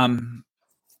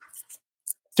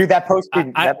 dude, that post.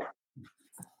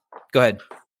 go ahead.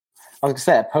 I was gonna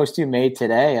say that post you made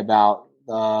today about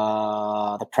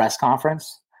the press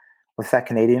conference with that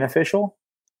Canadian official.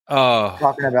 Oh,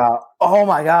 Talking about, oh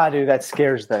my God, dude, that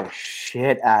scares the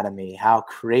shit out of me. How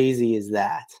crazy is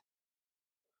that?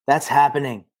 That's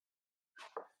happening.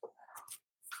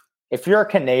 If you're a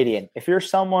Canadian, if you're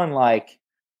someone like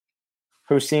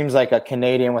who seems like a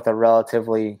Canadian with a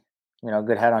relatively,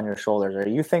 good head on your shoulders, are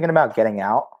you thinking about getting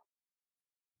out?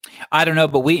 I don't know,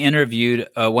 but we interviewed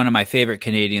one of my favorite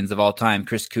Canadians of all time,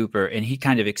 Chris Cooper, and he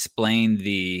kind of explained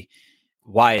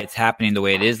why it's happening the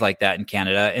way it is like that in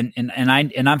Canada.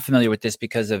 And I'm familiar with this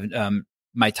because of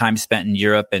my time spent in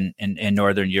Europe and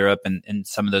Northern Europe and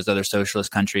some of those other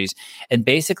socialist countries. And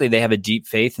basically they have a deep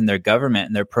faith in their government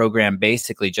and their program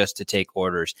basically just to take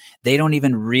orders. They don't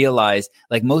even realize,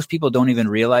 like most people don't even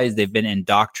realize they've been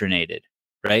indoctrinated,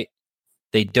 right?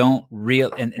 They don't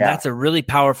and that's a really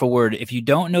powerful word. If you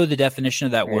don't know the definition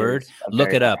of that word,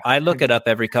 look it up. I look it up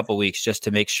every couple of weeks just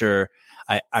to make sure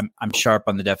I'm sharp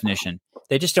on the definition.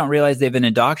 They just don't realize they've been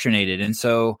indoctrinated. And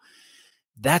so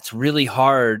that's really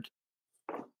hard.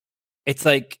 It's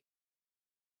like,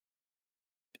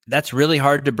 that's really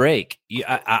hard to break.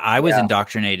 I was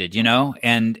indoctrinated,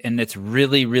 and it's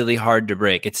really, really hard to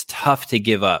break. It's tough to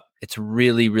give up. It's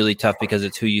really, really tough because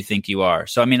it's who you think you are.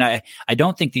 So, I mean, I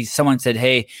don't think someone said,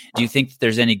 hey, do you think that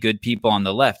there's any good people on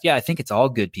the left? Yeah, I think it's all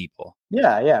good people.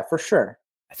 Yeah, for sure.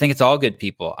 I think it's all good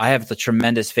people. I have the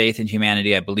tremendous faith in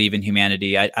humanity. I believe in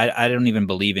humanity. I don't even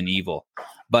believe in evil,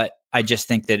 but I just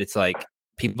think that it's like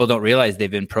people don't realize they've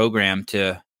been programmed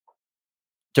to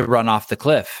run off the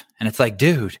cliff. And it's like,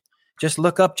 dude, just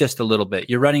look up just a little bit.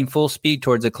 You're running full speed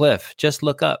towards a cliff. Just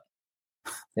look up.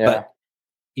 Yeah. But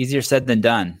easier said than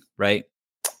done, right?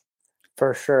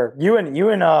 For sure. You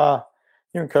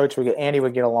and Coach Andy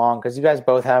would get along because you guys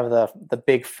both have the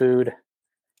big food,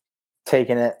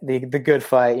 taking it, the good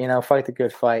fight, fight the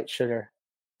good fight, sugar.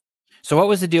 So what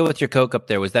was the deal with your Coke up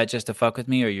there? Was that just to fuck with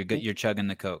me, or you're chugging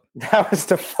the Coke? That was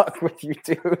to fuck with you,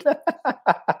 dude.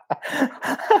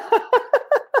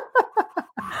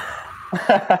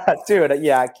 Dude,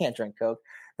 yeah, I can't drink Coke.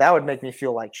 That would make me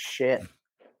feel like shit.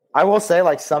 I will say,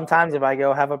 like, sometimes if I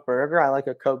go have a burger, I like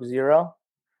a Coke Zero.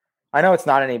 I know it's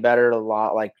not any better.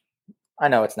 I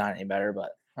know it's not any better,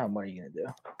 but what are you gonna do?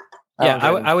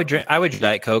 I would drink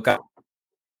Diet Coke.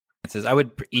 I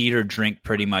would eat or drink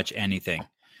pretty much anything.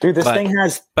 Dude, this thing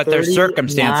has but there's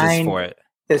circumstances for it.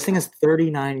 This thing has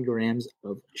 39 grams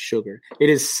of sugar. It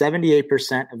is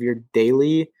 78% of your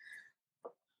daily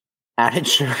added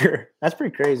sugar. That's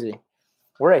pretty crazy.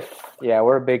 We're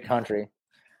a big country.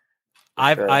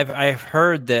 I've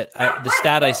heard that the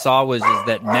stat I saw is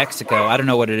that Mexico, I don't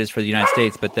know what it is for the United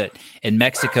States, but that in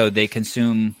Mexico they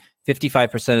consume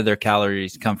 55% of their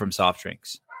calories come from soft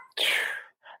drinks.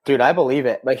 Dude, I believe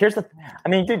it. But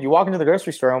dude, you walk into the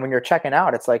grocery store and when you're checking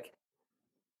out, it's like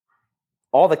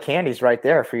all the candy's right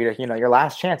there for you to, your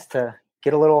last chance to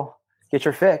get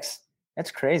your fix.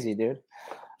 That's crazy, dude.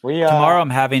 Tomorrow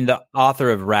I'm having the author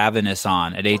of Ravenous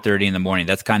on at 8:30 in the morning.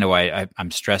 That's kind of why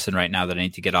I'm stressing right now that I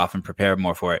need to get off and prepare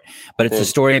more for it. But it's a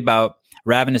story about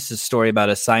Ravenous' story about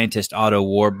a scientist, Otto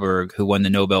Warburg, who won the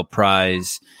Nobel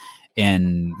Prize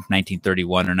in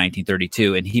 1931 or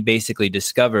 1932. And he basically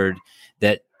discovered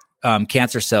that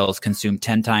cancer cells consume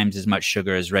 10 times as much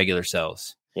sugar as regular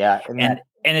cells. Yeah. And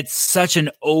it's such an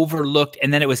overlooked,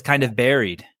 and then it was kind of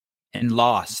buried and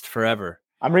lost forever.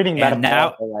 I'm reading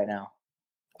Metabolical right now.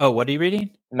 Oh, what are you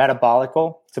reading?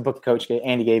 Metabolical. It's a book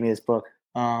Andy gave me this book.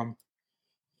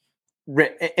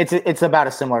 It's about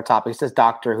a similar topic. It's this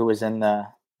doctor who was in the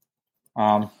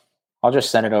I'll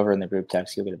just send it over in the group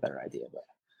text. You'll get a better idea.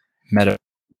 But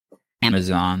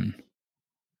Amazon.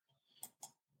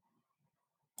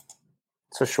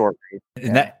 It's a short read.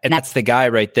 Yeah. And that's the guy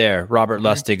right there. Robert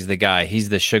Lustig's the guy. He's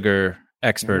the sugar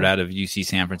expert out of UC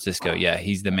San Francisco. Yeah,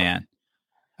 he's the man.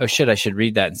 Oh, shit, I should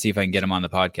read that and see if I can get him on the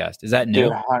podcast. Is that new?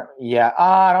 Dude, yeah,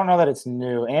 I don't know that it's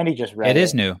new. Andy just read it. It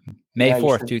is new. May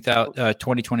 4th,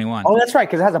 2021. Oh, that's right,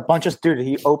 because it has a bunch of dude.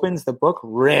 He opens the book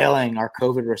railing our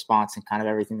COVID response and kind of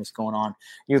everything that's going on.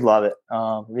 You'd love it.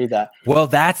 Read that. Well,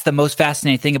 that's the most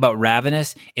fascinating thing about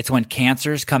Ravenous. It's when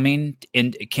cancer's coming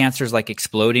and cancer's like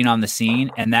exploding on the scene,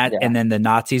 and then the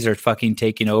Nazis are fucking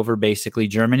taking over basically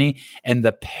Germany, and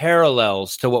the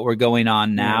parallels to what we're going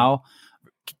on now,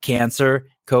 cancer,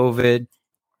 COVID,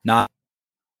 not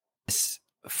this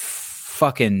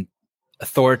fucking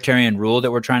authoritarian rule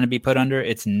that we're trying to be put under.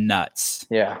 It's nuts.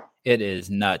 Yeah, it is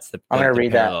nuts. I'm gonna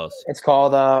read parallels. That. It's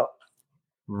called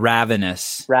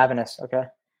Ravenous. Ravenous. Okay.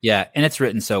 Yeah, and it's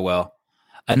written so well.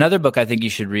 Another book I think you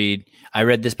should read. I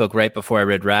read this book right before I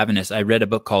read Ravenous. I read a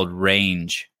book called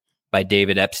Range by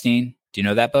David Epstein. Do you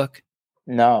know that book?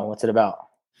 No. What's it about?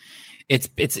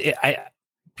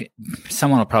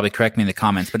 Someone will probably correct me in the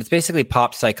comments, but it's basically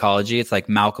pop psychology. It's like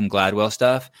Malcolm Gladwell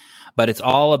stuff, but it's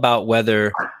all about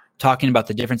talking about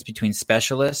the difference between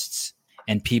specialists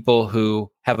and people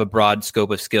who have a broad scope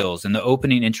of skills. In the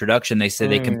opening introduction, they say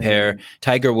they compare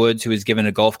Tiger Woods, who was given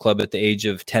a golf club at the age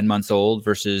of 10 months old,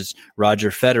 versus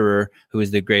Roger Federer, who is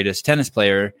the greatest tennis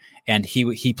player, and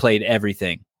he played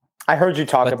everything. I heard you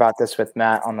talk about this with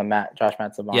Matt on the Josh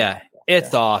Matzabon. Yeah,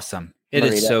 it's awesome. It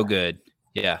is so good.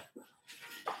 Yeah.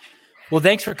 Well,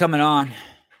 thanks for coming on.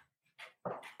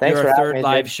 Thanks You're for our having third me,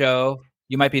 live dude. show.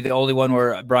 You might be the only one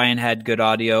where Brian had good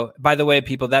audio. By the way,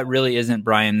 people, that really isn't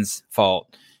Brian's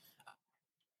fault.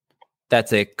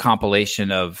 That's a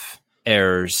compilation of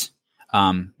errors.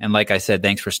 And like I said,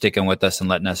 thanks for sticking with us and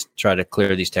letting us try to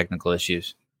clear these technical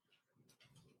issues.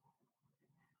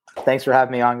 Thanks for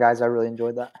having me on, guys. I really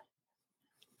enjoyed that.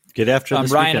 Get after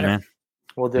this Ryan, weekend, man.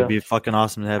 We'll do. It'd be fucking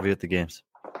awesome to have you at the games.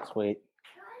 Sweet.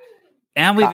 And we've